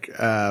 like,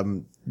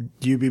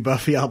 you be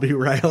Buffy, I'll be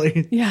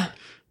Riley. Yeah.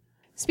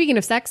 Speaking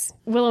of sex,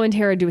 Willow and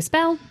Tara do a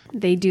spell.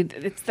 They do...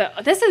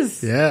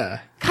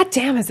 God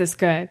damn, is this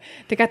good?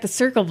 They got the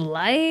circle of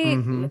light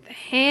with the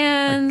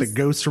hands. Like the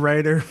Ghost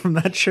Rider from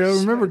that show.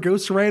 Remember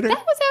Ghost Rider? That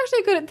was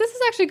actually good. This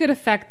is actually good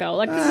effect, though.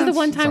 Like, this is the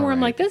one time where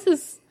I'm like,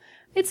 it's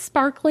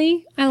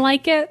sparkly. I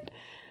like it.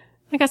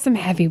 I got some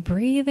heavy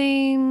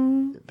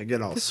breathing. They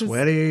get all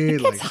sweaty.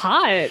 It's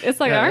hot. It's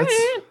like, all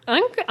right,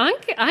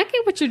 I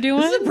get what you're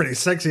doing. This is a pretty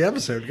sexy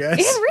episode, guys.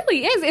 It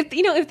really is.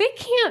 If they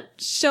can't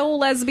show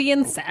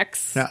lesbian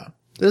sex. Yeah.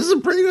 This is a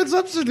pretty good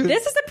substitute.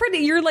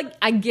 You're like,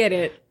 I get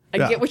it. I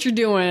get what you're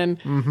doing.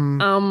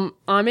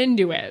 I'm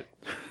into it.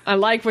 I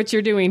like what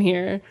you're doing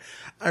here.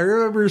 I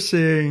remember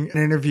seeing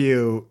an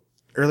interview,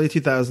 early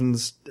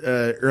 2000s,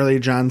 early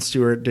Jon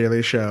Stewart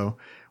Daily Show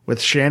with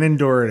Shannon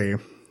Doherty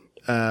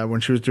when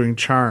she was doing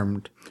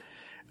Charmed.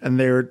 And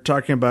they were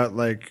talking about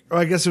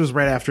I guess it was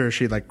right after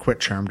she quit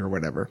Charmed or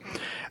whatever.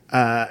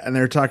 And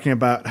they were talking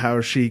about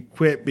how she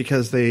quit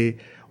because they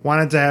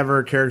wanted to have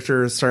her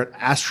character start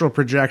astral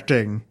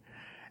projecting.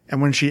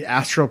 And when she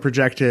astral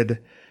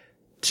projected,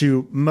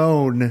 to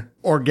moan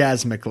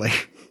orgasmically.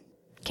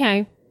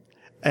 Okay.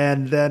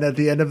 And then at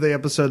the end of the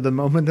episode, the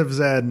moment of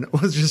Zen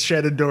was just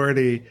Shannon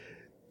Doherty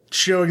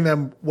showing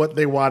them what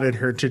they wanted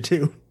her to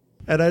do.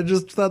 And I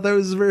just thought that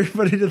was very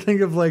funny to think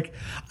of, I can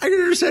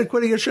understand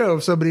quitting a show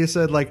if somebody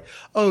said,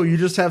 oh, you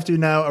just have to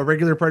now, a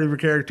regular part of your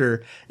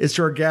character is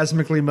to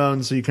orgasmically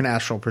moan so you can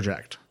astral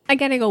project. I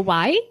gotta go,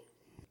 why?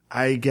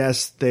 I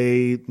guess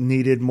they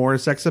needed more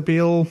sex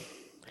appeal.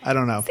 I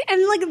don't know.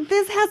 And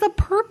this has a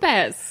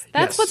purpose.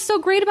 That's what's so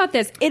great about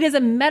this. It is a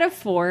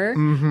metaphor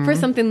for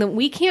something that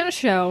we can't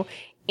show,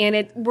 and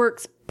it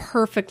works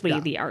perfectly. Yeah.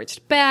 The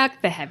arched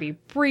back, the heavy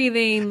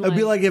breathing. It'd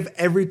be like if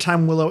every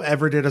time Willow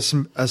ever did a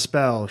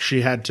spell,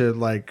 she had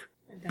to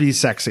be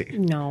sexy.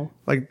 No.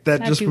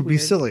 That just would be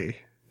silly.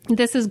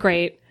 This is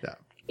great. Yeah.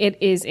 It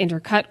is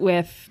intercut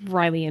with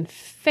Riley and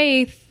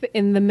Faith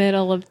in the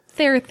middle of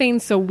their thing,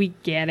 so we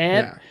get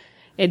it. Yeah.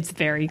 It's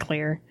very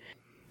clear.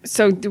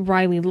 So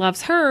Riley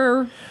loves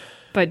her,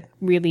 but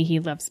really he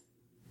loves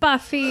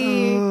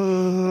Buffy.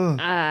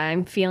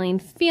 I'm feeling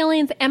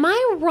feelings. Am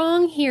I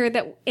wrong here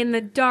that in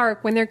the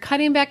dark, when they're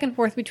cutting back and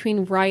forth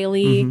between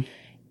Riley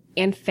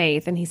and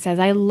Faith, and he says,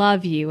 I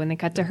love you, and they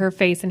cut to her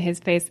face and his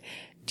face,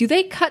 do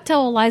they cut to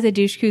Eliza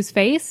Dushku's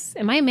face?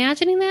 Am I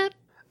imagining that?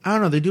 I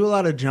don't know. They do a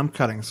lot of jump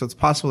cutting, so it's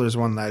possible there's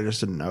one that I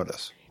just didn't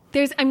notice.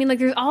 There's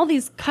all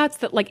these cuts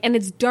that and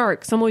it's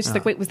dark. So I'm always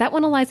just wait, was that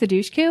one Eliza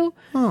Dushku?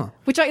 Huh.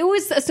 Which I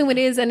always assume it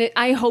is, and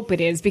I hope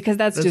it is, because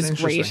that's just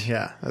great.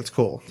 Yeah, that's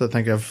cool to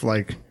think of,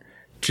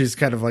 she's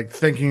kind of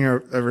thinking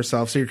of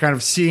herself. So you're kind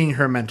of seeing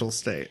her mental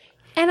state.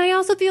 And I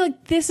also feel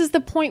like this is the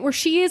point where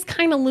she is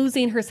kind of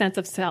losing her sense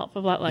of self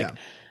of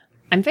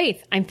I'm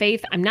Faith.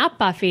 I'm not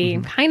Buffy.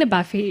 I'm kind of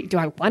Buffy. Do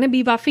I want to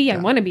be Buffy? Yeah. I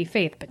want to be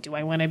Faith, but do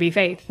I want to be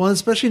Faith? Well,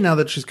 especially now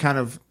that she's kind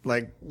of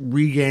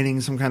regaining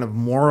some kind of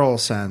moral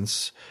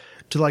sense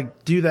to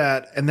do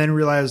that, and then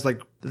realize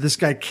this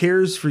guy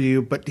cares for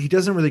you, but he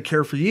doesn't really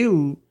care for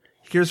you.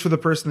 He cares for the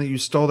person that you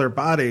stole their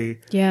body.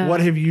 Yeah.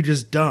 What have you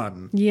just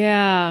done?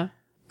 Yeah.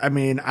 I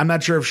mean, I'm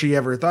not sure if she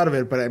ever thought of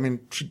it, but I mean,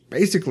 she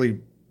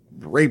basically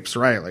rapes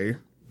Riley.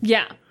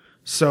 Yeah.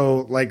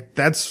 So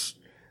that's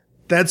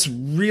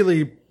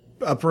really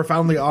a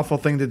profoundly awful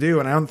thing to do.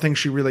 And I don't think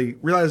she really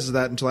realizes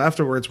that until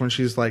afterwards, when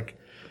she's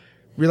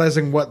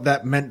realizing what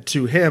that meant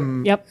to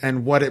him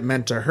and what it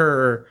meant to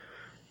her.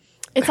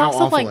 It's how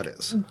also awful it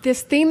is.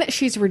 This thing that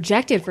she's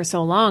rejected for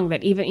so long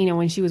that even,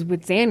 when she was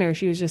with Xander,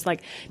 she was just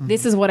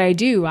this is what I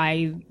do.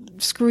 I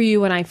screw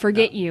you and I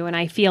forget you and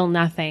I feel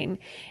nothing.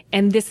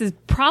 And this is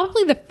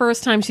probably the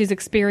first time she's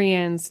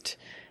experienced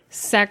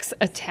sex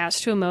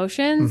attached to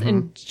emotions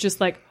and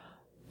just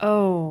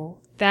oh,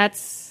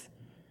 that's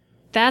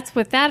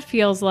what that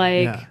feels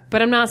like. Yeah.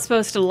 But I'm not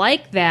supposed to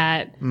like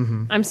that.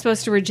 I'm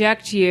supposed to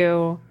reject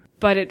you,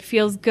 but it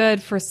feels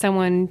good for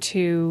someone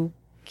to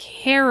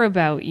care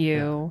about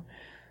you. Yeah.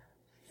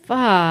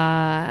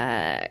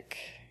 Fuck.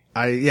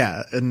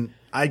 And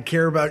I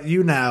care about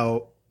you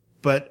now,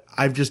 but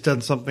I've just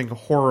done something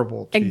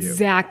horrible to you.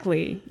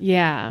 Exactly.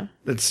 Yeah.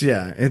 It's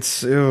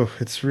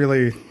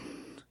really,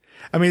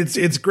 I mean,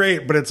 it's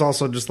great, but it's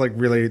also just like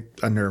really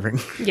unnerving.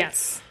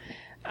 Yes.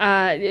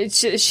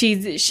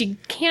 She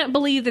can't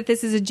believe that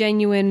this is a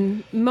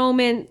genuine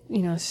moment,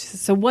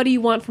 so what do you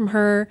want from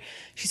her?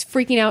 She's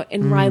freaking out,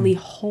 and Riley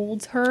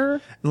holds her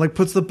and like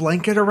puts the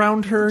blanket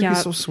around her. Yep.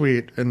 He's so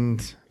sweet.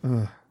 And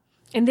I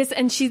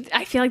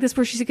feel like this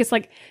where she gets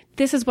like,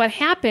 this is what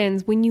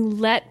happens when you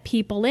let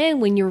people in,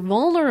 when you're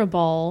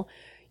vulnerable.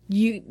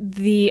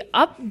 The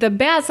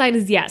bad side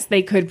is, yes,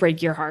 they could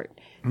break your heart.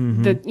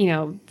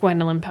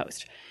 Gwendolyn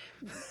Post.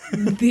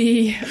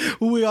 We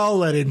all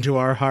let into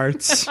our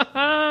hearts.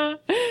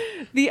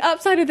 The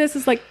upside of this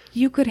is like,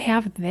 you could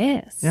have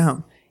this. Yeah.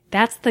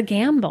 That's the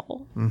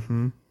gamble.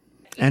 Mm-hmm.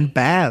 And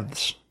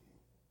baths.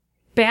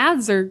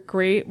 Baths are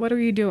great. What are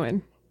you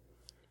doing?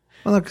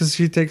 Well, because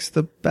she takes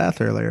the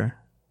bath earlier.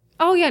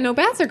 Oh yeah, no,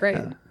 baths are great.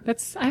 Yeah.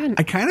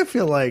 I kind of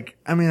feel like,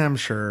 I mean, I'm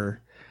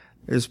sure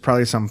there's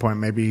probably some point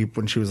maybe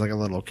when she was like a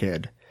little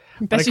kid.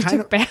 But she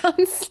took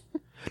baths?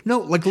 No,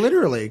 like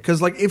literally.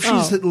 Because like if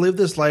she's lived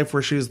this life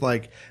where she's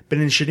like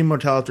been in shitty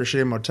motel after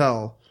shitty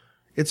motel,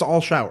 it's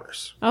all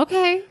showers.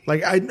 Okay.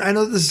 Like I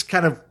know this is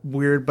kind of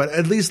weird, but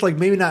at least like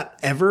maybe not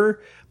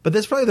ever, but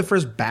this is probably the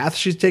first bath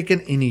she's taken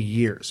in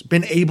years.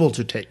 Been able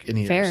to take in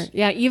years. Fair.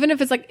 Yeah, even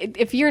if it's like,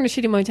 if you're in a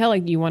shitty motel,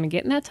 like, you want to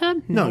get in that tub?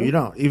 No, you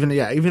don't. Even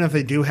if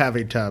they do have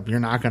a tub, you're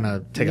not going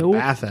to take a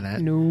bath in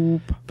it.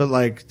 Nope. But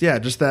like, yeah,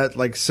 just that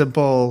like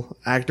simple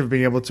act of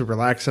being able to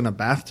relax in a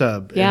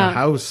bathtub in a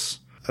house.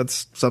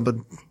 That's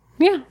something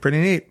pretty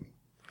neat.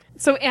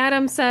 So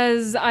Adam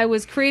says, I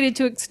was created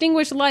to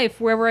extinguish life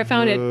wherever I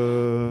found it.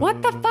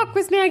 What the fuck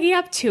was Maggie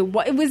up to?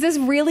 Was this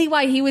really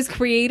why he was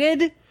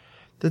created?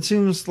 That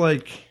seems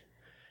like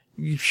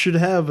you should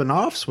have an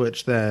off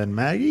switch then,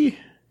 Maggie.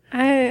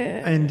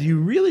 And you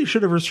really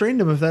should have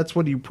restrained him if that's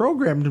what you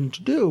programmed him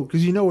to do,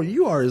 because you know what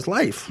you are is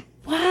life.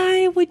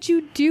 Why would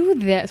you do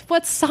this?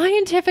 What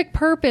scientific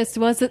purpose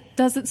does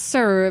it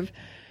serve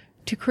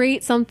to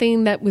create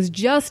something that was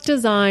just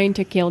designed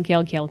to kill?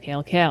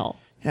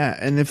 Yeah,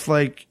 and if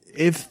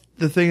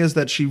the thing is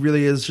that she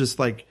really is just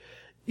like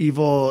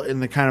evil in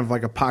the kind of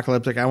like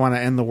apocalyptic, I want to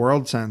end the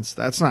world sense,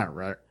 that's not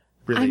right.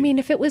 Really. I mean,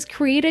 if it was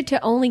created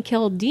to only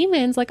kill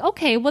demons, like,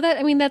 okay, well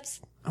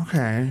that's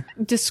okay,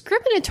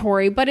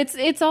 discriminatory, but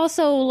it's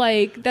also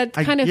like that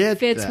kind of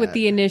fits with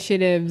the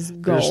initiative's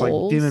goals. There's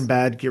like demon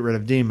bad, get rid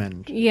of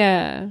demon.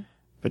 Yeah.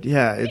 But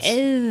yeah, it's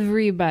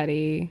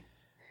everybody.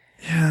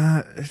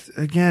 Yeah,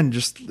 again,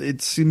 just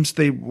it seems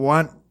they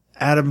want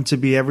Adam to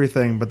be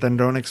everything, but then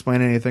don't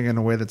explain anything in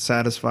a way that's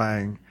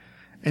satisfying.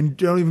 And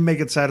don't even make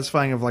it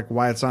satisfying of like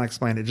why it's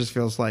unexplained. It just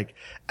feels like,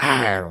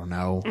 I don't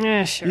know.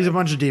 Yeah, sure. He's a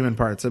bunch of demon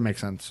parts. That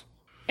makes sense.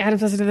 Adam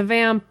says to the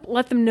vamp,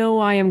 let them know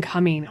I am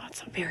coming. Oh,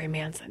 it's very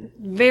Manson.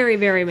 Very,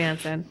 very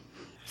Manson.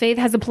 Faith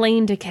has a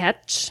plane to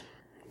catch.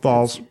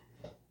 Balls.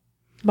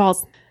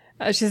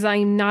 She says,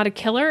 I'm not a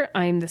killer.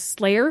 I'm the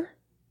slayer.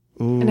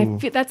 Ooh. And I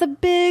feel that's a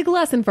big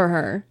lesson for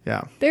her.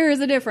 Yeah. There is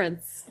a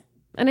difference.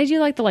 And I do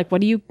like the,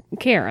 what do you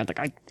care? I'm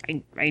like,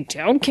 I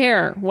don't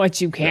care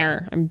what you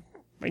care. Yeah.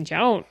 I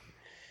don't.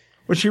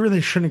 Well, she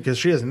really shouldn't, because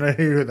she has no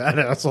idea who that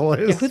asshole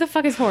is. Yeah, who the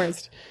fuck is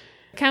Horst?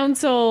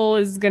 Council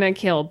is gonna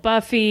kill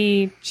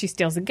Buffy. She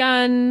steals a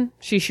gun.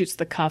 She shoots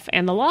the cuff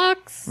and the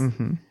locks.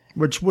 Mm-hmm.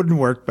 Which wouldn't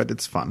work, but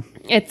it's fun.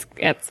 It's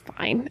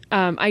fine.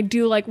 I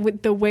do like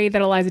with the way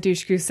that Eliza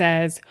Dushku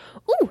says,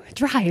 ooh,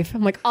 drive.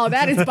 I'm like, oh,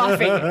 that is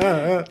Buffy.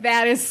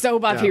 That is so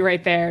Buffy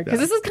right there. Because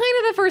this is kind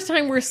of the first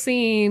time we're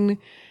seeing,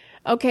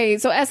 okay,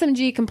 so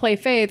SMG can play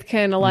Faith.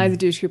 Can Eliza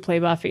Dushku play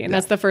Buffy? And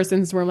that's the first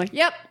instance where I'm like,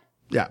 yep.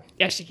 Yeah.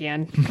 Yes, she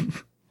can.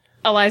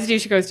 Eliza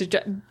Dushku goes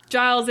to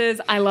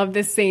Giles's. I love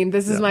this scene.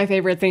 This is my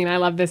favorite scene. I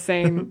love this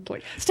scene.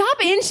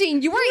 Stop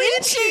inching. You were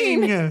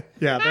inching.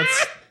 Yeah,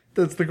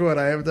 that's the quote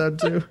I have done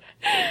too.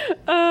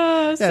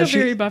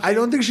 Very Buffy. I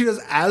don't think she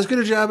does as good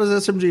a job as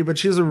SMG, but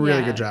she does a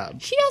really good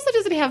job. She also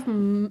doesn't have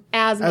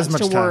as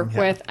much to work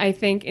with, I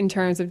think, in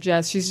terms of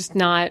she's just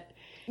not,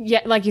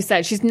 yet, like you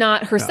said, she's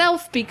not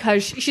herself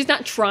because she's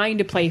not trying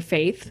to play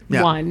Faith,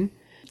 one.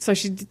 So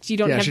you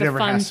don't have the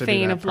fun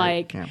thing of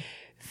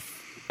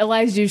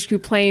Eliza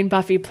Dushku playing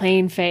Buffy,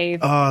 playing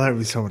Faith. Oh, that would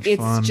be so much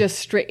fun. It's just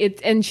straight,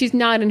 and she's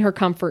not in her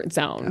comfort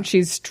zone. Yeah.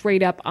 She's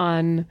straight up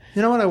on.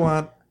 You know what I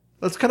want?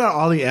 Let's cut out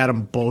all the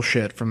Adam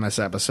bullshit from this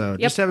episode.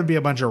 Yep. Just have it be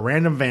a bunch of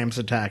random vamps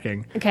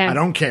attacking. Okay. I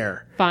don't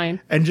care.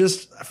 Fine. And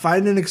just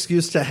find an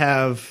excuse to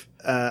have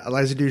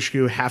Eliza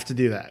Dushku have to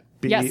do that.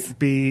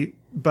 Be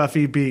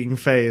Buffy being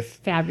Faith.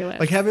 Fabulous.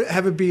 Like have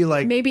it be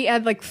like maybe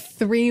add like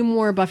 3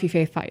 more Buffy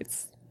Faith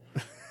fights.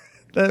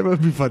 That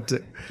would be fun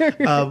too.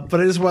 But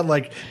I just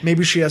want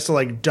maybe she has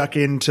to duck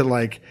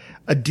into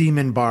a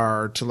demon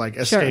bar to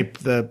escape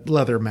the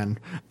Leathermen.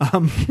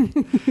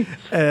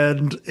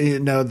 And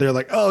they're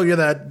like, oh, you're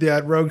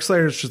that rogue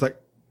slayer. She's like,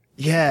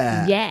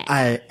 yeah,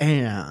 I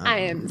am. I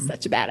am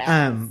such a badass.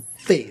 I'm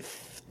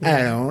Faith.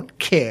 I don't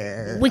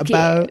care Wicked.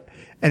 about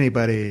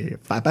Anybody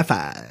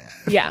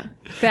 5x5. Yeah,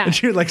 that. And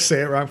she would like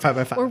say it wrong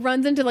 5x5. Or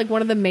runs into like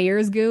one of the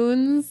mayor's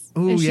goons.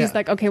 Ooh, and she's yeah.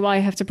 like, okay, well, I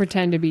have to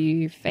pretend to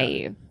be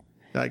Faith.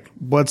 Like,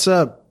 what's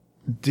up,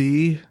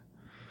 D?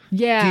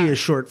 Yeah. D is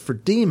short for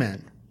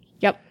demon.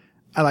 Yep.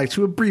 I like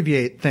to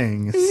abbreviate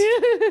things.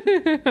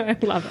 I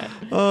love it.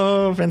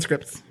 Oh, fan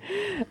scripts.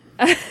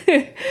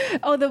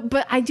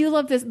 But I do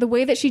love this. The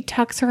way that she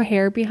tucks her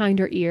hair behind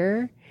her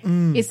ear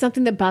is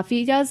something that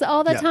Buffy does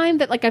all the time.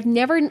 That like I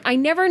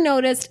never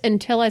noticed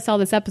until I saw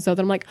this episode.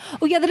 And I'm like,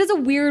 oh yeah, that is a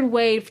weird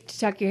way to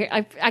tuck your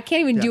hair. I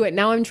can't even do it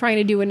now. I'm trying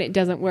to do it and it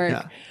doesn't work.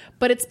 Yeah.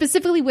 But it's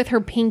specifically with her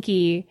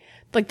pinky.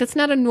 Like that's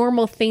not a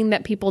normal thing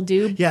that people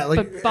do. Yeah, like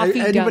but Buffy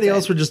anybody does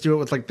else it. would just do it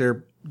with like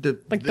their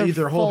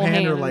either whole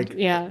hand or like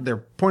their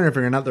pointer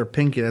finger, not their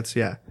pinky. That's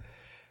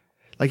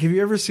Like, have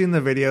you ever seen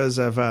the videos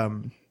of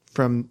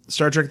from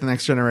Star Trek: The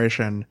Next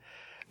Generation?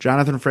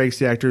 Jonathan Frakes,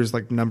 the actor, is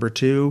like number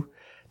 2.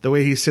 The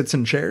way he sits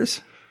in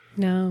chairs.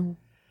 No.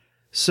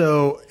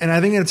 So, and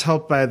I think it's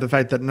helped by the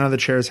fact that none of the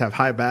chairs have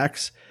high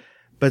backs.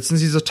 But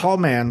since he's a tall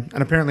man,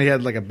 and apparently he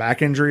had like a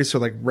back injury, so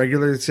like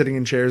regularly sitting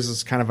in chairs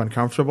is kind of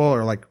uncomfortable,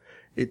 or like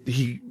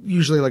he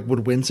usually like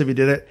would wince if he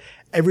did it.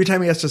 Every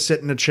time he has to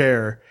sit in a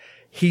chair,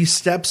 he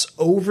steps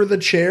over the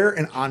chair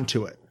and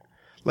onto it,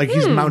 like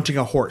he's mounting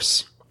a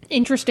horse.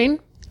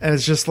 Interesting. And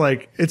it's just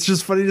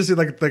funny to see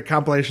like the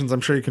compilations,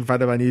 I'm sure you can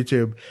find them on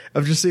YouTube,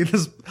 of just seeing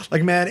this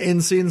like man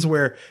in scenes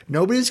where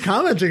nobody's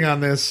commenting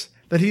on this,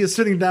 that he is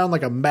sitting down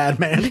like a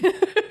madman.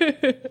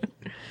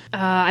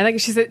 I like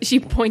she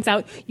points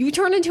out, you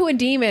turned into a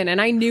demon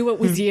and I knew it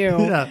was you.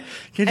 Yeah.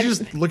 Can't you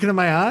just look into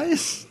my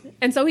eyes?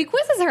 And so he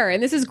quizzes her,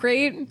 and this is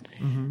great.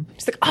 Mm-hmm.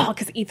 She's like, oh,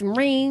 because Ethan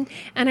Rain.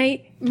 And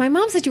my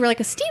mom said you were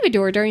like a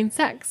stevedore during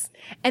sex.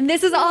 And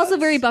this is also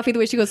very Buffy, the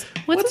way she goes,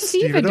 what's a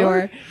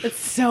stevedore? It's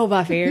so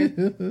Buffy.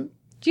 Do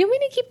you want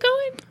me to keep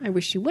going? I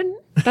wish you wouldn't.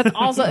 That's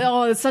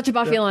also, it's such a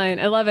Buffy line.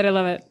 I love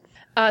it.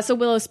 So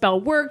Willow's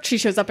spell worked. She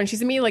shows up and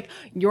she's immediately like,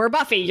 you're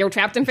Buffy. You're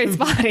trapped in Faith's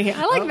body.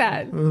 I like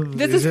that.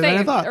 This is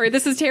Faith. Or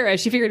this is Tara.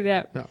 She figured it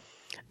out. Yeah.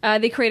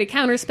 They create a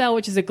counter spell,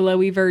 which is a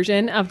glowy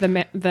version of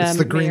the it's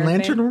the Green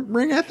Lantern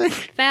ring, I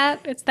think.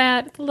 It's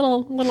a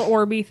little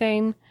orby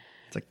thing.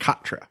 It's a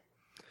Katra,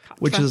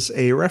 which is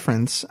a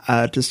reference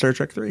to Star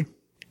Trek 3.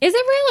 Is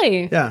it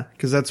really? Yeah,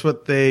 because that's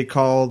what they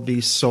call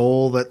the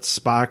soul that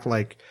Spock,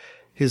 like,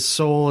 his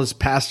soul is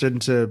passed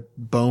into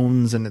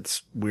bones, and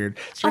it's weird.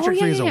 Star Trek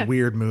 3 is a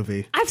weird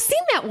movie. I've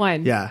seen that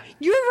one. Yeah.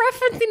 You're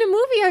referencing a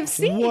movie I've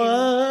seen.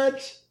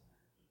 What?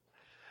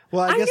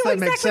 Well, I guess that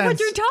makes sense. I know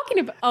exactly what you're talking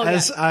about. Oh,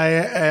 as I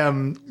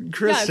am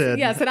Kristen.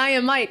 Yes, and I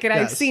am Mike, and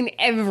I've seen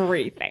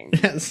everything.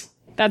 Yes.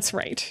 That's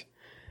right.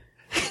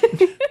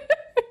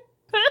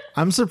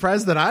 I'm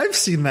surprised that I've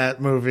seen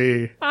that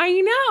movie.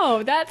 I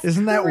know.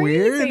 Isn't that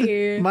crazy.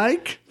 Weird,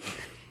 Mike?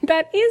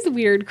 That is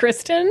weird,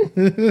 Kristen.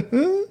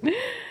 The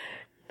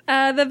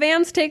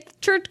Vamps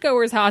take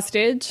churchgoers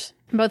hostage.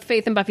 Both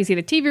Faith and Buffy see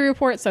the TV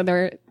report, so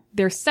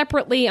they're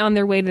separately on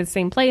their way to the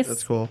same place.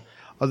 That's cool.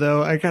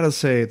 Although, I gotta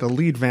say, the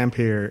lead vamp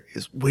here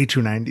is way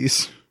too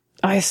 90s.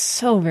 Oh, it's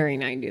so very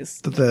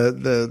 90s.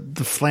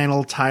 The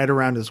flannel tied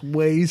around his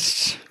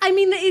waist. I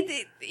mean,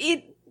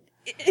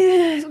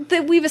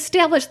 that we've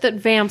established that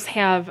vamps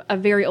have a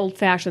very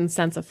old-fashioned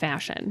sense of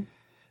fashion.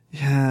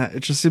 Yeah,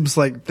 it just seems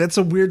like that's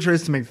a weird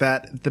choice to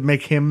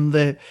make him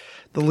the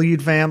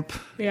lead vamp.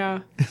 Yeah.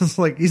 It's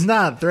like, he's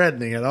not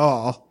threatening at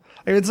all.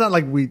 Like, it's not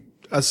like we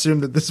assume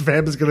that this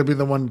vamp is going to be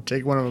the one to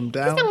take one of them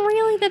down. He's not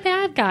really the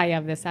bad guy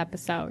of this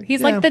episode.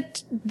 He's like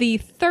the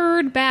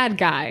third bad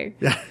guy.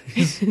 Yeah,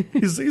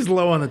 he's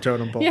low on the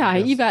totem pole. Yeah,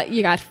 you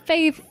got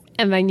Faith,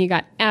 and then you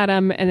got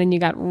Adam, and then you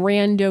got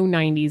rando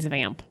 90s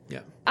vamp.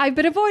 Yeah. I've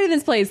been avoiding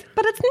this place,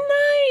 but it's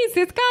nice.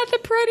 It's got the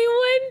pretty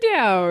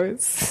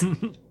windows.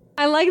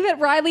 I like that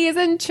Riley is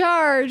in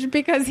charge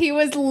because he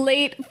was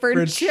late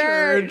for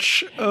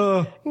church.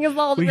 Oh,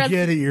 we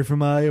get it. You're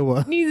from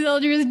Iowa. He's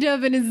all dressed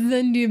up in his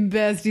Sunday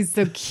best. He's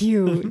so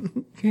cute.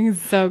 He's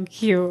so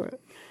cute.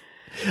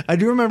 I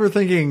do remember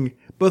thinking,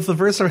 both the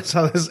first time I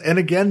saw this and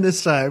again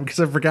this time, because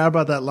I forgot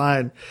about that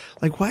line,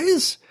 like, why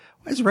is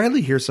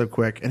Riley here so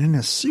quick and in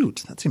a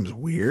suit? That seems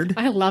weird.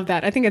 I love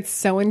that. I think it's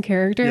so in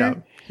character. Yeah,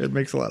 it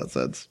makes a lot of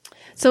sense.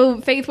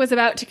 So Faith was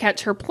about to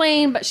catch her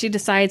plane, but she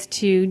decides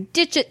to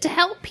ditch it to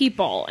help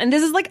people. And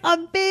this is like a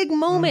big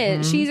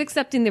moment. Mm-hmm. She's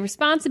accepting the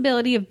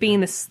responsibility of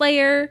being the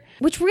Slayer,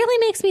 which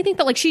really makes me think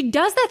that like she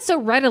does that so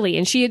readily.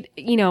 And she,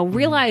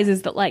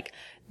 realizes that like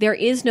there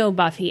is no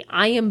Buffy.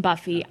 I am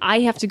Buffy. I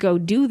have to go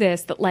do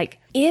this. That like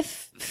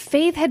if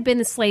Faith had been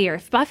the Slayer,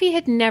 if Buffy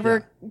had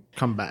never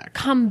come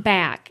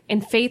back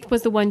and Faith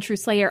was the one true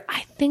Slayer,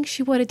 I think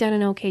she would have done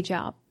an okay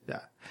job. Yeah.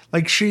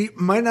 Like she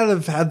might not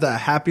have had the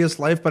happiest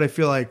life, but I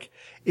feel like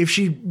if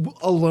she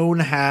alone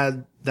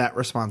had that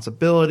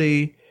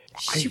responsibility,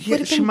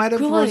 she might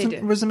have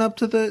risen up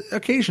to the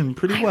occasion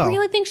pretty well. I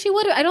really think she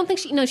would have. I don't think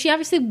she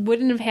obviously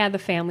wouldn't have had the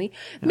family.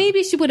 No.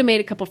 Maybe she would have made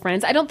a couple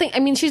friends.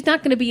 She's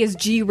not going to be as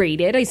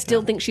G-rated. I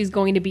still think she's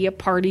going to be a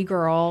party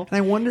girl. And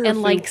I wonder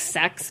and like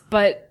sex,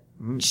 but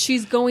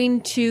she's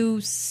going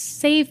to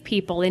save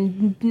people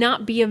and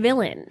not be a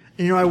villain.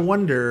 You know, I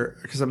wonder,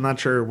 because I'm not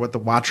sure what the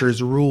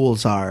Watchers'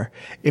 rules are,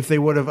 if they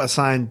would have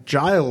assigned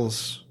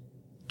Giles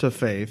to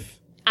Faith.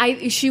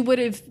 She would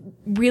have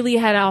really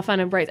had off on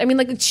a brace. I mean,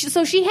 like,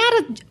 so she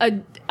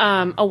had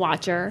a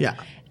Watcher. Yeah.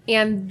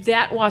 And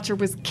that Watcher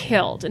was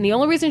killed. And the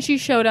only reason she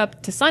showed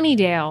up to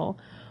Sunnydale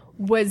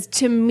was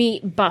to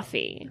meet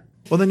Buffy.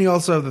 Well, then you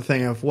also have the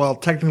thing of, well,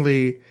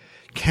 technically,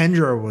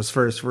 Kendra was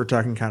first. If we're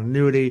talking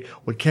continuity.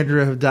 Would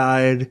Kendra have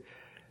died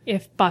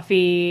if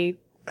Buffy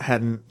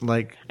hadn't,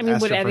 like, I mean,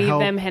 asked would her for any of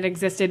help? them had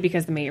existed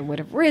because the mayor would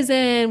have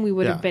risen? We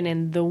would have been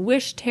in the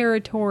Wish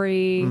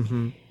territory.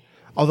 Mm-hmm.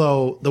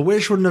 Although the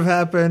Wish wouldn't have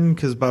happened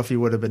because Buffy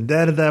would have been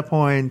dead at that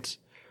point.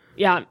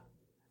 Yeah.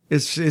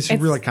 It's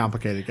really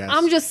complicated, guys.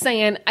 I'm just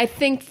saying, I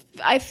think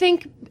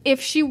if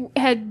she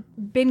had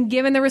been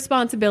given the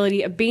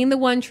responsibility of being the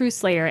one true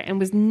Slayer and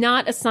was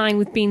not assigned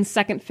with being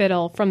second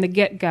fiddle from the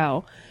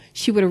get-go,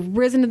 she would have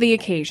risen to the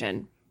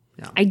occasion.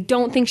 Yeah. I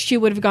don't think she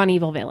would have gone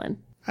evil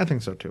villain. I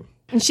think so too.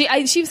 And she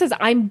says,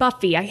 "I'm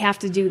Buffy. I have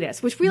to do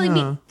this," which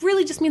really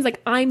really just means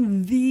like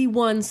I'm the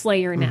one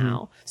Slayer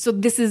now. So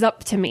this is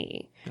up to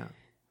me.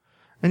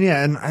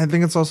 Yeah. And I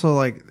think it's also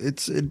like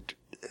it's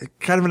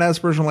kind of an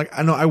aspirational. Like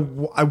I know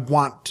I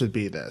want to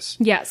be this.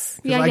 Yes.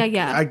 Yeah.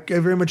 I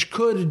very much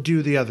could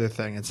do the other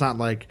thing. It's not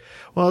like,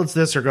 well, it's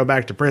this or go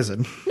back to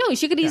prison. No,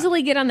 she could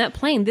easily get on that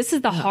plane. This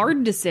is the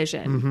hard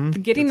decision.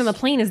 Getting on the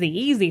plane is the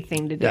easy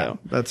thing to do. Yeah,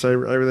 I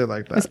really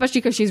like that.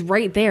 Especially because she's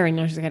right there and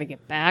now she's got to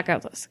get back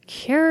out to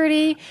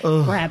security,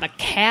 grab a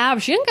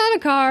cab. She didn't got a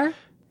car.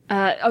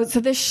 So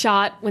this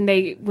shot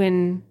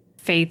when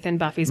Faith and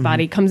Buffy's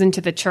body comes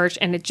into the church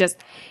and it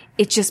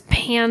just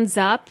pans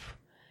up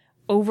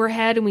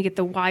overhead and we get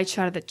the wide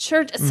shot of the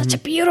church. It's such a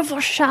beautiful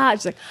shot.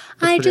 She's like,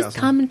 I just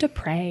awesome. come to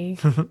pray.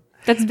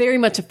 That's very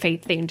much a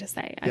Faith thing to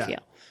say, I feel.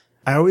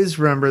 I always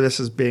remember this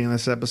as being in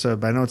this episode,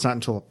 but I know it's not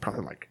until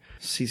probably like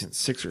season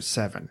 6 or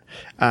 7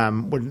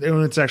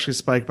 when it's actually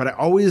Spike. But I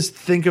always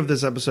think of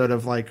this episode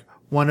of like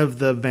one of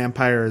the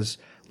vampires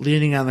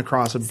leaning on the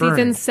cross and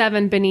burning. Season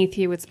 7, Beneath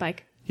You with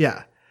Spike.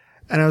 Yeah.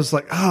 And I was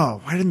like,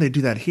 oh, why didn't they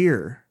do that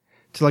here?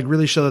 To like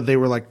really show that they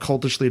were like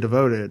cultishly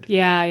devoted.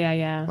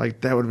 Yeah.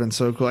 Like that would have been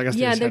so cool. I guess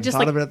they're just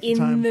like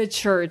in the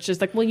church.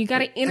 Just like, well, you got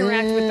to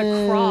interact with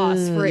the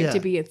cross for it to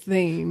be a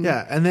thing.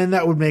 Yeah, and then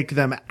that would make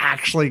them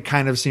actually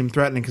kind of seem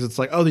threatening because it's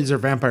like, oh, these are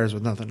vampires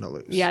with nothing to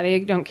lose. Yeah, they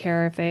don't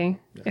care if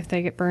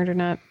they get burned or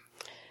not.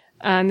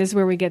 This is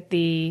where we get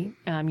the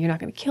you're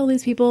not going to kill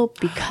these people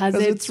because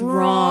it's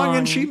wrong,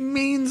 and she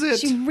means it.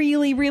 She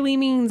really, really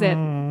means it.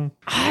 Oh,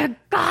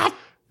 God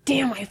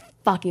damn, I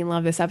fucking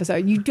love this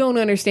episode. You don't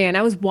understand.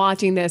 I was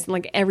watching this and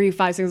like every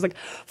 5 seconds, like,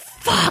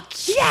 fuck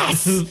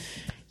yes,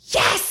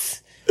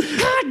 yes,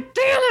 God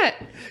damn it.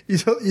 You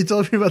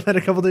told me about that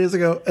a couple days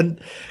ago, and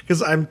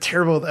because I'm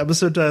terrible with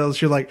episode titles,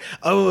 you're like,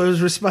 oh, I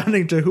was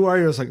responding to Who Are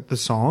You? I was like, the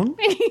song?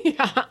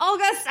 Yeah. Oh,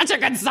 that's such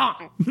a good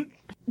song.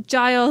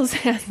 Giles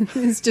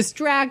is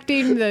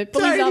distracting the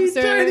police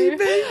officer. Tiny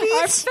babies.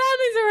 Our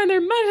families are on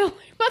their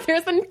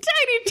mothers and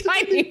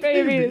tiny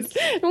babies.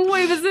 And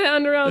wave his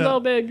hand around all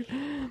big.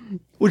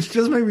 Which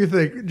does make me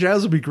think,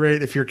 Giles would be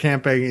great if you're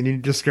camping and you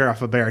need to scare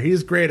off a bear.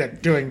 He's great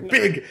at doing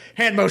big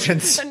hand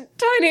motions. And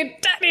tiny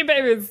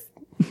babies.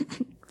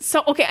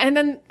 So, okay, and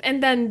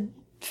then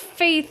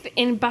Faith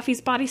in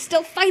Buffy's body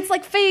still fights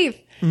like Faith.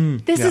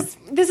 This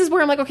is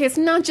where I'm like, okay, it's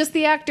not just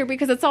the actor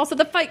because it's also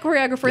the fight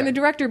choreographer and the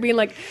director being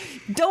like,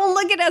 don't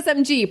look at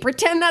SMG,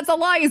 pretend that's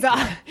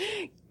Eliza.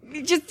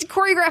 Just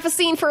choreograph a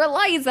scene for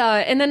Eliza,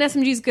 and then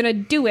SMG's gonna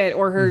do it,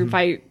 or her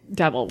fight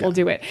devil will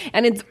do it.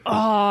 And it's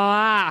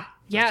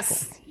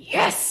yes, cool.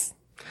 Yes.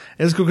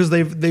 It's cool because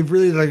they've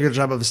really done a good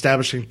job of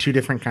establishing 2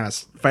 different kind of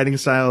fighting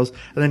styles,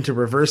 and then to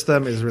reverse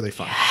them is really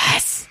fun.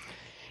 Yes.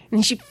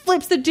 And she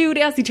flips the dude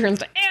as he turns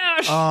to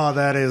ash. Oh,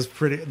 that is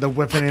pretty. The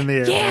whipping in the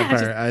air.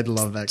 Yeah, I'd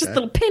love that guy. Just a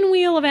little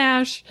pinwheel of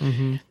ash.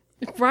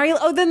 Riley.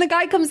 Oh, then the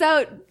guy comes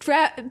out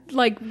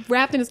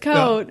wrapped in his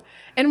coat. Yeah.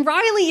 And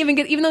Riley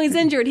even though he's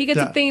injured, he gets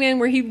a thing in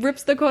where he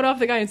rips the coat off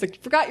the guy and he's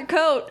like, forgot your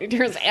coat. He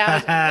turns to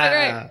ash.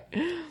 Like,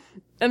 right.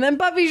 And then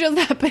Buffy shows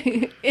up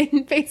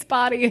in Faith's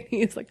body and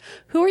he's like,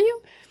 who are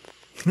you?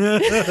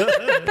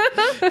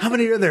 How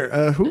many are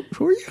there? Who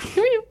are you?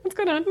 Who are you? What's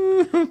going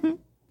on?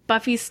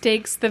 Buffy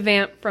stakes the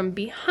vamp from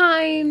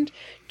behind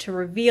to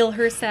reveal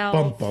herself.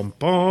 Bum, bum,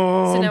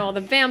 bum. So now all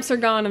the vamps are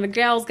gone and the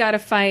gal's got to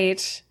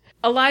fight.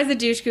 Eliza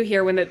Dushku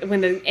here when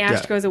the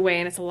ash goes away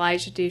and it's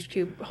Elijah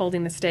Dushku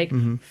holding the stake.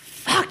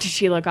 Fuck, does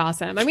she look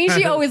awesome? I mean,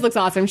 she always looks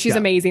awesome. She's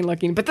amazing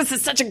looking, but this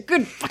is such a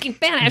good fucking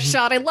badass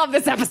shot. I love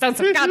this episode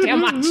so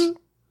goddamn much.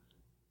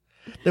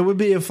 That would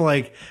be if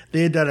like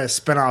they had done a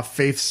spin-off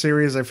Faith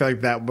series. I feel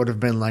like that would have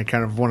been like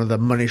kind of one of the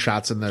money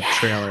shots in the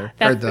trailer.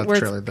 That's where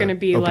it's going to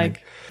be opening.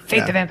 Like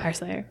Faith the Vampire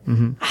Slayer.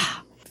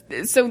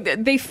 So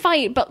they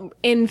fight, but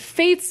in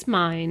Faith's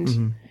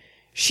mind,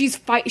 she's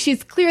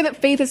clear that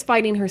Faith is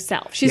fighting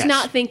herself. She's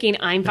not thinking,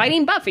 I'm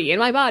fighting Buffy in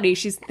my body.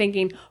 She's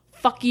thinking,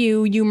 fuck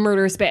you, you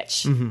murderous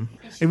bitch.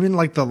 Even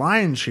like the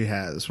line she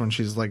has when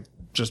she's like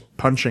just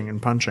punching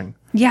and punching.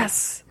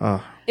 Yes.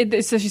 Oh.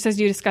 So she says,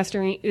 you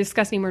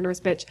disgusting murderous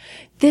bitch.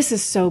 This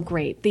is so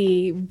great.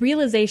 The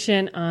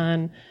realization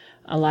on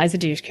Eliza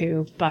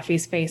Dushku,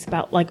 Buffy's face,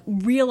 about like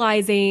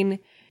realizing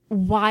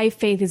why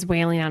Faith is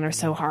wailing on her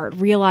so hard,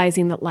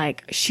 realizing that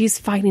like she's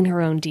fighting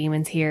her own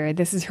demons here.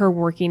 This is her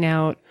working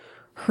out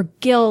her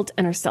guilt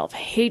and her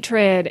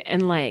self-hatred,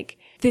 and like,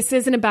 this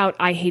isn't about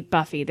I hate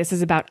Buffy. This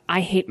is about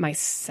I hate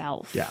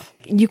myself. Yeah.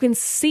 You can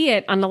see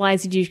it on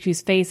Eliza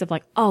Dushku's face of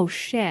like, oh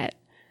shit.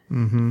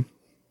 Mm-hmm.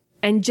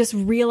 And just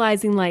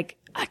realizing like,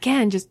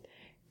 again, just,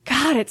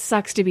 God, it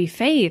sucks to be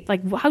Faith.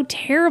 Like, how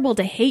terrible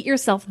to hate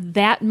yourself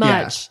that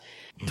much.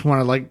 Yeah. To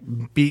want to like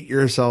beat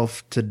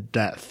yourself to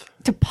death.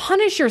 To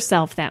punish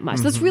yourself that much.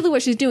 Mm-hmm. That's really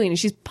what she's doing. Is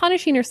she's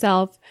punishing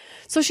herself.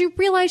 So she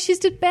realized she's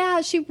did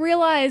bad. She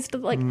realized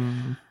that like,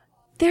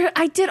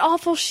 I did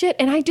awful shit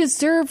and I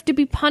deserve to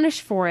be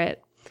punished for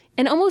it.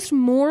 And almost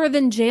more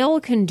than jail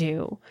can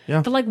do.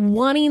 Yeah. For like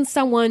wanting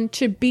someone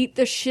to beat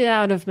the shit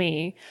out of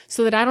me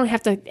so that I don't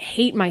have to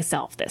hate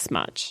myself this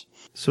much.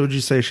 So would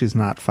you say she's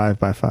not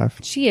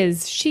 5x5? She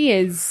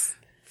is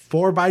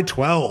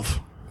 4x12.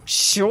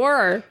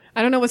 Sure.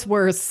 I don't know what's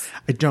worse.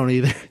 I don't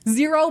either.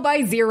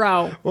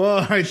 0x0.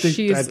 Well, I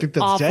think that's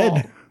awful.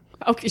 dead.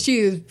 Okay, she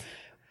is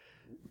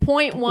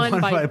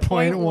 0.1 by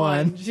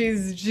 0.1.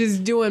 She's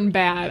doing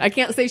bad. I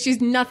can't say she's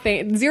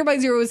nothing.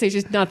 0x0 would say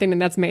she's nothing, and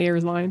that's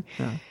Mayer's line.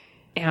 Yeah.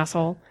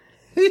 Asshole.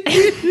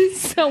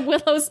 So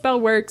Willow's spell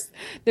works.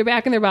 They're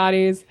back in their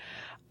bodies.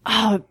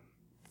 Oh,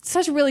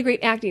 such really great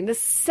acting. The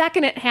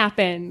second it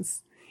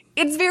happens,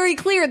 it's very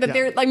clear that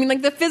they're, I mean,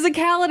 like the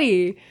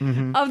physicality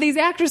of these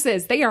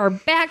actresses, they are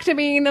back to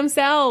being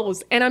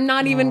themselves. And I'm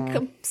not even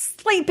a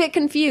slight bit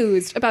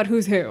confused about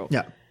who's who.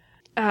 Yeah.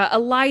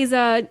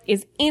 Eliza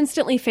is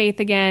instantly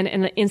Faith again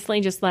and instantly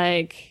just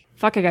like,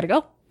 fuck, I gotta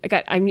go.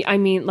 I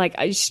mean, like,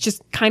 she's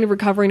just kind of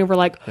recovering over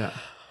like,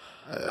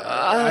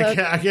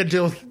 I can't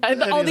deal with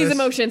all these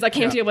emotions. I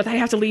can't deal with. I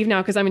have to leave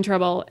now because I'm in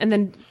trouble. And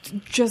then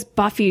just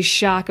Buffy's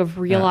shock of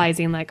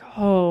realizing like, it's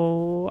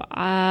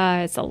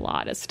a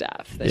lot of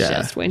stuff that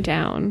just went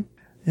down.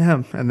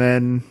 Yeah. And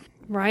then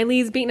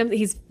Riley's beating him.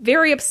 He's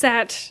very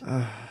upset.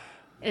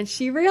 And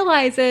she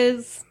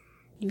realizes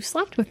you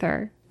slept with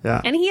her.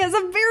 Yeah. And he has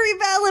a very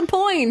valid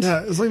point.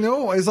 Yeah. It's like,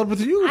 no, I slept with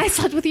you. I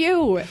slept with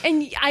you.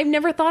 And I've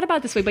never thought about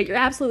it this way, but you're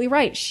absolutely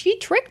right. She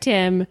tricked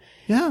him.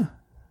 Yeah.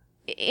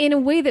 In a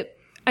way that,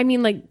 I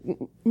mean, like,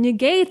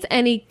 negates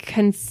any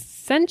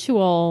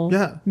consensual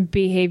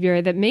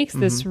behavior that makes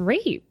this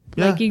rape.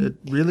 Yeah, like, it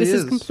really this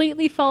is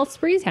completely false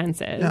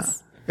pretenses. Yeah.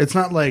 It's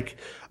not like,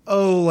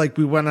 like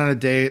we went on a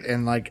date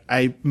and like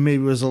I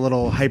maybe was a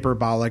little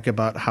hyperbolic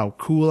about how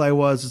cool I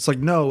was. It's like,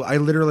 no, I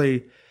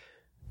literally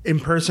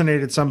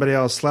impersonated somebody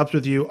else, slept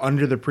with you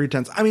under the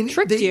pretense. I mean,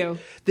 tricked you.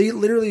 They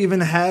literally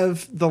even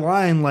have the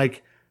line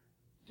like,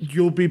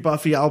 you'll be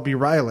Buffy, I'll be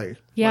Riley.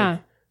 Yeah. Like,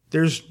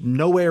 there's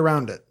no way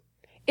around it.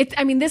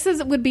 This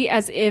would be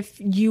as if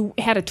you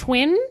had a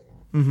twin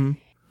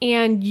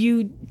and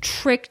you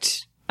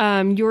tricked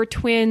your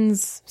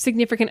twin's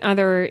significant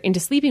other into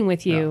sleeping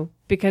with you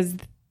because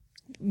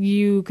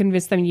you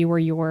convinced them you were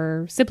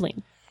your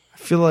sibling. I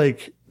feel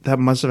like that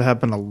must have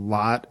happened a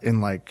lot in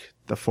like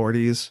the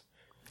 40s.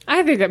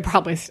 I think it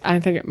probably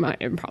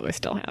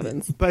still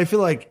happens. But I feel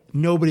like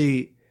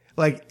nobody,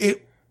 like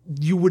it,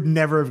 you would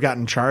never have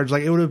gotten charged.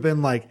 Like it would have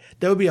been like,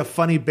 that would be a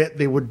funny bit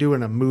they would do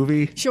in a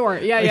movie. Sure.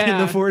 Yeah. Like yeah.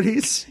 In the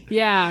 40s.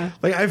 Yeah.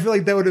 Like I feel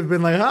like that would have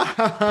been like,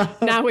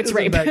 now it's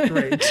rape. That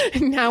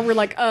great. Now we're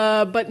like,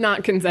 but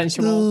not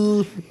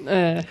consensual.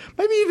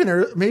 Maybe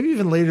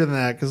even later than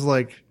that. Cause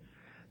like,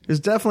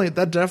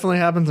 that definitely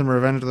happens in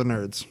Revenge of the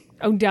Nerds.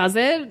 Oh, does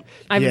it?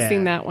 I haven't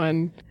seen that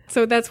one.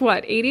 So that's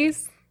what,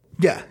 80s?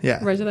 Yeah. Yeah.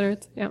 Revenge of the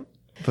Nerds. Yeah.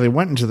 But they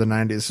went into the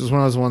 90s. It was one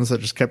of those ones that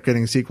just kept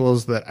getting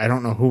sequels that I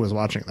don't know who was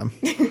watching them.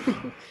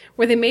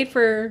 Were they made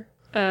for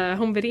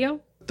home video?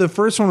 The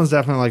first one was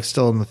definitely like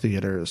still in the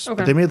theaters. Okay.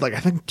 But they made like,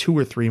 I think 2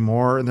 or 3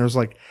 more. And there's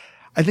like,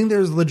 I think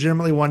there's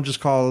legitimately one just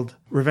called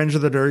Revenge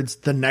of the Nerds,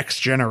 The Next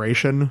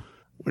Generation,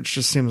 which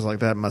just seems like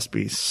that must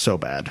be so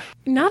bad.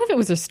 Not if it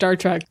was a Star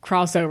Trek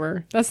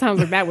crossover. That sounds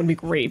like that would be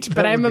great.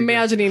 But I'm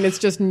imagining it's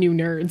just new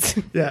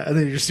nerds. Yeah. And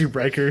then you just see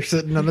Riker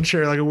sitting on the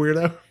chair like a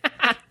weirdo.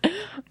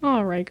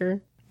 Oh,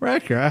 Riker.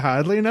 Riker, I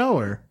hardly know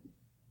her.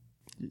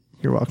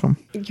 You're welcome.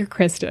 You're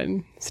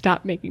Kristen.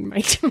 Stop making my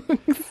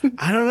jokes.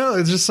 I don't know.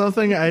 It's just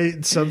something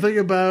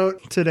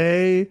about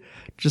today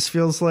just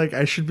feels like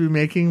I should be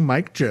making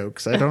Mike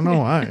jokes. I don't know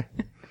why.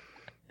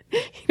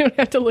 You don't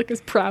have to look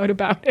as proud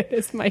about it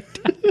as Mike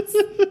does.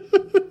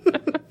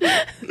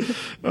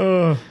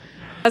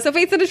 So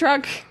Faith's in a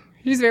truck.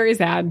 She's very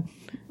sad.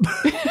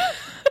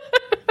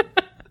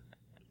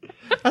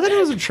 I thought it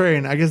was a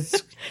train. I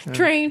guess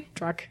train,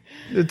 truck.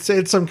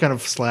 It's some kind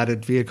of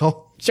slatted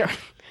vehicle. Sure.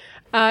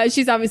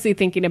 She's obviously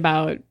thinking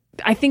about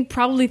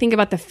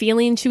the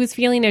feeling she was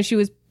feeling as she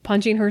was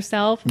punching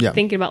herself. Yeah.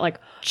 Thinking about like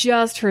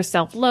just her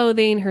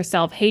self-loathing, her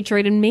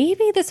self-hatred, and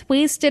maybe this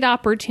wasted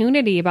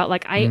opportunity about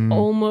like, I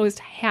almost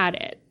had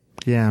it.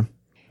 Yeah.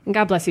 And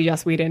God bless you,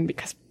 Joss Whedon,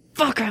 because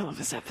Fuck, I love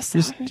this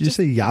episode. Did you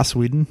say Joss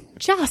Whedon?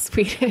 Joss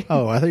Whedon.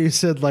 Oh, I thought you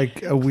said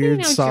like a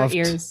weird soft,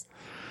 your ears.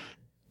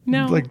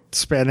 No, like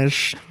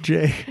Spanish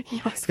J.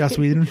 Joss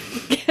Whedon.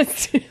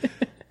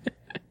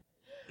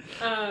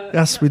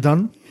 Yes, we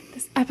done.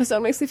 This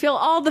episode makes me feel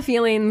all the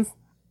feelings.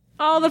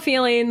 All the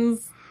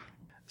feelings.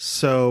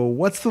 So,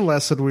 what's the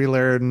lesson we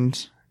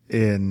learned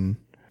in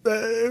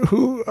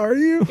Who Are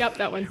You? Yep,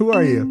 that one. Who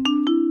are you?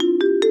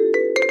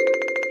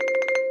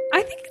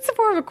 I think it's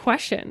more of a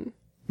question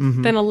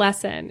than a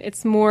lesson.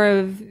 It's more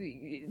of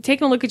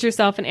taking a look at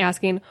yourself and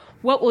asking,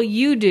 what will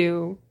you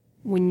do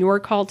when you're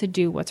called to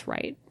do what's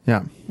right?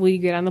 Yeah. Will you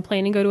get on the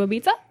plane and go to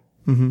Ibiza?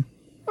 Mm-hmm.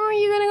 Or are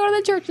you going to go to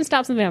the church and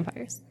stop some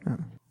vampires?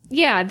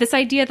 Yeah, this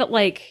idea that,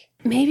 like,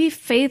 maybe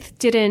Faith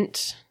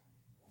didn't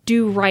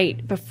do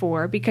right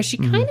before because she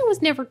kind of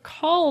was never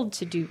called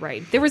to do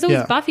right. There was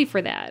always Buffy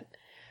for that.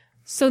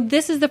 So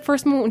this is the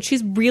first moment when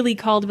she's really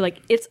called to be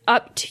like, it's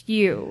up to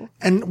you.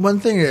 And one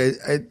thing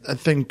I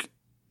think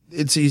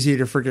it's easy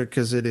to forget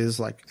because it is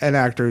like an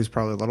actor who's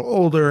probably a little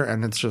older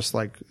and it's just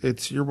like,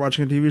 you're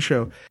watching a TV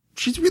show.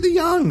 She's really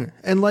young.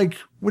 And like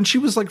when she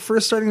was like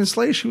first starting to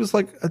slay, she was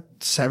like a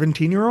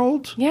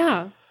 17-year-old.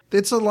 Yeah.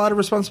 It's a lot of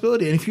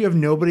responsibility. And if you have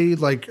nobody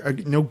like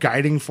no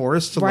guiding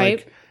force to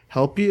like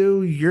help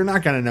you, you're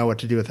not going to know what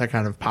to do with that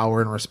kind of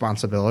power and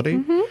responsibility.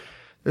 Mm-hmm.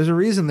 There's a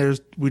reason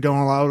we don't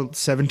allow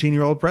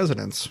 17-year-old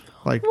presidents.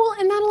 Like, well,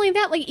 and not only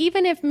that, like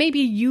even if maybe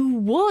you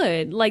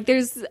would, like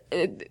there's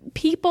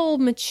people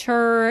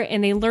mature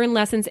and they learn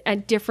lessons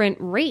at different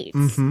rates.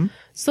 Mm-hmm.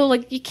 So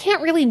like you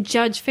can't really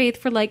judge Faith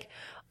for like,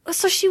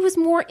 so she was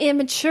more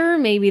immature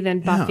maybe than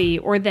Buffy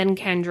or than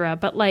Kendra,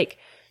 but like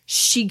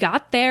she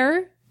got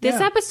there. This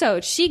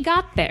episode, she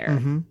got there.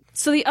 Mm-hmm.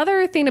 So the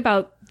other thing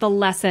about the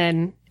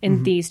lesson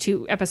in these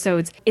two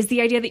episodes is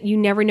the idea that you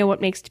never know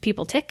what makes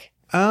people tick.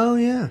 Oh,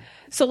 yeah.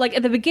 So like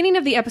at the beginning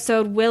of the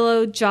episode,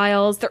 Willow,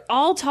 Giles, they're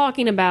all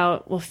talking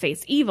about, well,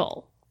 Faith's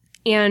evil.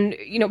 And,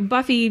 you know,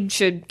 Buffy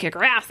should kick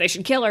her ass. They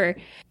should kill her.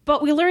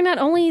 But we learn not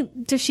only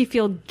does she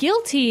feel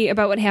guilty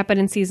about what happened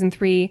in season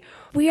 3,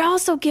 we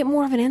also get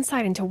more of an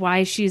insight into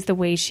why she's the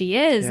way she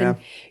is. Yeah.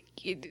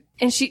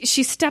 And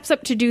she steps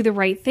up to do the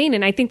right thing.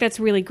 And I think that's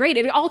really great.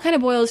 It all kind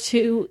of boils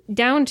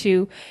down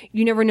to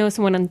you never know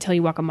someone until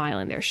you walk a mile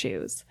in their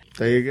shoes.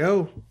 There you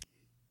go.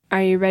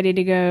 Are you ready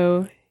to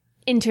go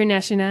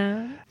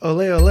international?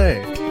 Ole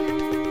ole.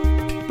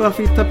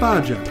 Buffy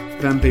Tapaja,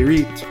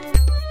 Vampirit.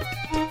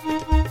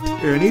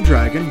 Ernie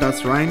Dragon,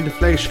 das rein de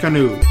Fleisch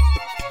Kanu.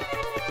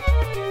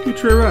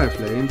 Future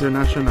Rifle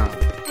International.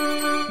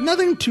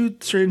 Nothing too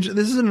strange.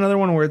 This is another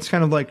one where it's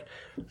kind of like,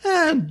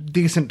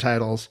 decent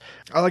titles.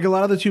 I like a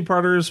lot of the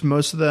two-parters.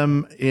 Most of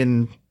them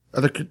in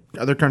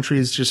other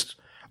countries just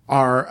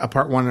are a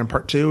part 1 and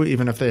part 2,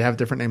 even if they have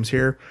different names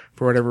here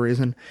for whatever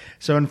reason.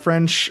 So in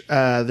French,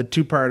 the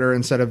two-parter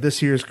instead of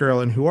This Year's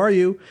Girl and Who Are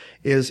You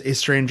is A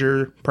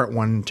Stranger part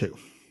 1 and 2.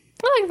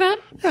 I like that.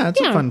 Yeah,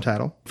 it's a fun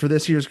title. For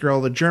This Year's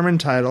Girl, the German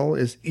title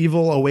is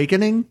Evil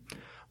Awakening.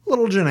 A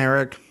little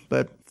generic,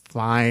 but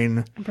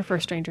fine. I prefer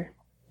Stranger.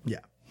 Yeah.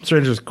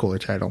 Stranger's a cooler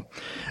title.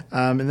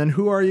 And then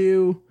Who Are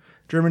You?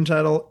 German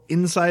title,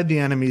 Inside the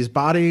Enemy's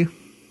Body.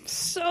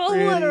 So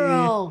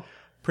literal.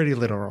 Pretty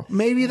literal.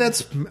 Maybe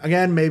that's,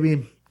 again,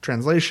 maybe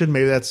translation.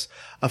 Maybe that's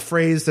a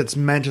phrase that's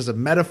meant as a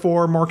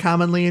metaphor more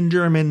commonly in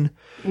German.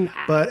 Nah.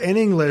 But in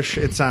English,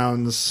 it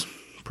sounds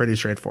pretty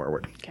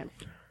straightforward. Okay.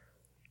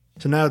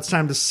 So now it's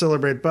time to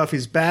celebrate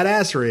Buffy's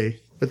badassery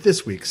with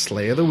this week's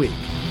Slay of the Week.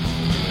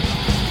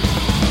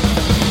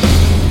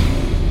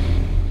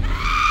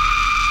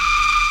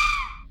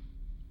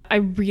 I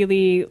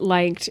really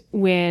liked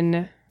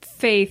when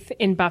Faith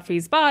in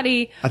Buffy's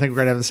body. I think we're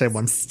going to have the same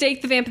one.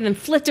 Staked the vamp and then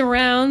flipped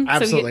around.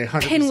 Absolutely, so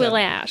 100%. Pinwheel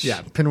Ash.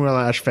 Yeah, Pinwheel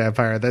Ash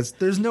vampire.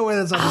 There's no way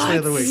that's not the Slay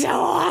of the Week. So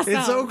awesome.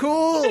 It's so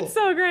cool. It's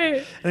so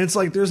great. And it's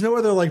like, there's no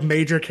other like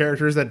major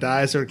characters that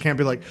die, so it can't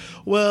be like,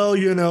 well,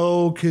 you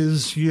know,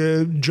 because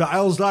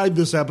Giles died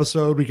this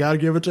episode, we got to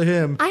give it to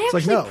him. I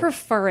actually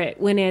prefer it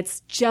when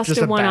it's just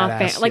a one-off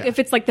fan. Like if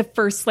it's like the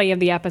first Slay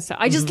of the episode.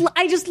 I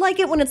just like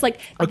it when it's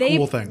like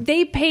cool thing.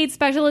 They paid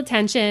special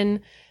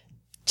attention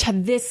to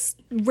this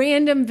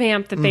random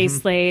vamp that they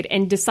slayed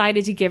and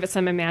decided to give it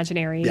some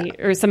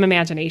or some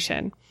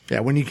imagination.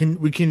 Yeah, when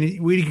we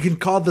can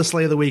call it the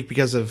Slay of the Week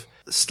because of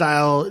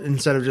style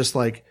instead of just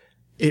like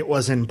it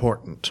was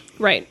important.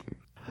 Right.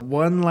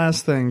 One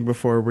last thing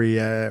before we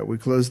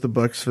close the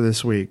books for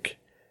this week.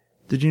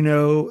 Did you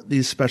know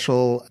the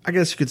special, I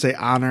guess you could say,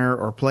 honor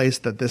or place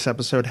that this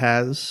episode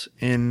has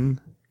in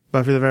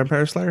Buffy the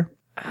Vampire Slayer?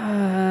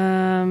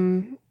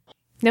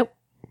 Nope.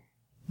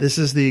 This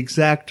is the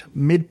exact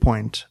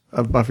midpoint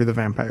of Buffy the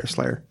Vampire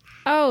Slayer.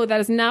 Oh, that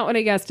is not what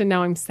I guessed, and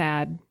now I'm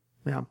sad.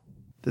 Yeah.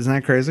 Isn't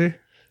that crazy?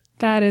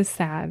 That is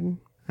sad.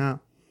 Yeah.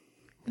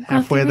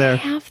 Halfway there.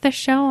 Half the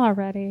show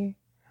already.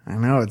 I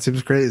know. It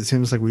seems crazy. It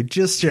seems like we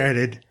just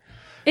started.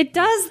 It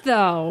does,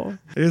 though.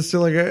 It's still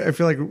like, I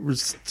feel like we're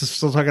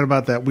still talking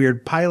about that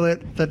weird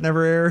pilot that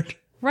never aired.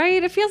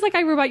 Right? It feels like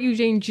I Robot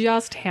Eugene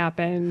just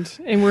happened,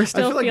 and we're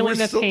still feeling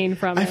the pain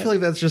from it. I feel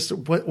like that's just,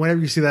 whenever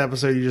you see that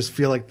episode, you just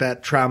feel like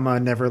that trauma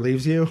never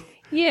leaves you.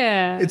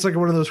 Yeah. It's like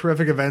one of those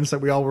horrific events that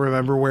we all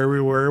remember where we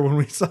were when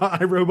we saw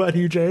iRobot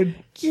Eugene.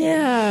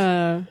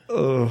 Yeah.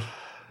 Ugh.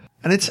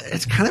 And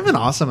it's kind of an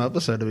awesome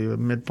episode to be a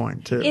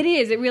midpoint, too. It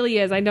is. It really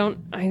is. I don't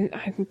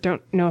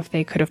know if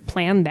they could have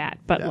planned that,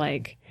 but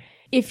like,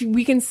 if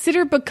we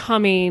consider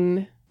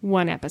Becoming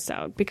one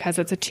episode, because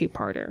it's a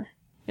two-parter,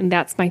 and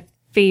that's my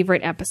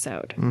favorite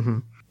episode. Mm-hmm.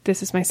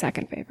 This is my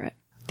second favorite.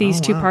 These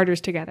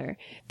two-parters together.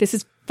 This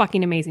is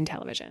fucking amazing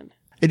television.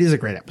 It is a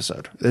great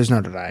episode. There's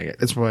no denying it.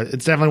 It's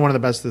definitely one of the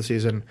best of the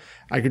season.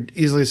 I could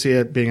easily see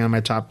it being on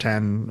my top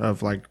 10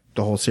 of like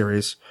the whole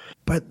series.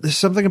 But there's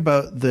something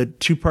about the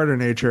two-parter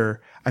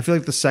nature. I feel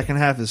like the second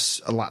half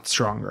is a lot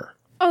stronger.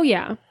 Oh,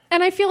 yeah.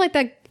 And I feel like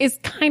that is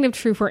kind of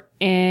true for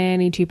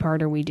any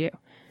two-parter we do.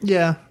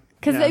 Yeah.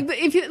 Because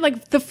if you,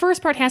 like, the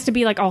first part has to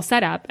be like all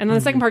set up, and then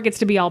the second part gets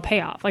to be all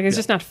payoff. Like, it's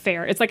just not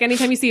fair. It's like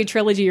anytime you see a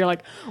trilogy, you're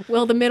like,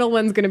 well, the middle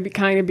one's going to be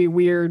kind of be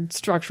weird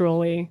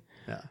structurally.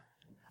 Yeah.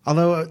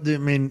 Although, I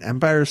mean,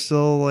 Empire is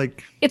still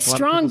like, it's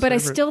strong, but I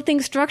still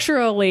think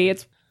structurally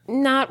it's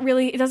not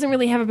really. It doesn't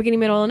really have a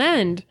beginning, middle, and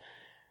end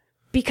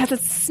because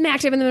it's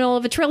smack dab in the middle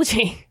of a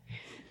trilogy.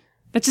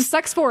 That just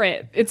sucks for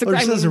it. It just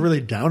has a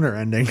really downer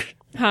ending.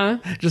 Huh?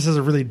 It just has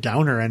a really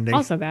downer ending.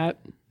 Also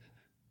that.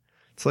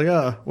 It's like,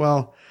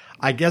 well,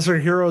 I guess our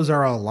heroes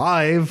are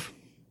alive.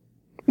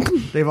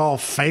 They've all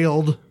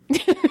failed.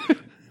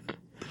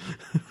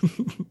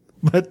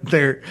 But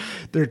they're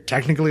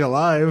technically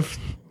alive.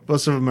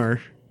 Most of them are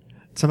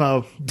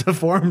somehow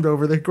deformed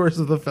over the course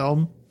of the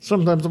film.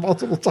 Sometimes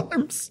multiple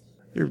times.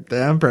 The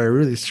Empire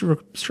really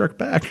struck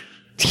back.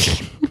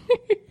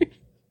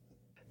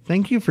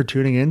 Thank you for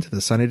tuning in to the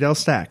Sunnydale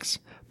Stacks.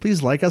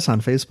 Please like us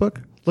on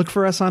Facebook. Look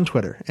for us on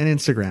Twitter and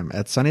Instagram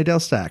at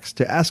Sunnydale Stacks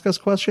to ask us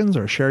questions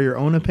or share your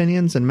own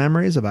opinions and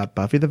memories about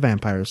Buffy the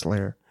Vampire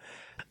Slayer.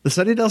 The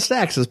Sunnydale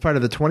Stacks is part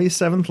of the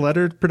 27th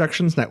Letter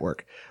Productions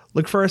Network.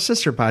 Look for our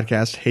sister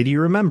podcast, Hey Do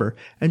You Remember,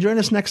 and join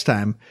us next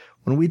time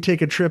when we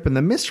take a trip in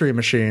the Mystery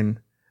Machine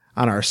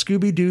on our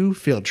Scooby-Doo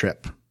field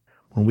trip,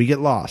 when we get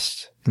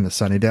lost in the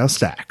Sunnydale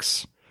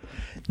Stacks.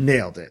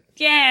 Nailed it.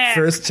 Yeah!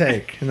 First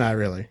take. Not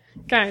really.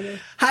 Kind of.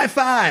 High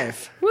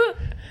five! Woo.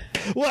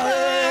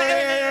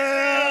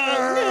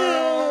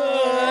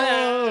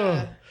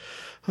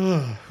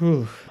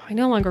 I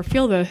no longer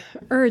feel the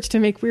urge to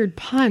make weird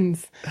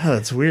puns. Oh,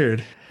 that's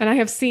weird. And I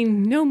have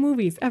seen no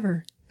movies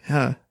ever.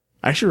 Yeah.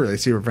 I should really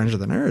see Revenge of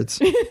the Nerds.